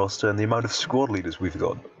team roster and the amount of squad leaders we've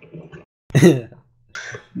got. I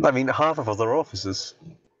mean, half of us are officers.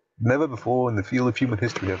 Never before in the field of human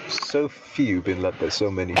history have so few been led by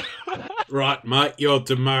so many. Right, mate, you're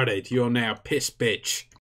demoted. You're now piss bitch.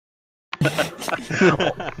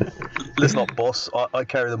 Listen up, boss. I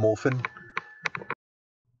carry the morphine.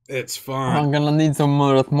 It's fine. I'm gonna need some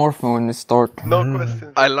more morphine when we start. No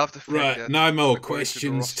questions. I love the fact Right, that no more according to the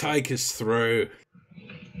questions. roster- Take us through.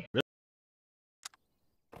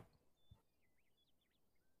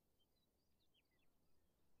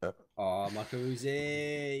 Oh,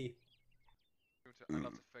 Macaruzi! I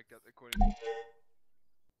love the fact that according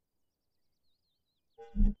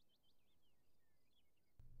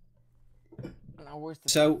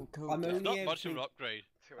So I'm only Not able much of to, an upgrade.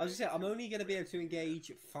 I was just saying, I'm only going to be able to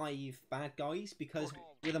engage 5 bad guys because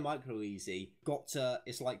with a micro easy,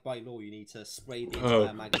 it's like by law you need to spray the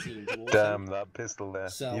entire magazine towards Damn, them. that pistol there.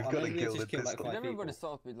 So You've I'm got to only kill able to the just kill like pistol. 5 Everybody people.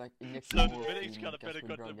 start with like injection So the morphine Phoenix got a just better with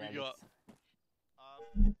gun drug than we got. addicts.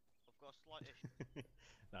 I've got a slight issue.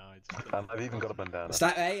 No, it's I've even got a bandana.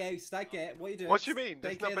 Hey, Stag it. What are you doing? What you mean?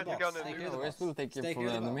 Stay There's no clear of the better boss. gun than Stay you. clear of the We're boss. still taking Stay for clear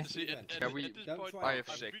the of the enemy. boss. See, at Yeah, we- this Don't point, try I have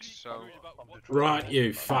I'm 6, really so worried about what- Right, you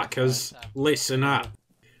fuckers. Listen up.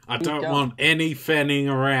 I don't go. want any fanning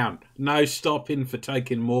around. No stopping for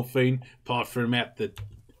taking morphine, apart from at the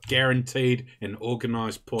guaranteed and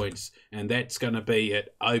organised points. And that's going to be at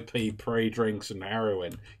OP pre-drinks and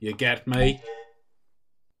heroin. You get me?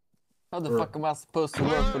 How the fuck am I supposed to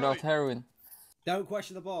work without heroin Don't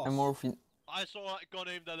question the boss. and morphine? I saw that gun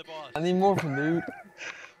aimed at the boss. I need morphine, dude.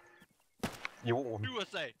 You want one? Shoo, I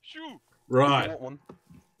say. Shoo! Right. You want one?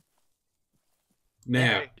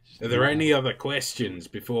 Now, are there any other questions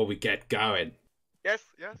before we get going? Yes.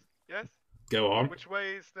 Go on. Which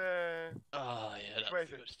way is the... Oh, yeah, Which that's way is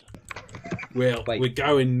good it? stuff. Well, we're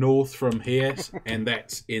going north from here, and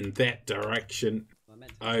that's in that direction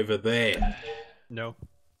over there. No.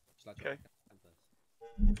 Okay.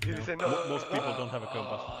 No. Most people don't have a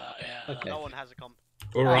compass. Okay. No one has a compass.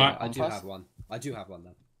 All right. I do have one. I do have one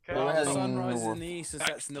then. Okay. Well, the sun rises in the east and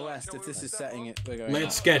sets in the west. If this is setting it, we're going.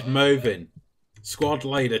 Let's get moving. Squad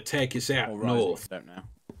leader, take us out north. Don't know.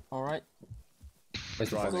 All right.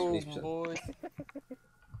 Where's Let's rising, go, please, percent? boys.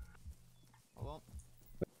 Hold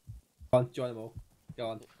Go on, join them all. Go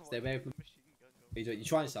on. Stay away from. You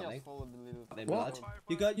trying something? What?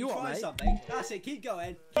 You go. You what, trying mate? something? That's it. Keep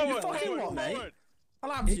going. You fucking what, mate?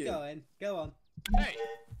 I'll have Keep you. going. Go on. Hey!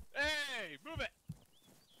 Hey! Move it!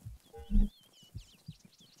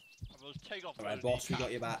 I will take off. Alright, boss, we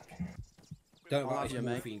got your back. Don't I'll worry, have you, the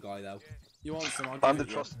mate. morphine guy though. You want some? I'll I'm give the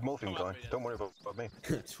you. trusted morphine guy. Don't worry about me.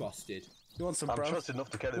 Trusted. You want some, I'm bro? trusted enough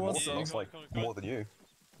to carry the You want morphine. some? That's like more than you.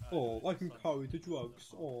 Oh, I can carry the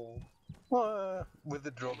drugs. Oh. With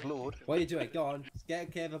the drug lord. What are you doing? Go on.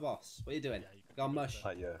 Get care of the boss. What are you doing? Go on, mush.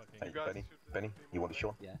 Hey, Benny, you want a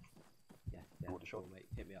shot? Yeah. You want a shot? Oh, mate,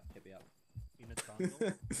 hit me up.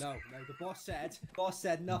 No, the boss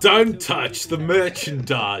said nothing. Don't touch the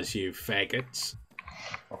merchandise, you faggots.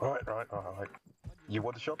 Right. You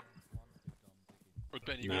want a shot? But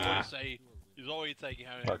Benny, Nah. you always say, he's always taking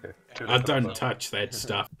out. Okay. I don't touch that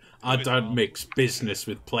stuff. I don't mix business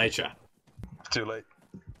with pleasure. Too late.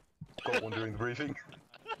 Got one during the briefing.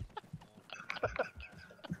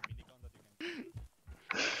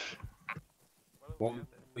 Want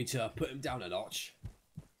me to put him down a notch?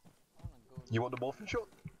 You want the morphine shot?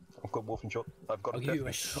 I've got morphine shot. I've got. I'll give you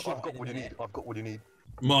a shot I've got in what a you need. minute. I've got what you need.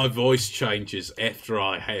 My voice changes after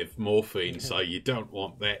I have morphine, so you don't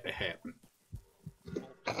want that to happen.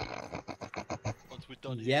 Once we're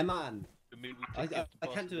done Yeah, man. I I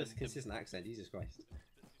can't do a consistent accent. Jesus Christ.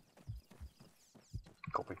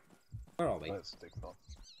 Copy. Where are we? Let's take that.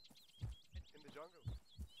 In the jungle.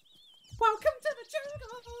 Welcome to the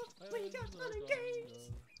jungle. We got fun and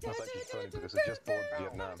games. That's actually funny because I just bought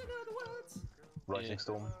Vietnam. Rising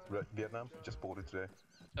Storm, Vietnam. Just bought it today.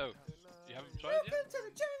 Oh, you haven't tried it yet?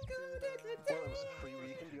 Well, it was a free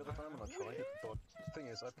weekend the other time and I tried it, but the thing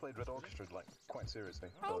is, I played Red Orchestra like quite seriously.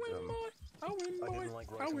 But, I didn't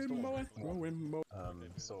like Rising Storm.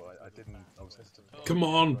 So I didn't. I was hesitant. Come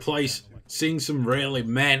on, please, sing some really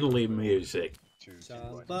manly music.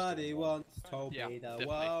 Somebody once told me the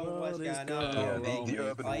world was gonna Yeah, the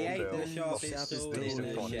urban I ate warfare. the sharpest sword These in are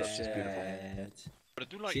the fun. It's beautiful. shed. But I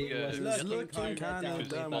do like She was looking kinda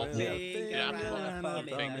dumb with a finger and a thumb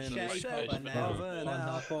in the shape of an elf on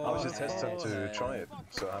her I was just hesitant to try it,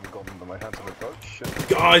 so I haven't gotten my hands on the approach.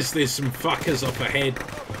 Guys, there's some fuckers up ahead.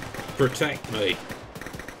 Protect me.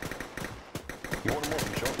 You want a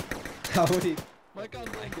morphine shot? How would he? My gun's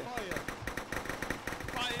on fire!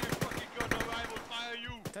 Fire your fucking gun or I will fire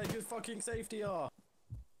you! Take his fucking safety off.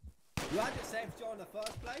 You had it safety on in the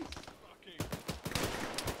first place? Fucking...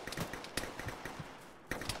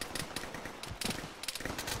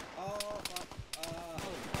 Oh, fuck.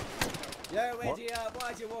 Yo, Reggie,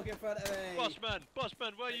 why'd you walk in front of me?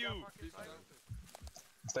 Bossman, where are you?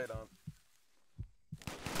 Stay down.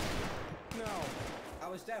 No. I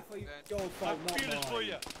was definitely your fault, I'm feeling not for mine.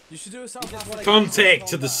 you. You should do a south. Contact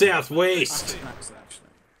to the southwest.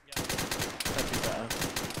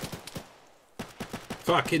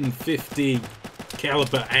 Fucking 50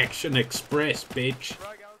 caliber action express, bitch.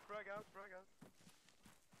 Frag out.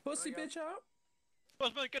 Pussy bitch out.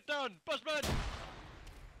 Bossman, get down! Bossman!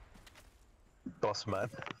 Boss man.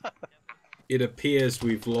 It appears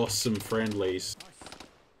we've lost some friendlies.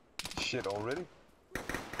 Shit already?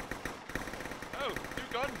 Oh,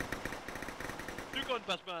 new gun! New gun,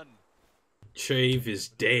 Bossman! Chief is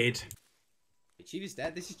dead. Chief is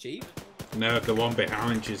dead? This is Chief? No, the one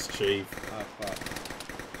behind you's Chief. Oh, fuck.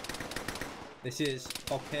 This is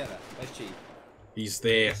Bob Taylor. Where's Chief? He's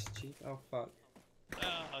there. Chief? Oh, fuck.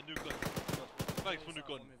 Ah, new gun. Thanks for new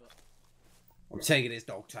gun. I'm taking his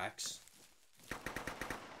dog tax.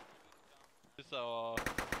 This is our...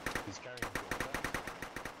 He's carrying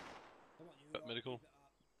medical.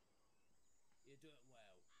 You're doing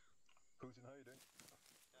well. Putin, how you doing?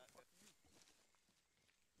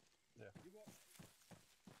 Yeah.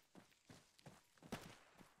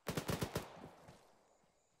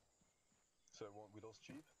 So what, we lost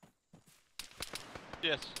Chief?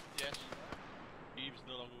 Yes. Eve's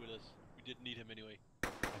no longer with us. We didn't need him anyway.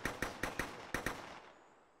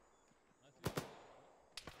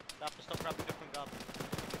 Have to stop grabbing different guns.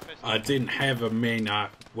 I didn't have a main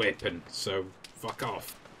weapon, so fuck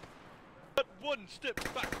off. But one step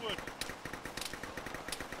backward!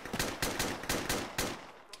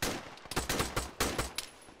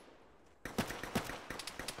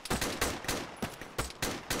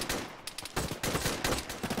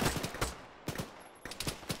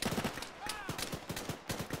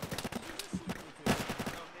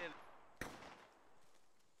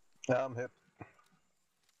 Yeah, I'm hip.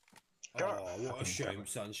 Oh, what a shame,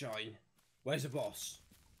 Sunshine. Where's the boss?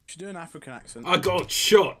 Should do an African accent. I got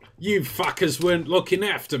shot. You fuckers weren't looking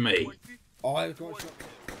after me. I got shot.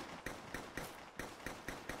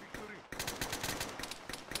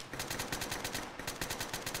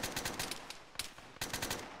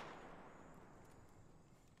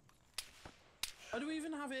 Why do we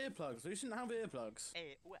even have earplugs? We shouldn't have earplugs.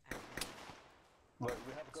 Look,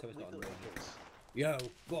 we have got Yo,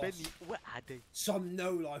 boss. Benny, what are they? Some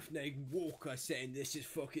no-life named Walker saying this is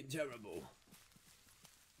fucking terrible.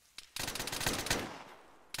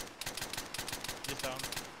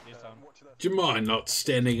 Do you mind not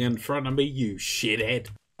standing in front of me, you shithead?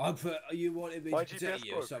 You wanted me to protect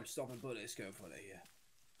you, so I'm stopping bullets going for it here.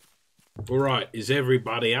 Alright, is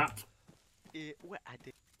everybody up? Where are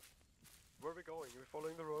they? Where are we going? Are we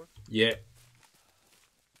following the road? Yeah.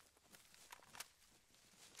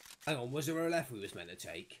 Hang on, was there a left we was meant to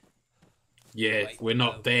take? Yeah, Wait, we're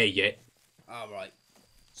not there yet. Oh, right.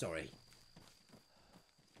 Sorry.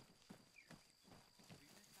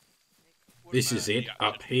 This is it,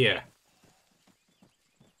 up here.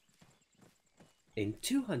 In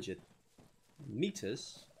 200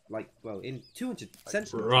 meters, like, well, in 200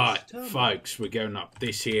 centimeters. Right, folks, we're going up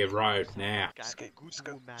this here road now.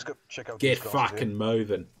 Check out Get fucking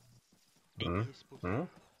moving.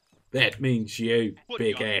 That means you,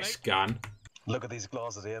 big ass gun. Look at these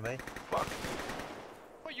glasses here, mate. Fuck.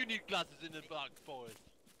 What you need glasses in the bag for it?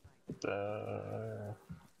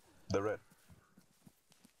 They're red.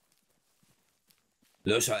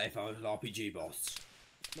 Looks like if I was an RPG boss.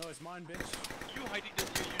 No, it's mine, bitch. You hiding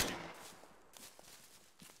that you're using.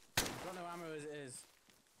 I've got no ammo as it is.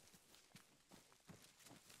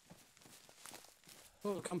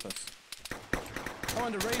 Oh, a compass. Oh,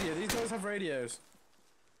 and a radio. These guys have radios.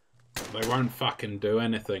 They won't fucking do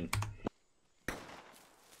anything. Oh,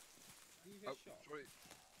 sorry.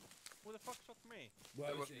 Who the fuck shot me?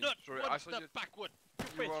 Not sorry, one I saw step you. backward.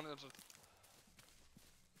 You wanted to.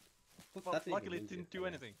 Well, That luckily even it didn't do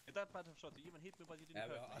anything. If that bad of shot, you even hit me, but you didn't Yeah,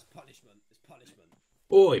 hurt well, me. that's punishment. It's punishment.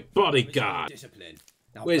 Oi, bodyguard! Discipline.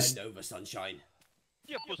 Now Where's- bend over, Sunshine.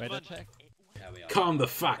 Yeah, Better Busman. check. There we are. Calm the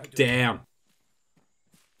fuck down.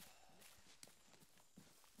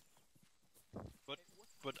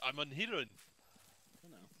 But I'm on heroin.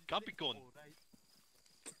 Can't be gone.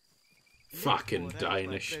 Fucking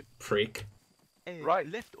Danish prick. Right.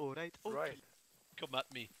 Left or right? Okay. Right. Come at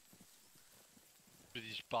me.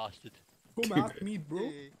 British bastard. Come at me,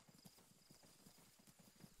 bro.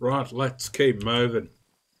 Right, let's keep moving.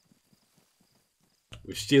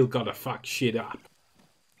 We've still got to fuck shit up.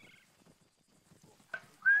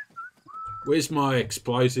 Where's my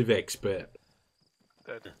explosive expert?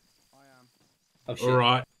 Dead. Oh, shit.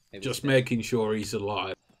 Alright, It was just Phoenix. making sure he's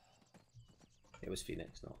alive. It was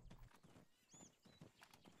Phoenix, not.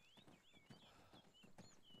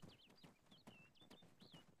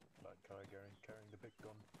 Carrying the big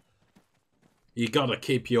gun. You gotta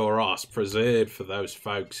keep your ass preserved for those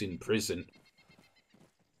folks in prison.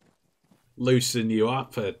 Loosen you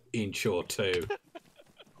up an inch or two.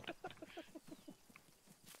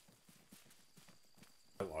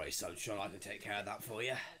 Don't worry, Sunshine, I can take care of that for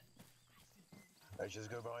you. Let's just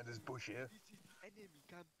go behind this bush here.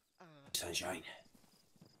 Sunshine.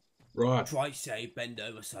 Right, Try say bend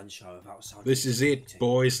over, Sunshine, without sounding this is it,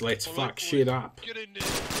 boys. Let's fuck shit up. Get in there.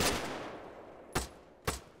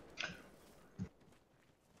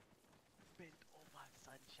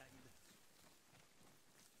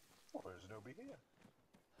 Oh, there's nobody here.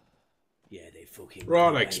 Yeah, they fucking.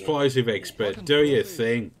 Right, explosive expert, do your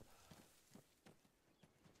thing.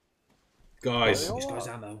 Guys, This guy's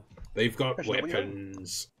ammo. they've got There's nobody here.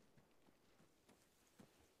 weapons.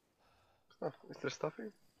 Oh, is there stuff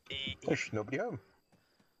here? There's nobody home.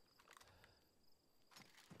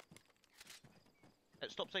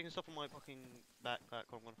 Stop taking stuff from my fucking backpack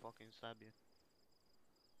or I'm gonna fucking stab you.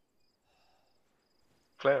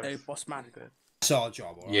 Clarence. Hey, boss man. It's our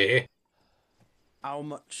job, alright? Yeah, How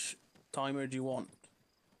much timer do you want?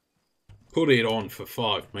 put it on for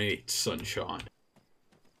 5 minutes, sunshine.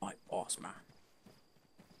 My boss man.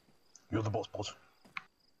 You're the boss, boss.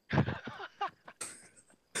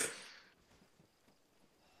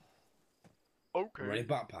 Okay. Running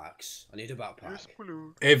backpacks. I need a backpack. Yes,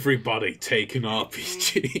 blue. Everybody take an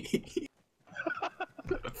RPG.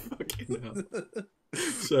 Fucking hell.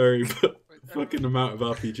 Sorry, but fucking amount of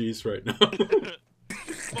RPGs right now.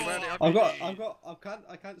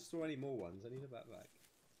 I can't store any more ones. I need a backpack.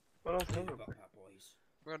 What else I need have a we? backpack, boys.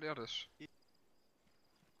 Where are the others?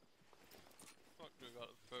 Fuck, we got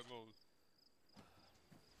thermals.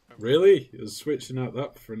 Really? You're switching out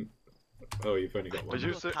that front Oh, you've only got I one.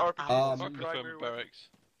 use the more. RPG. barracks.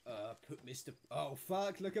 Put Mr. Oh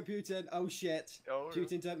fuck! Look at Putin. Oh shit. Oh,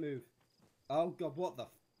 Putin, don't move. Oh god, what the?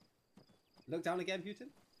 Look down again, Putin.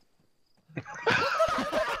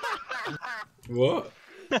 What?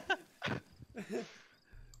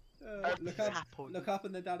 Look up,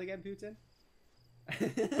 and then down again, Putin.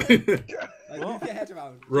 Move your head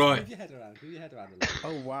around. Right. Move your head around. Move your head around a little.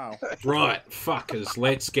 Oh wow. Right, fuckers,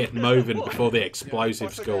 let's get moving before the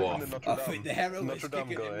explosives go off. I think the heroin's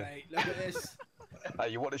kicking in, mate. Look at this.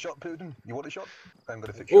 You want a shot, Putin? You want a shot? I'm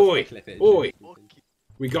gonna fix Oi, your oi!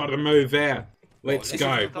 We gotta move out. Let's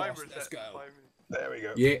go. Let's go. There we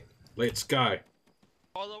go. Yeah, let's go.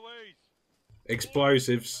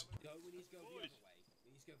 Explosives.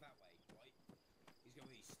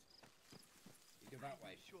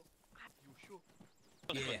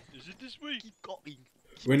 Yeah. Is it this way? Keep going.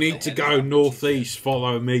 We need to go northeast.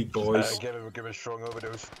 Follow me, boys. Give him a strong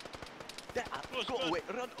overdose. Go away,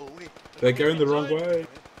 run away. They're going the wrong way.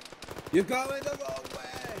 You're going the wrong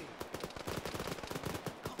way.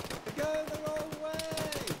 You're going the wrong way.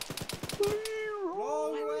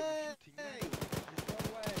 Wrong way. Wrong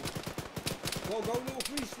way. Well, go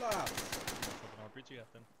northeast, lads.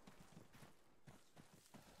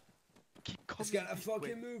 Let's get a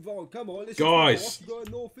fucking move on. Come on, let's Guys,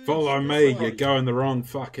 follow me. You're going the wrong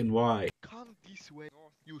fucking way. Come this way,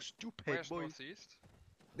 you stupid boy.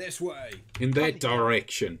 This way. In that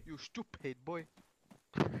direction. You stupid boy.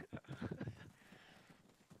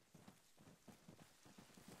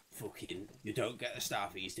 Fucking, you don't get the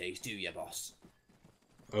staff these days, do you, boss?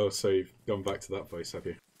 Oh, so you've gone back to that voice, have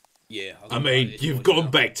you? Yeah. I mean, you've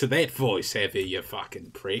gone back to that voice, have you, you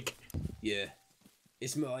fucking prick? Yeah.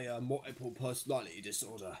 It's my multiple personality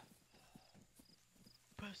disorder.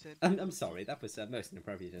 I'm sorry, that was most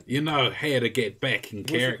inappropriate. You know how to get back in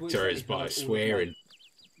character is by swearing.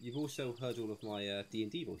 You've also heard all of my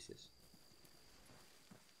D&D voices.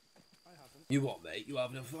 I haven't. You what, mate? You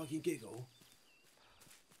having a fucking giggle?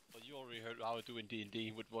 Well, you already heard how I do in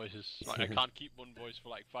D&D with voices. Like, I can't keep one voice for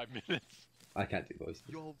like 5 minutes. I can't do voices.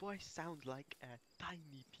 Your voice sounds like a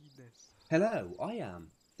tiny penis. Hello, I am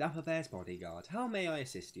Dapper Bear's bodyguard. How may I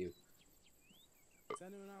assist you? Is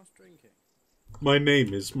anyone else drinking? My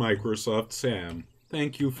name is Microsoft Sam.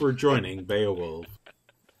 Thank you for joining Beowulf.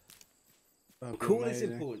 Cool is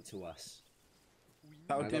important to us.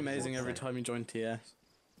 That would be amazing every time you join TS.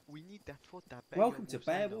 We need that for that. Welcome to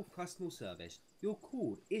Beowulf Customer Service. Your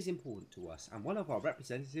call is important to us, and one of our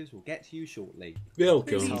representatives will get to you shortly.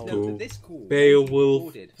 Welcome Please note to that this call may be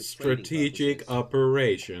Beowulf recorded for training Strategic purposes.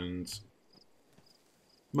 Operations.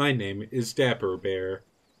 My name is Dapper Bear.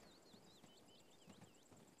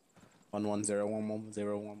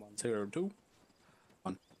 1101101102.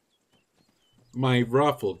 My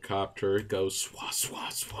Rufflecopter goes swah swah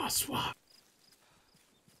swah swah.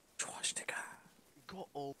 Go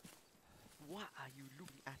up. Why are you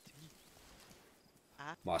looking at me?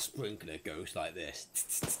 My sprinkler goes like this.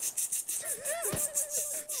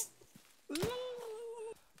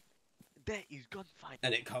 There is gunfight.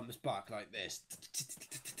 And it comes back like this.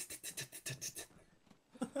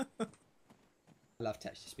 I love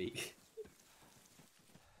text to speak.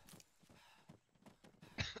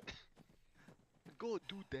 Go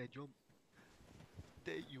do that jump.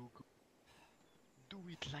 There you go. Do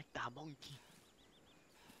it like that monkey.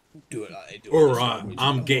 Do it like they do. Alright,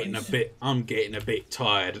 I'm getting a bit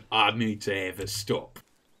tired. I need to have a stop.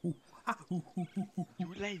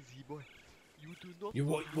 You lazy boy. You do not. You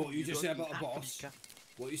what you just said don't about a eat boss? Africa.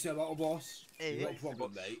 What you said about a boss? Eh? You got a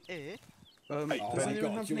problem, mate. Oh Does my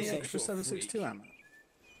anyone God, have you're any some extra sort of 762 ammo?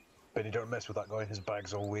 Benny, don't mess with that guy. His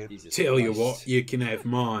bag's all weird. Jesus Tell you Christ. what, you can have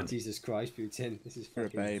mine. Jesus Christ, Putin. This is You're a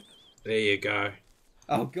fucking... babe. There you go.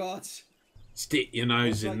 Oh God. Stick your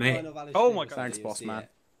nose in there. Oh my God. Thanks, boss man.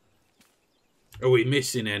 Are we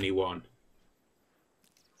missing anyone?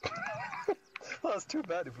 Well, that's too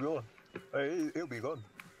bad if we're on. He'll be gone.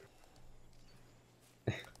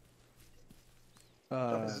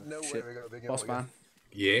 There's no way Shit. we're gonna be Boss man.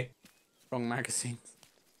 Yeah? Wrong magazine.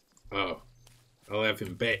 Oh. I'll have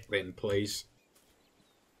him back then, please.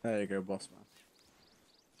 There you go, boss man.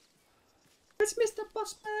 It's Mr.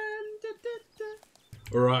 Bossman.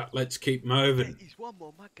 Alright, let's keep moving. There is one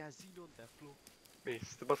more magazine on the floor.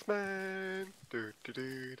 Mr. Bossman. Do, do,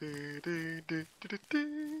 do, do, do, do, do,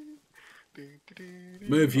 do, do, do, do.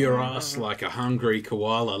 Move your ass like a hungry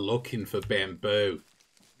koala looking for bamboo.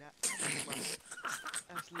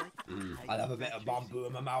 I'll have a bit of bamboo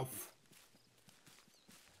in my mouth.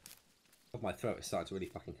 Oh, my throat is starting to really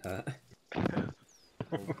fucking hurt.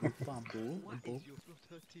 Bamboo. Why is your throat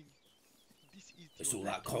hurting? This is It's your all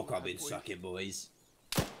that natural cock I've been voice. sucking, boys.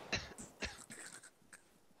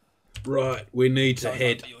 Right, we need to Sounds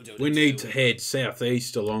head. like you're doing We it need too. to head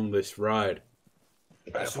southeast along this road.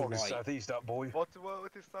 That's all right. Southeast, that boy. What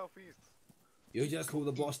is southeast? You just call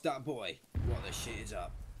the boss that boy. What the shit is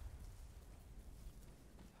up?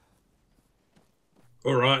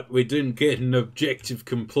 All right, we didn't get an objective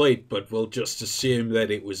complete, but we'll just assume that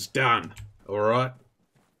it was done. All right.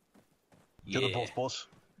 You're the boss.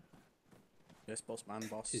 Yes, boss man,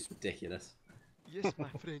 boss. It's ridiculous. Yes, my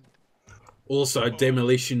friend. Also,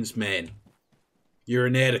 demolitions man. You're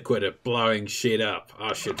inadequate at blowing shit up.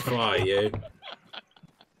 I should fire you.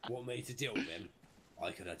 Want me to deal with him? I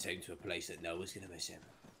can attend to a place that no one's gonna miss him.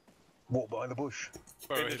 Walk behind the bush.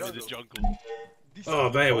 In the jungle. Oh,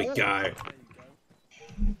 there we go.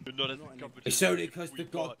 It's only because the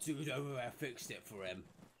god dude over there fixed it for him.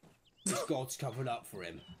 This god's covered up for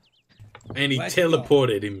him. And he Where's the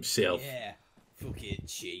teleported himself. Yeah, fucking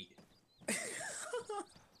cheat. I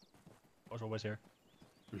was always here.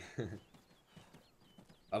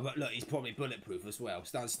 Oh, but look, he's probably bulletproof as well.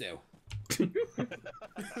 Stand still.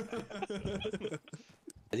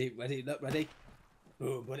 Ready, look, ready.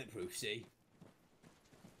 Boom, bulletproof, see?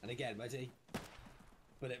 And again, ready?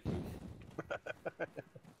 Bulletproof.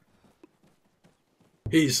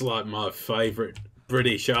 He's like my favourite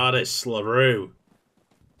British artist, LaRue.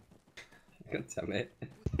 God damn it.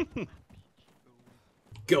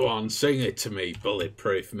 Go on, sing it to me,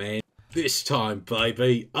 bulletproof man. This time,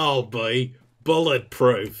 baby, I'll be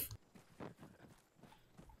bulletproof.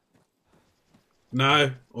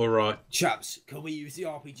 No? Alright. Chaps, can we use the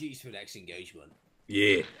RPGs for the next engagement?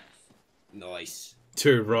 Yeah. Nice.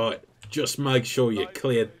 Too right. Just make sure you're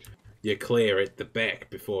clear at the back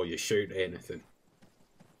before you shoot anything.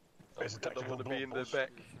 I don't want to be in the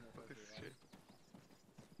back. This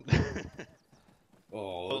shit.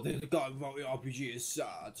 Oh, the guy who wrote the RPG is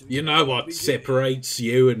sad. You know what separates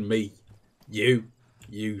you and me?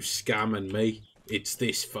 You scum and me? It's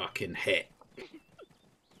this fucking hat.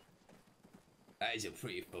 That is a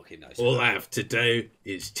pretty fucking nice. All I have to do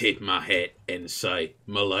is tip my hat and say,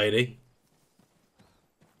 "M'lady."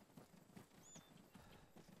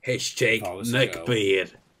 Hashtag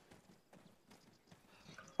neckbeard.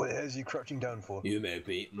 What the hell is you crouching down for? You may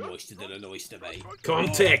be moister than an oyster, mate.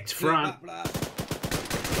 Contact front.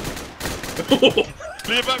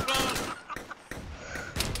 Clear back, blast!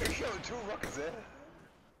 You're showing 2 rockets there.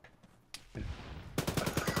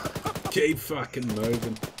 Keep fucking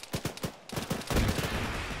moving.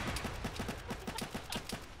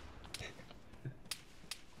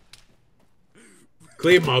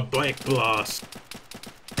 Clear my black blast.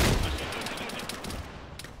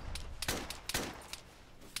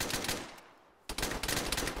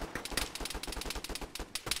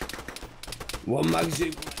 One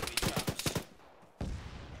magazine.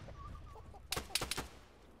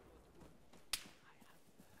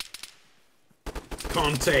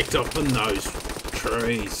 Contact up in those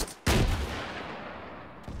trees.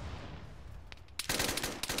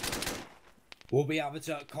 We'll be able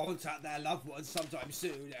to contact their loved ones sometime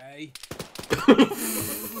soon, eh?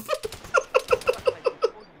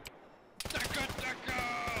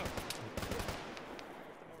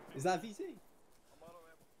 Is that VC?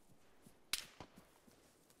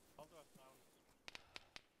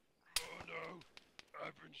 Oh no,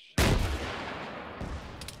 I've been shot.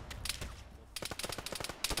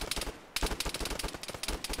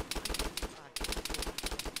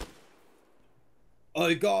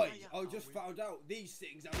 Oh guys, I just found out these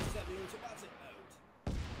things have a semi-automatic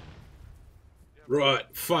mode.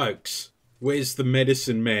 Right, folks. Where's the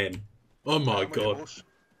medicine man? Oh my god.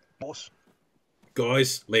 Boss.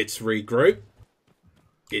 Guys, let's regroup.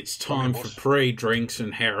 It's time for pre-drinks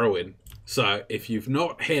and heroin. So, if you've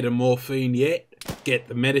not had a morphine yet, get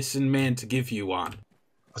the medicine man to give you one.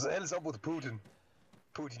 What the hell is up with Putin?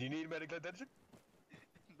 Putin, you need medical attention?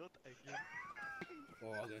 Not again.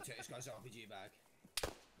 Oh, I'm gonna take this guy's RPG bag.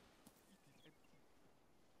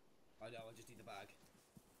 I know, I just need the bag.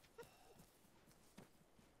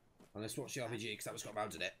 And let's watch the RPG because that was got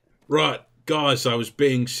round in it. Right, guys, I was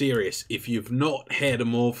being serious. If you've not had a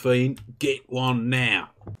morphine, get one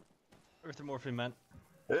now. Where's the morphine, man?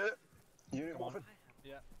 Yeah. You need morphine?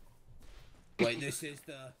 Yeah. Wait, this is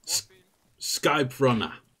the... Scope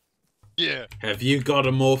runner. Yeah. Have you got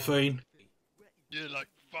a morphine? Yeah, like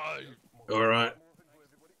 5. Alright.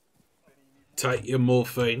 Take your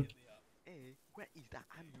morphine. Hey, where is that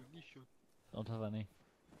ammunition? Don't have any.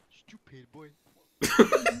 Stupid boy.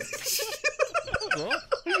 What?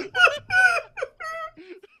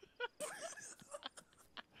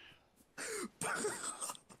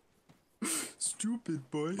 Stupid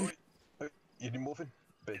boy. You need morphine?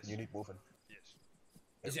 Ben, you need morphine. Yes.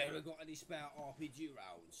 Has anyone got any spare RPG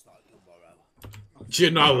rounds like you'll borrow? Do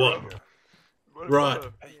you know what? Right.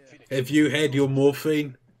 Have you had your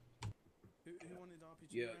morphine?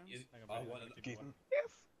 Yeah, I wanted to.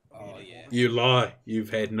 Oh yeah. You lie. You've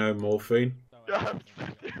had no morphine.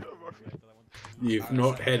 You've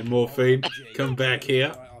not had morphine. Come back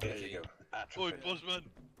here. Oi, bossman.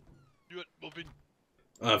 You had morphine.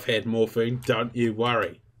 I've had morphine. Don't you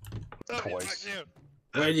worry. Twice.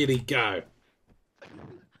 Where did he go?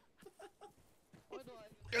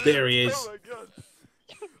 There he is. Oh my god.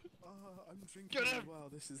 I'm drinking. Wow,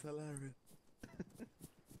 this is hilarious.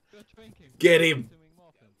 You're drinking. Get him.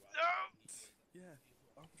 Yeah,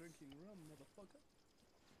 I'm drinking rum, motherfucker.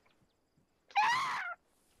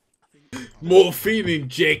 Morphine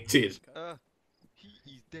injected. He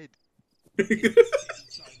is dead.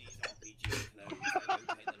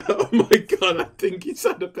 Oh my god, I think he's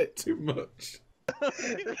had a bit too much.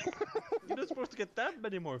 You're not supposed to get that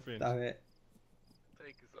many morphine. Damn it.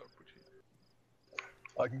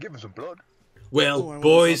 I can give him some blood. Well,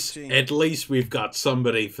 boys, at least we've got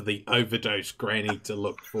somebody for the overdose granny to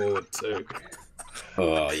look forward to.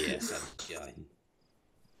 Oh yes, sunshine.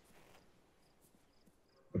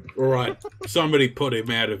 Alright, somebody put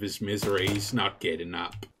him out of his misery. He's not getting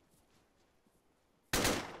up.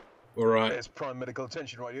 Alright. There's prime medical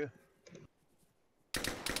attention right here.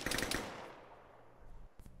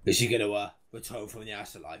 Is she gonna return from the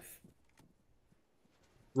afterlife?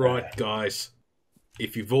 Right, guys.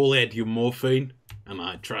 If you've all had your morphine, and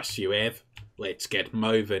I trust you have, let's get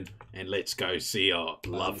moving and let's go see our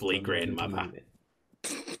lovely grandmother.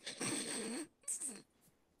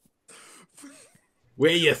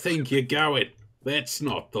 Where you think you're going? That's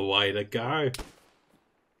not the way to go.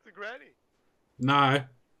 The granny. No.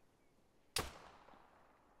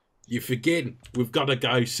 You're forgetting. We've got to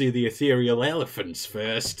go see the ethereal elephants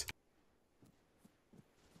first.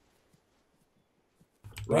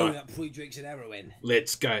 Rolling up 3 drinks and heroin.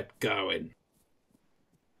 Let's get going.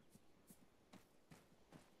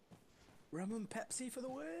 Rum and Pepsi for the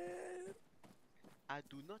win. I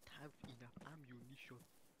do not have enough ammunition.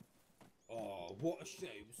 Oh, what a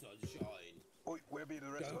shame, sunshine. Oi, where be the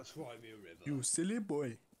rest of us? Cry me a river. You silly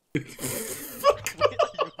boy.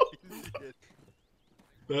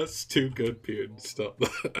 That's too good, Putin. Stop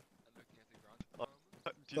that.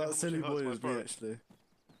 That silly boy is me, actually.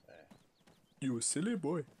 You a silly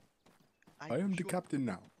boy. I am the captain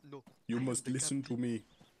now. No. You must listen to me.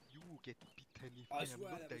 You will get beaten if I am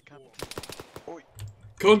not the captain. Oi.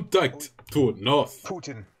 Contact to north.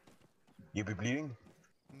 Putin. You be bleeding?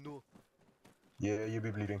 No. Yeah, you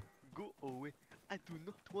be bleeding. Go away. I do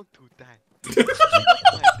not want to die.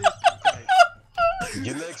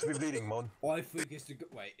 Your legs be bleeding, man. I think it's the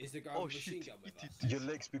wait. Is the guy with the machine gun with us? Your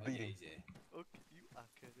legs be bleeding. Okay, you are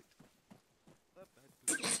correct.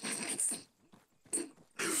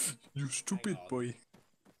 You stupid boy.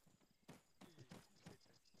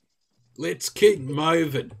 Let's keep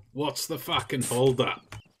moving. What's the fucking hold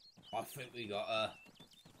up? I think we got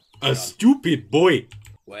a stupid boy.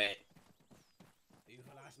 Wait. Are you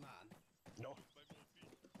the last man? No.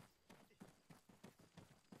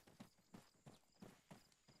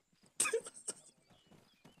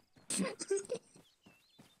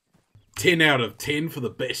 10 out of 10 for the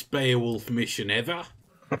best Beowulf mission ever.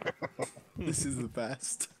 This is the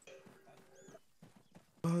best.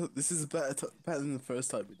 Oh, this is better than the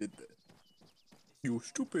first time we did this. You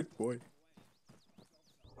stupid boy.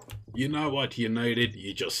 You know what you needed?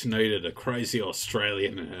 You just needed a crazy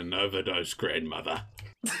Australian and an overdose grandmother.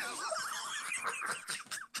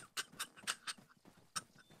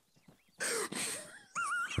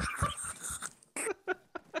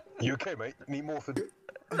 You okay, mate? Need morphine?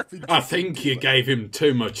 I think you gave him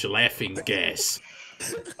too much laughing gas.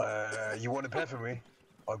 You want a pair for me?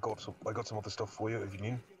 I got some other stuff for you if you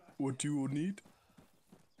need. What do you need?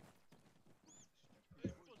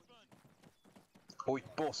 Oi,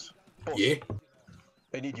 boss. Boss. Yeah?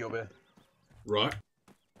 I need you over. Right.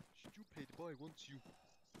 Stupid boy wants you.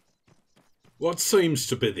 What seems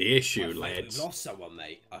to be the issue, We've lads? lost someone,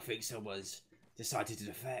 mate. I think someone's decided to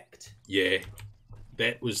defect. Yeah.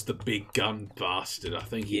 That was the big gun bastard. I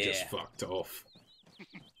think he just fucked off.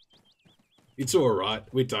 It's alright.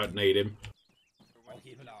 We don't need him. I'll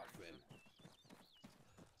keep an eye out for him.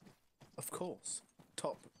 Of course.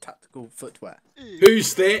 Top tactical footwear.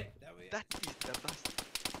 Who's that? That is the best.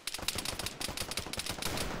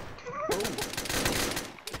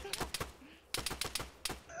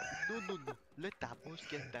 No. Let that boss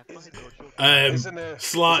get that fight or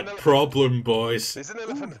Slight problem, boys. There's an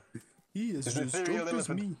elephant. He is There's as an ethereal strong as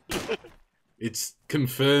elephant. me. It's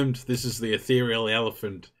confirmed this is the ethereal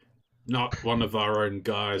elephant. not one of our own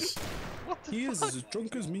guys. He is as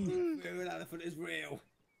drunk as me. Feral elephant is real.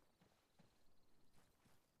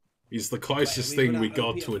 He's the closest thing we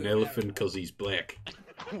got to an elephant because he's black.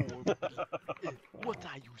 What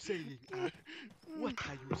are you saying? What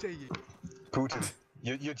are you saying? Putin,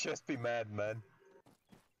 you just be mad, man.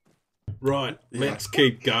 Right, let's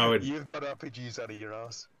keep going. You've got RPGs out of your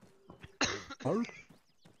ass. Oh.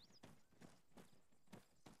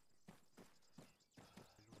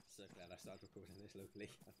 So glad I started recording this locally.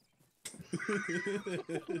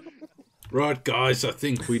 Right, guys, I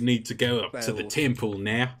think we need to go up to the Beowulf. temple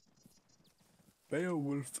now.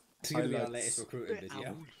 Beowulf. This is going to be our highlights. latest recruiting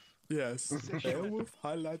video. Yes. Beowulf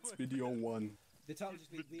highlights video 1. The title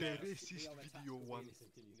just means The racist video 1.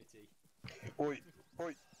 Oi,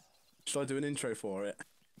 oi. Should I do an intro for it?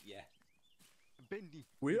 Yeah. Bendy,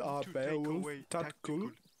 We you are need to take Beowulf away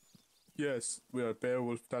Tactical. Yes, we are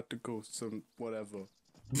Beowulf Tactical, some whatever.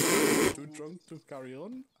 Too drunk to carry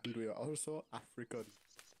on, and we are also African.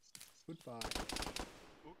 Goodbye.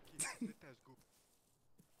 Okay, let us go.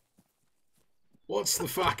 What's the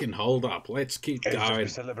fucking hold up? Let's keep It's going.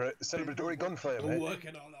 just a celebratory gunfire, We're mate.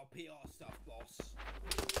 working on our PR stuff, boss.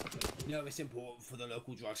 You know, it's important for the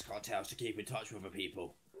local drugs cartels to keep in touch with the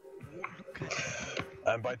people.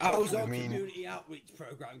 And by How's touch our we mean... community outreach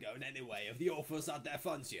program going anyway? Have the authors had their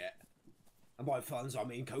funds yet? And by funds, I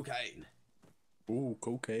mean cocaine. Ooh,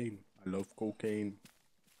 cocaine. I love cocaine.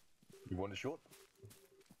 You want a shot?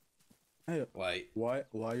 Hey, wait. Why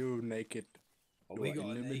are you naked? Oh, You we are got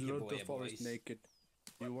in a the naked middle of boy the here, forest boys. naked.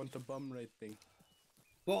 You want a bum raid thing?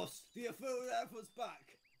 Boss, the ethereal elephant's back.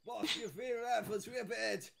 Boss, the ethereal elephant's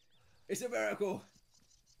reappeared. It's a miracle.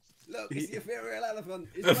 Look, it's the ethereal elephant.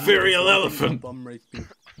 It's back. Ethereal elephant. Bum raid thing.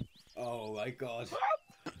 Oh my god.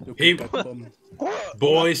 He, Bum.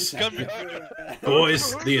 boys,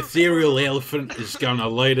 boys, the ethereal elephant is gonna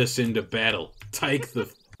lead us into battle. Take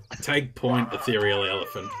point, ethereal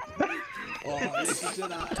elephant. Oh, listen to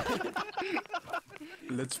that.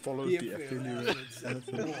 Let's follow The the ethereal ethereal elephant's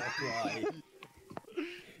elephant. war cry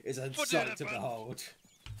is a sight to behold.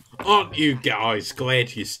 Aren't you guys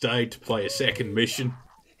glad you stayed to play a second mission?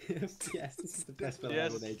 Yes, this is the best film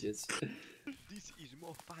Yes. in ages. This is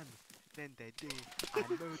more fun than the day I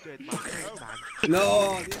murdered my friend, man.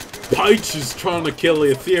 No! Poacher's trying to kill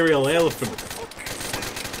the ethereal elephant.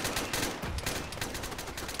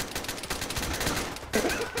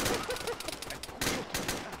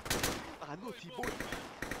 Ah, naughty boy.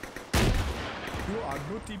 You are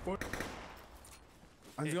naughty boy.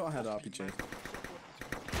 I've got a head RPG.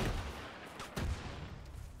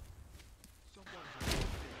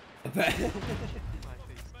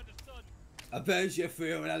 I bet you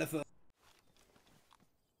feel an elephant.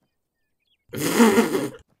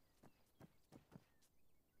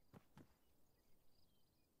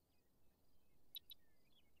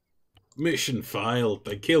 Mission failed.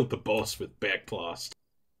 They killed the boss with backblast.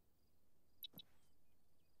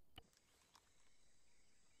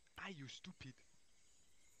 Are you stupid?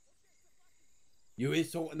 You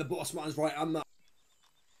insulting the boss man's right hand, man.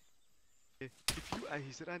 If you are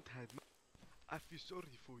his right hand man, I feel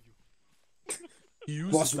sorry for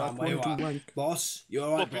you. Boss man, where you at? Boss, you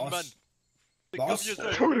alright, Bobbin boss? man. Boss?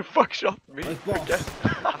 Who the fuck shot me? Boss?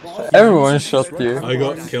 Boss? Everyone shot you. I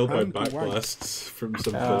got killed by backblasts from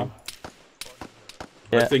something.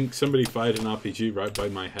 I Yeah. think somebody fired an RPG right by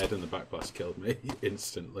my head and the backblast killed me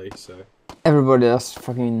instantly, so... Everybody just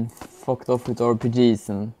fucking fucked off with RPGs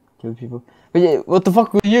and killed people. But yeah, what the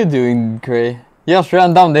fuck were you doing, Cray? You just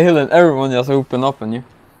ran down the hill and everyone just opened up on you.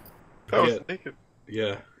 I was naked.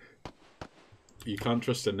 Yeah. You can't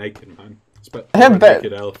trust a naked man. Or Hey, a Ben.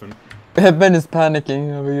 naked elephant. Ben is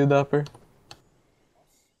panicking over you, Dapper.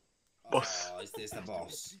 Boss. Oh, is this the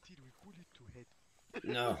boss?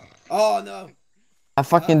 No. Oh, no! I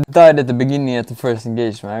fucking died at the beginning at the first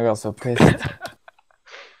engagement. I got so pissed.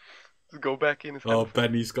 Just go back in his Oh,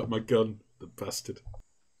 Benny's got my gun. The bastard.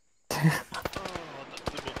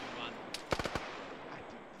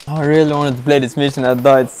 I really wanted to play this mission. I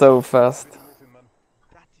died so fast.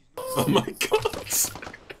 Oh my god!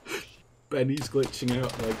 Benny's glitching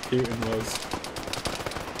out like Putin was.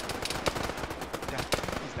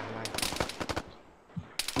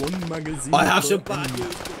 One magazine. I have some per bad enemy.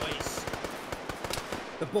 news, boys.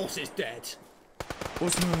 The boss is dead.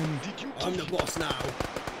 Boss man. I'm the boss now.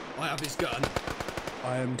 I have his gun.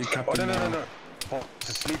 I am the Oh, captain no, no, no, now. no. Oh,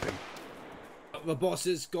 it's sleeping. The boss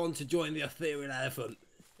has gone to join the ethereal elephant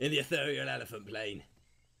in the ethereal elephant plane.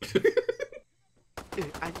 I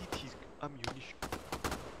need his ammunition.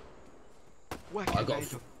 Where I can got. I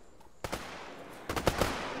go?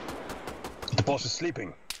 The boss is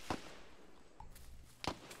sleeping.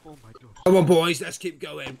 Oh my god. Come on, boys, let's keep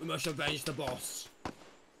going. We must avenge the boss.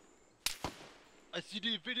 I see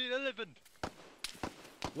the inferior elephant.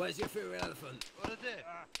 Where's the inferior elephant? What is it?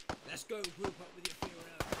 Let's go and group up with the inferior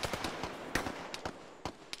elephant.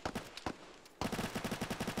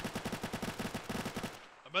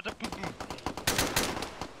 I'm at a poo-poo.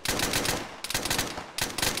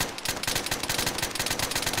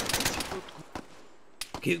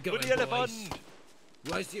 Keep going, the boys. elephant.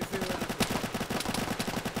 Where's the inferior elephant?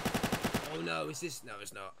 Oh no, is this? No,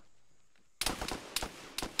 it's not.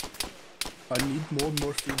 I need more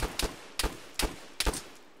morphine.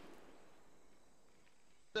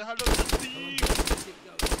 Say hello to Steve.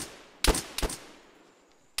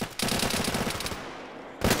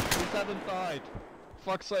 He's haven't died.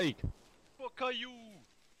 Fuck's sake. Fuck are you?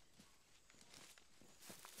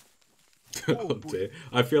 Oh dear.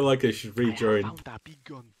 I feel like I should rejoin. That big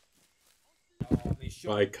gun.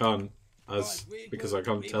 But I can't, because I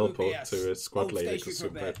can't teleport to a squad leader because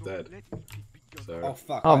I'm both dead. So. Oh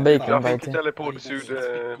fuck. Oh, bacon, I think bacon. teleport to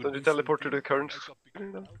the. Don't you teleport to the current?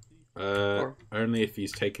 Only if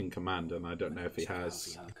he's taken command, and I don't know if he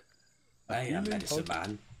has. Hey, I'm medicine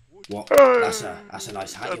man. What? That's a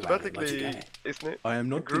nice hat you have. Where'd you get it? Isn't it? I am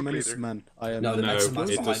not the Group medicine leader. man. I am No, the No, medicine man's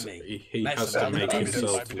it behind does, me. he has to Medicine make man.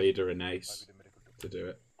 himself leader and ace to do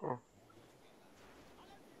it.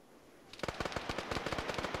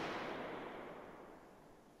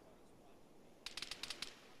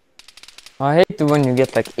 I hate it when you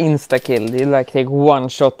get like insta kill. You like take one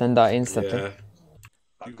shot and die instantly.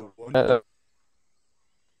 Yeah.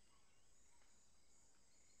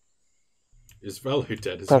 Is Velu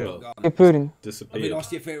dead as well? Keep putting. Have we Disappeared. lost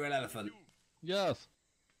the inferior elephant? Yes.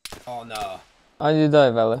 Oh no. How did you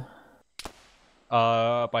die, Vale?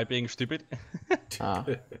 By being stupid. Ah.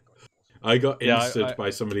 I got Yeah, insted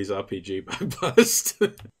by somebody's RPG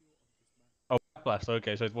backblast. Oh, blast.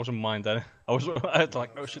 Okay, so it wasn't mine then. I was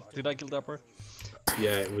like, oh shit, did I kill that bird?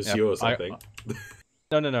 Yeah, it was yours, I think.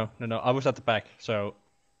 No. I was at the back, so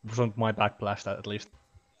it wasn't my back blast at least.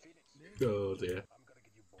 Oh dear.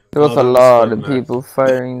 There was a that lot fun, of people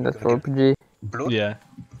firing that RPG. Yeah.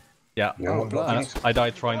 Yeah. Oh, And I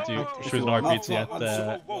died trying to shoot an RPG at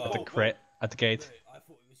the crate at the gate.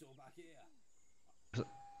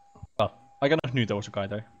 Well, I kind of knew there was a guy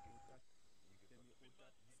there.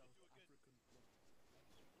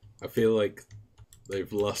 I feel like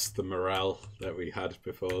they've lost the morale that we had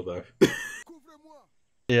before, though.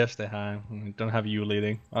 Yes, they have. We don't have you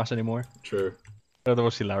leading us anymore. True. That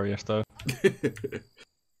was hilarious, though.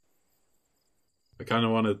 I kind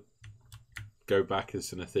of want to go back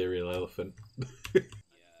as an ethereal elephant.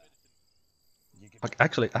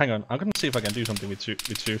 Actually, hang on. I'm gonna see if I can do something with Sue.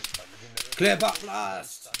 Clear back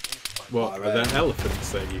blast. What, are there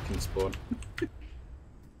elephants that you can spawn?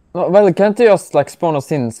 Well, can't you just like spawn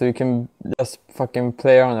us in so you can just fucking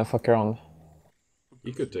play around and fuck around?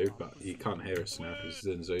 You could do, but you can't hear us now because it's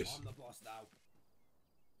in Zeus.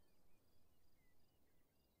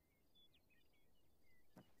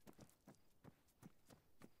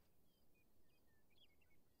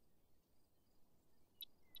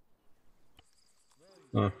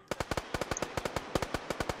 Oh.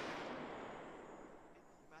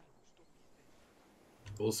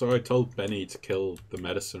 Also, I told Benny to kill the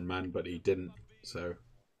medicine man, but he didn't, so...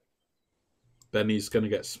 Benny's gonna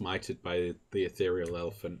get smited by the ethereal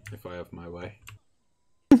elephant if I have my way.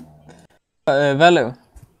 Velu?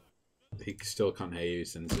 He still can't hear you,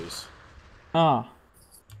 Zinzus. Ah.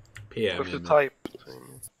 PM What's the him. type?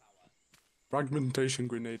 Fragmentation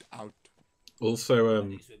grenade out. Also,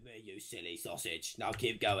 You silly sausage. Now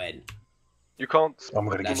keep going. You can't. I'm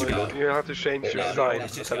gonna Let's give you go. You have to change your No, side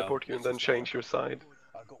let's to just teleport go. you and then change your side.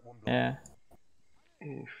 Yeah.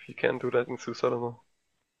 If you can't do that in Zeus, I don't know.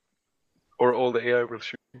 Or all the AI will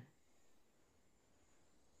shoot you.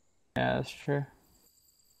 Yeah, that's true.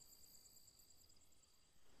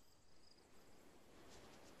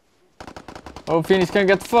 Oh, Phoenix can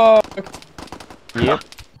get fucked! Yep.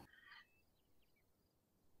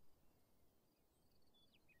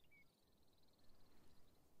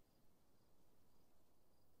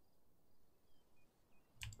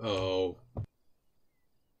 oh.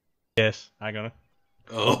 Yes, I'm gonna.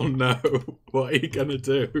 Oh no, what are you gonna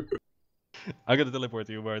do? I'm gonna teleport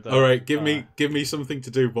you where the... Alright, give me something to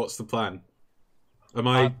do. What's the plan? Am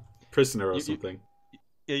I prisoner or something?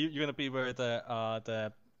 Yeah, you're gonna be where the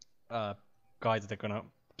guy that they're gonna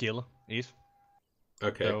kill is.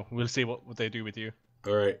 Okay. So we'll see what they do with you.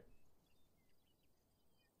 Alright.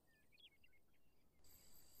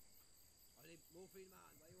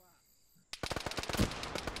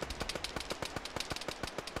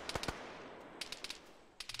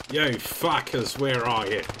 You fuckers, where are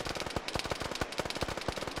you?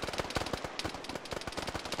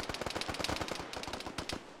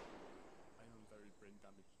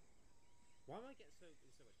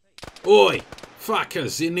 Oi!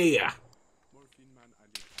 Fuckers, in here!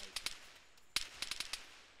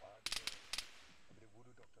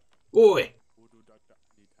 Oi!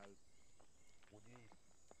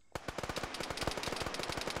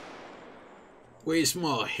 Where's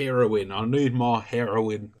my heroin? I need my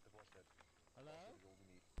heroin.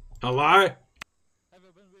 Hello?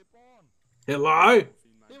 Hello?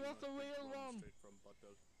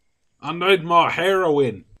 I need my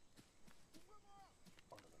heroin.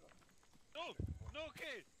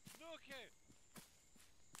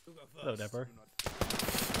 Hello, Dapper.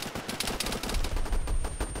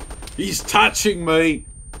 He's touching me.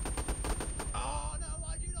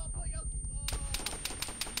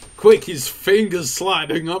 Quick, his fingers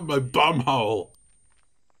sliding up my bumhole.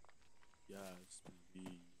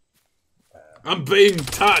 I'm being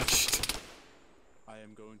touched. I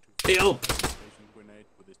am going to help. Grenade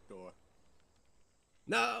for this door.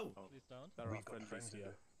 No. There are friendlies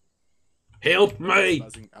here. Help me.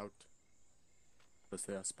 Spazzing out. Because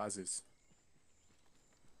they are spazzes.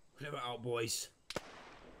 Clear it out, boys.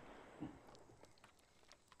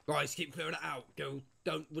 Guys, keep clearing it out.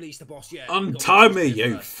 Don't release the boss yet. Untie me,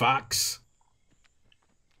 you fucks.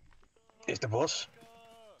 It's the boss.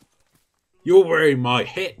 You're wearing my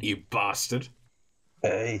hat, you bastard.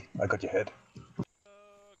 Hey, I got your head.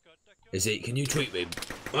 Is it? Can you treat me?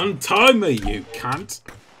 Untie me, you cunt.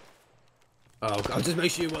 Oh, I'll just make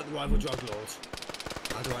sure you want the rival drug lord.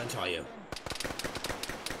 How do I untie you?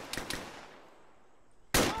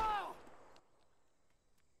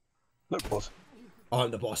 Look, boss. I'm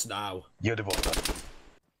the boss now. You're the boss now.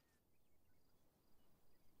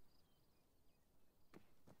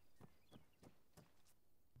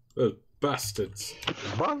 Oh, bastards.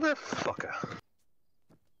 Motherfucker.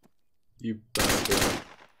 You bastard.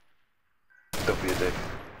 Don't be a dick.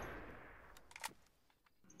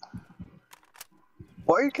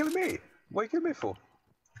 Why are you killing me? What are you killing me for?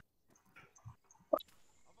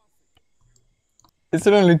 Is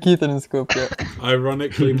it only Keaton in scope yet?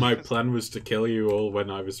 Ironically, my plan was to kill you all when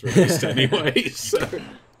I was released anyway, so...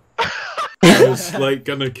 I was, like,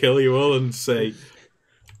 gonna kill you all and say...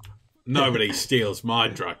 Nobody steals my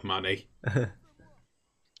drug money.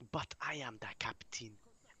 But I am the captain.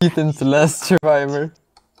 Keaton's the last survivor.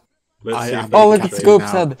 Let's see if Oh, they look can at trade Scope's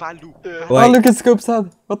now. head. Wait. Oh, look at Scope's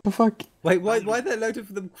head. What the fuck? Wait, why are there loads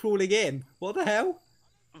of them crawling in? What the hell?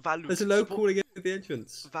 There's a load crawling in at the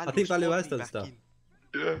entrance. I think Valu has done stuff.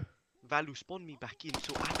 Yeah. Valu, spawn me back in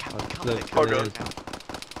so I can become look, the captain okay. now.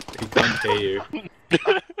 He can't hear you.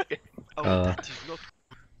 That is not...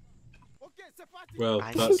 Well,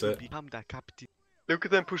 I that's need it. to become the captain. Look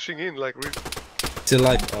at them pushing in like real. It's a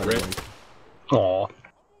life. Aww.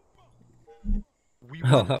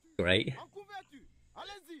 Oh, that's great.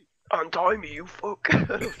 Untie me, you fuck.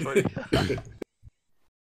 Sorry.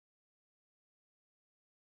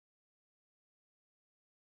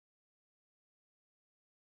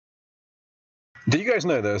 Do you guys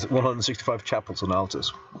know there's 165 chapels on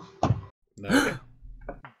altars? No.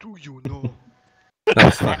 Do you know?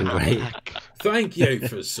 That's fucking great. Thank you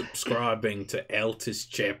for subscribing to Altus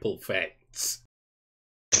Chapel Facts.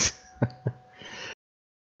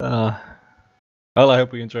 Well, I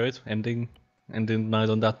hope you enjoyed ending the night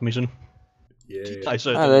on that mission. Yeah. I I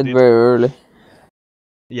certainly did did. very early.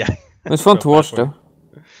 Yeah. It was fun Felt to bad watch for you.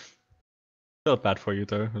 though. Felt bad for you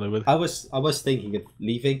though, a little bit. I was thinking of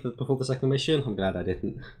leaving before the second mission. I'm glad I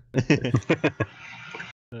didn't.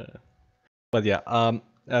 But yeah,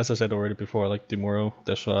 as I said already before, like tomorrow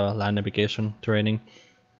there's land navigation training.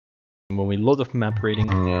 Will be a lot of map reading.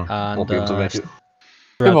 Yeah, and won't be able to make it.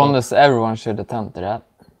 To be honest, everyone should attempt to that.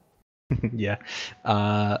 Yeah,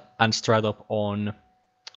 and straight up on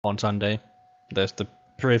Sunday, there's the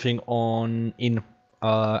briefing on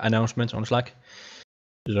announcements on Slack.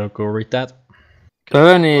 So go read that. Do you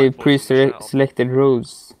have any pre-selected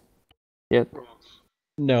roles yet?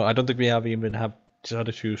 No, I don't think we have even have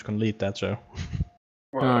other shoes can lead that. So.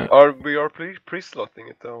 Well, we are pre-slotting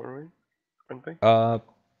it though, are we? Aren't we?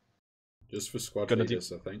 Just for squad Gonna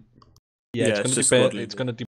leaders, I think. Yeah, Yeah, it's it's gonna just depend. squad It's gonna